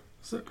 That's true.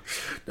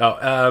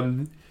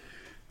 No,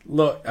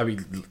 look, I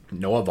mean,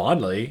 Noah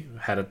Vonleh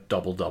had a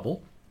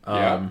double-double.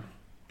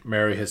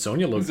 Mary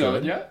Hezonja looked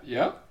good.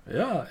 Yeah.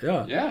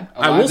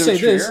 I will say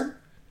this.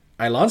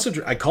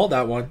 I called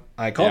that one.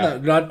 I called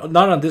that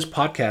not on this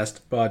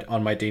podcast, but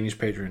on my Danish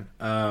Patreon.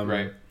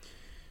 Right.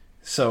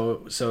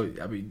 So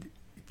I mean,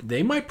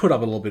 they might put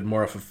up a little bit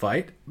more of a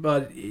fight,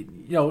 but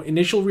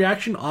initial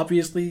reaction,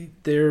 obviously,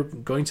 they're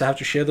going to have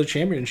to share the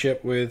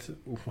championship with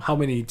how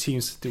many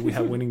teams do we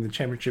have winning the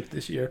championship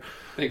this year?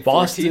 I think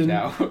Boston 14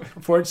 now.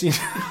 14.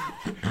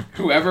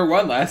 Whoever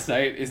won last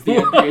night is the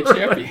NBA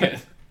champion.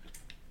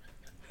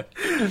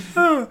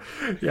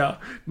 Yeah.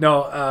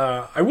 No,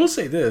 I will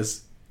say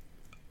this,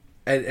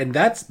 and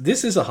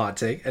this is a hot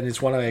take, and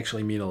it's one I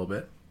actually mean a little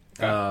bit.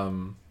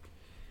 Okay.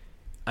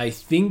 I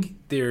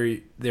think there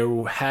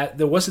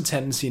was a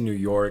tendency in New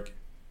York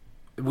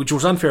which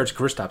was unfair to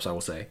Kristaps, I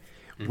will say,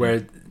 where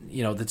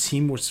the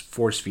team was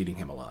force feeding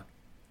him a lot.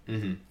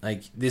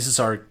 Like, this is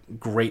our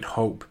great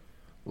hope.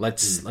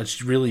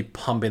 Let's really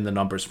pump in the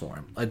numbers for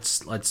him.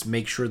 Let's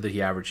make sure that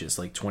he averages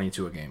like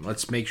 22 a game.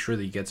 Let's make sure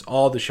that he gets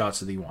all the shots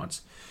that he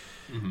wants.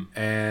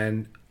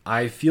 And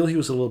I feel he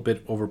was a little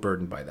bit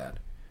overburdened by that.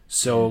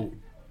 So,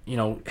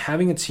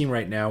 having a team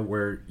right now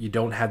where you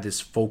don't have this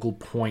focal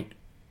point,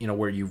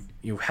 where you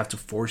have to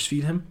force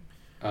feed him,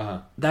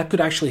 that could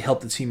actually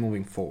help the team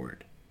moving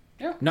forward.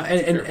 Yeah,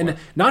 and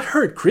not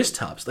hurt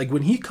Kristaps. Like,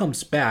 when he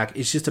comes back,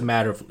 it's just a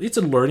matter of, it's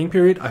a learning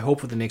period. I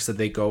hope for the Knicks that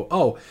they go,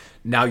 oh,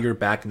 now you're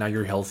back, now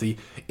you're healthy.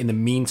 In the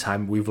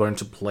meantime, we've learned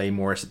to play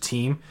more as a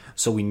team,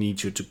 so we need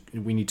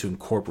to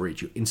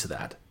incorporate you into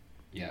that.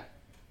 Yeah,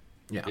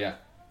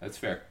 that's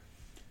fair.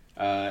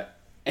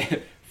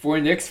 For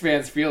Knicks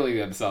fans feeling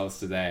themselves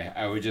today,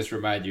 I would just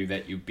remind you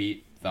that you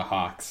beat the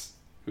Hawks,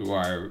 who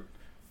are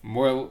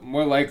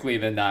more likely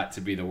than not to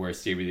be the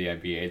worst team in the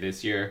NBA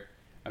this year.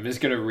 I'm just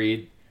gonna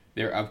read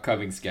their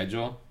upcoming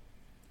schedule.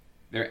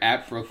 They're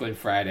at Brooklyn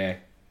Friday,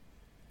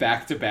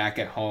 back-to-back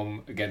at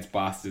home against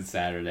Boston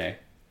Saturday,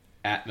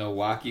 at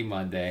Milwaukee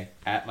Monday,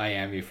 at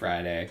Miami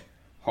Friday,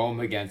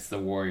 home against the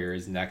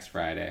Warriors next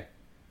Friday,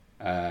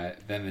 then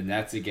the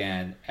Nets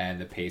again,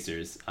 and the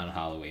Pacers on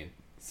Halloween.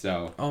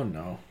 So, oh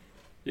no.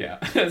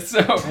 Yeah.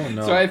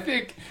 So I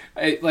think,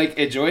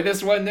 enjoy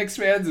this one, Knicks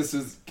fans. This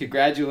is,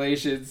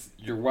 congratulations,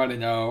 you're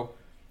 1-0.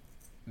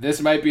 This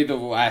might be the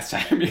last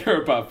time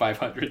you're above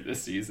 500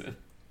 this season.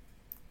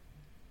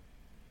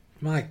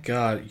 My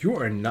God,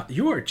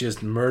 you are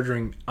just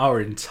murdering our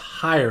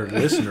entire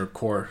listener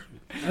core.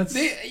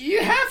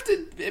 You have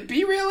to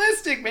be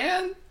realistic,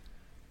 man.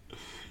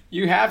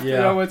 You have to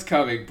know what's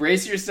coming.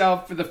 Brace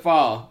yourself for the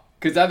fall,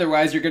 because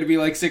otherwise you're going to be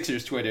like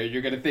Sixers Twitter.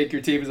 You're going to think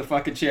your team is a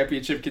fucking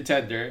championship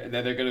contender, and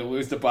then they're going to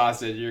lose to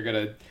Boston. You're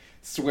going to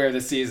swear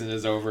the season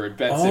is over. And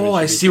Ben Simmons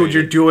I see what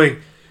you're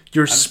doing.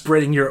 You're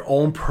spreading your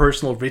own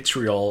personal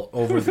vitriol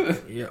over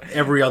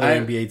every other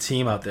NBA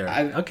team out there.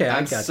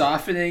 I'm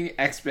softening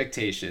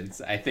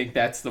expectations. I think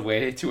that's the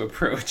way to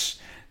approach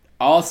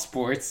all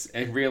sports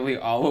and really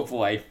all of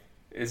life,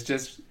 is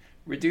just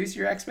reduce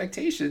your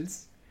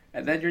expectations,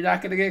 and then you're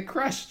not going to get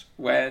crushed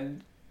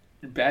when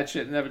bad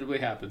shit inevitably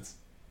happens.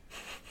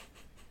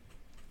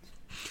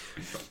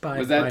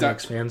 Was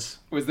that fans?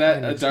 Was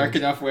that a dark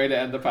enough way to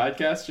end the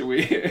podcast? Should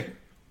we...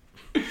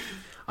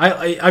 now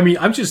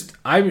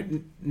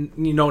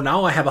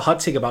I have a hot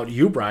take about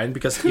you, Brian,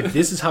 because if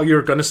this is how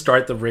you're going to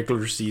start the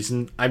regular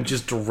season, I'm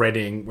just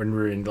dreading when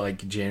we're in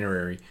like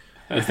January.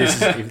 If this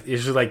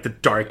is like the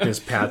darkness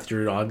path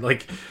you're on,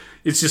 like,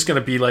 it's just going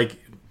to be like,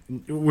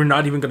 we're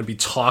not even going to be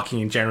talking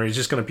in January. It's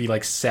just going to be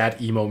like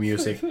sad emo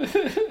music.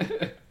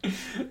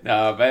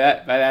 No,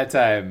 by that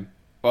time,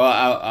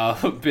 well, I'll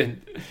have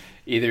been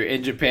either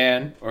in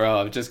Japan or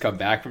I'll have just come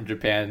back from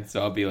Japan,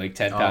 so I'll be like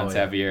 10 pounds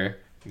heavier.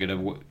 I'm going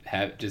to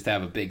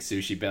have a big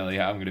sushi belly.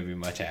 I'm going to be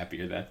much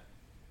happier then.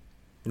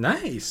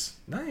 Nice.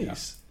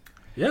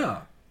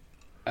 Yeah.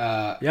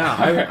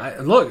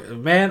 Look,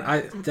 man,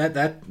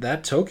 that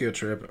Tokyo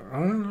trip,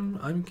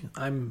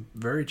 I'm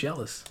very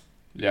jealous.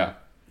 Yeah.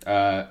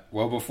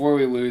 Well, before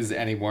we lose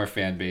any more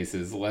fan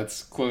bases,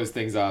 let's close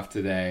things off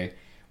today.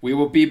 We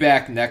will be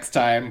back next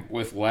time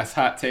with less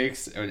hot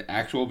takes and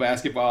actual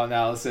basketball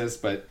analysis,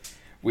 but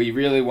we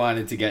really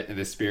wanted to get into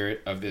the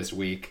spirit of this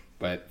week.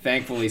 But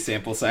thankfully,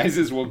 sample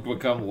sizes will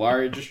become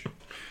large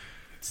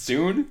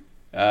soon,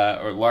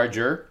 or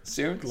larger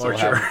soon.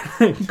 Larger, so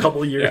we'll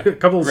couple years,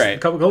 couple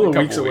of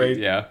weeks away.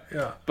 Yeah.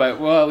 But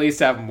we'll at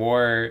least have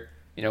more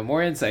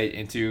insight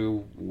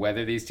into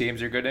whether these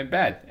teams are good and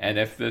bad. And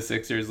if the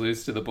Sixers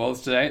lose to the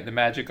Bulls tonight, the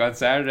Magic on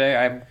Saturday,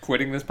 I'm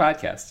quitting this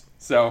podcast.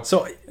 So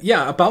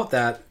yeah, about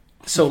that.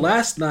 So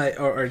last night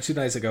or 2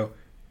 nights ago,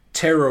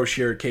 Terry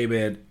Rozier came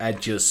in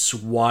and just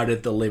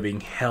swatted the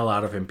living hell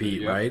out of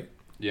Embiid, right?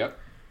 Yep.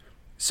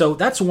 So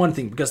that's one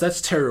thing, because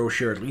that's Terry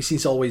Rozier. At least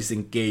he's always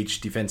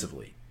engaged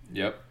defensively.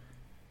 Yep.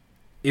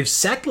 If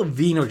Zach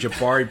LaVine or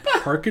Jabari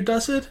Parker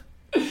does it,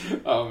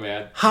 oh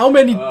man, how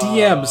many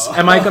DMs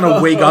am I going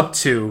to wake up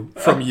to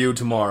from you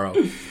tomorrow?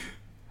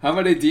 How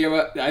many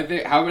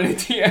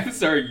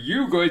DMs are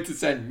you going to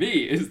send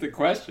me is the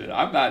question.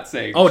 I'm not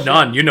saying shit.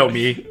 None. You know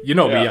me. Me.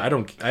 I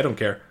don't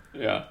care.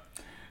 Yeah.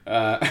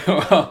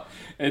 Well,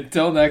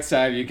 until next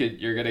time,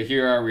 you're gonna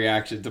hear our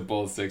reaction to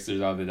Bulls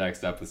Sixers on the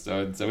next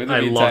episode. So in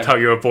the meantime, loved how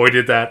you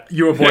avoided that.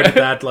 You avoided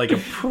that like a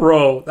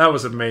pro. That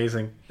was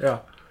amazing. Yeah.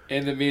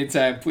 In the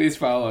meantime, please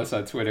follow us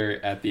on Twitter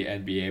at the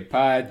NBA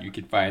Pod. You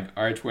can find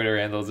our Twitter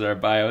handles in our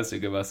bio, so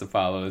give us a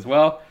follow as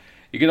well.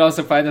 You can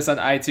also find us on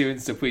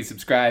iTunes, so please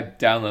subscribe,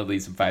 download,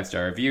 leave some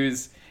 5-star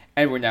reviews.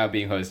 And we're now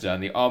being hosted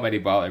on the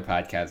Almighty Baller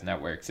Podcast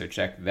Network, so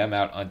check them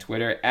out on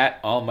Twitter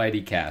at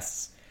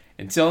AlmightyCasts.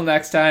 Until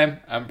next time,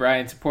 I'm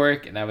Brian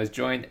Toporek, and I was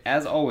joined,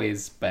 as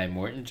always, by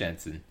Morten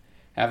Jensen.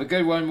 Have a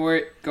good one,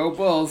 Mort. Go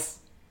Bulls!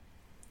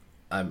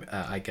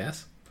 I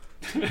guess.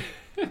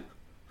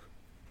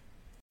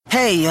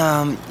 Hey,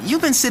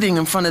 you've been sitting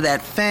in front of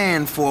that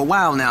fan for a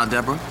while now,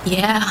 Deborah.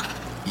 Yeah.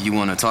 You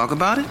want to talk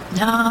about it?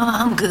 No,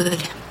 I'm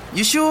good.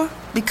 You sure?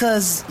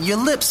 Because your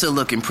lips are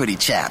looking pretty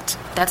chapped.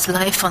 That's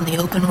life on the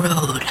open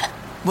road.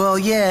 Well,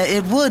 yeah,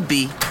 it would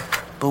be.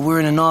 But we're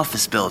in an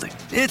office building.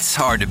 It's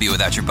hard to be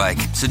without your bike,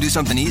 so do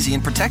something easy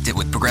and protect it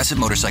with Progressive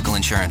Motorcycle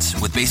Insurance.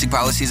 With basic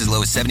policies as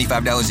low as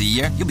 $75 a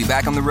year, you'll be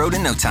back on the road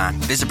in no time.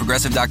 Visit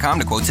Progressive.com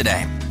to quote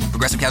today.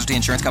 Progressive Casualty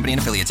Insurance Company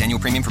and Affiliates. Annual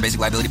premium for basic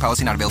liability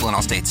policy not available in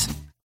all states.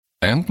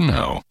 And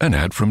now, an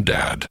ad from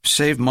Dad.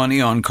 Save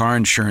money on car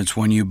insurance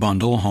when you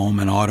bundle home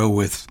and auto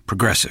with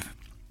Progressive.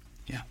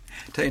 Yeah.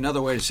 Tell you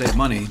another way to save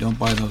money, don't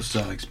buy those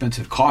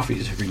expensive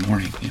coffees every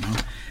morning, you know.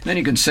 Then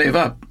you can save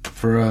up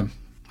for a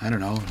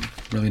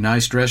really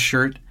nice dress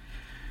shirt.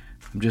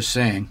 I'm just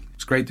saying,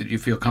 it's great that you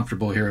feel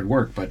comfortable here at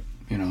work, but,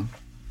 an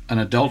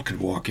adult could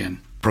walk in.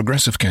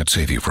 Progressive can't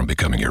save you from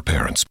becoming your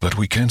parents, but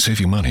we can save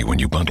you money when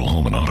you bundle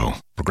home and auto.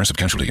 Progressive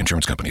Casualty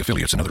Insurance Company,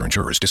 Affiliates, and other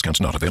insurers.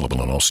 Discounts not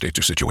available in all states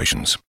or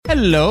situations.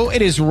 Hello,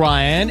 it is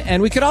Ryan,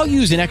 and we could all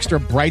use an extra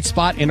bright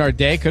spot in our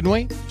day, couldn't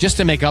we? Just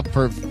to make up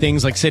for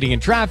things like sitting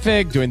in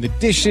traffic, doing the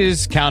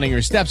dishes, counting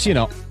your steps,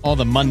 all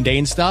the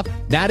mundane stuff.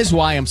 That is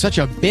why I'm such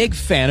a big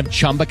fan of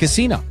Chumba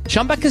Casino.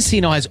 Chumba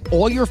Casino has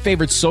all your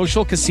favorite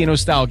social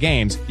casino-style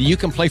games that you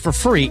can play for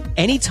free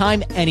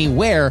anytime,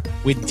 anywhere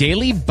with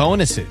daily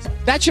bonuses.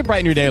 That should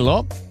brighten your day a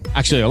little.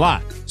 Actually, a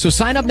lot. So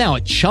sign up now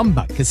at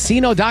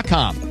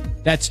ChumbaCasino.com.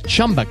 That's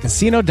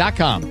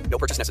ChumbaCasino.com. No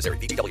purchase necessary.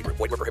 VGW Group.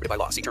 Void where prohibited by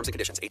law. See terms and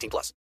conditions.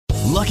 18+.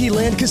 Lucky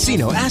Land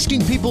Casino,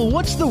 asking people,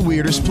 what's the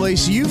weirdest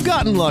place you've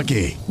gotten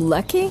lucky?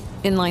 Lucky?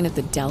 In line at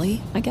the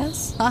deli, I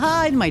guess?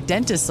 Aha, in my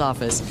dentist's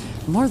office.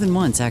 More than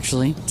once,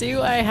 actually.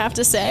 Do I have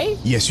to say?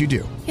 Yes, you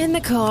do. In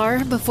the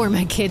car before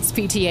my kids'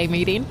 PTA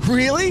meeting.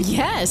 Really?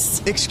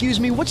 Yes. Excuse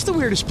me, what's the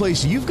weirdest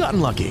place you've gotten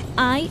lucky?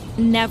 I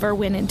never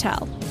win and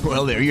tell.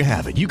 Well, there you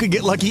have it. You can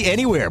get lucky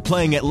anywhere,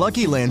 playing at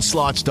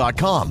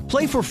LuckyLandSlots.com.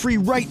 Play for free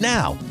right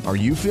now. Are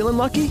you feeling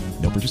lucky?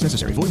 No purchase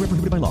necessary. Void where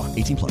prohibited by law.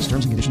 18+.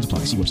 Terms and conditions apply.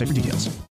 See website for details.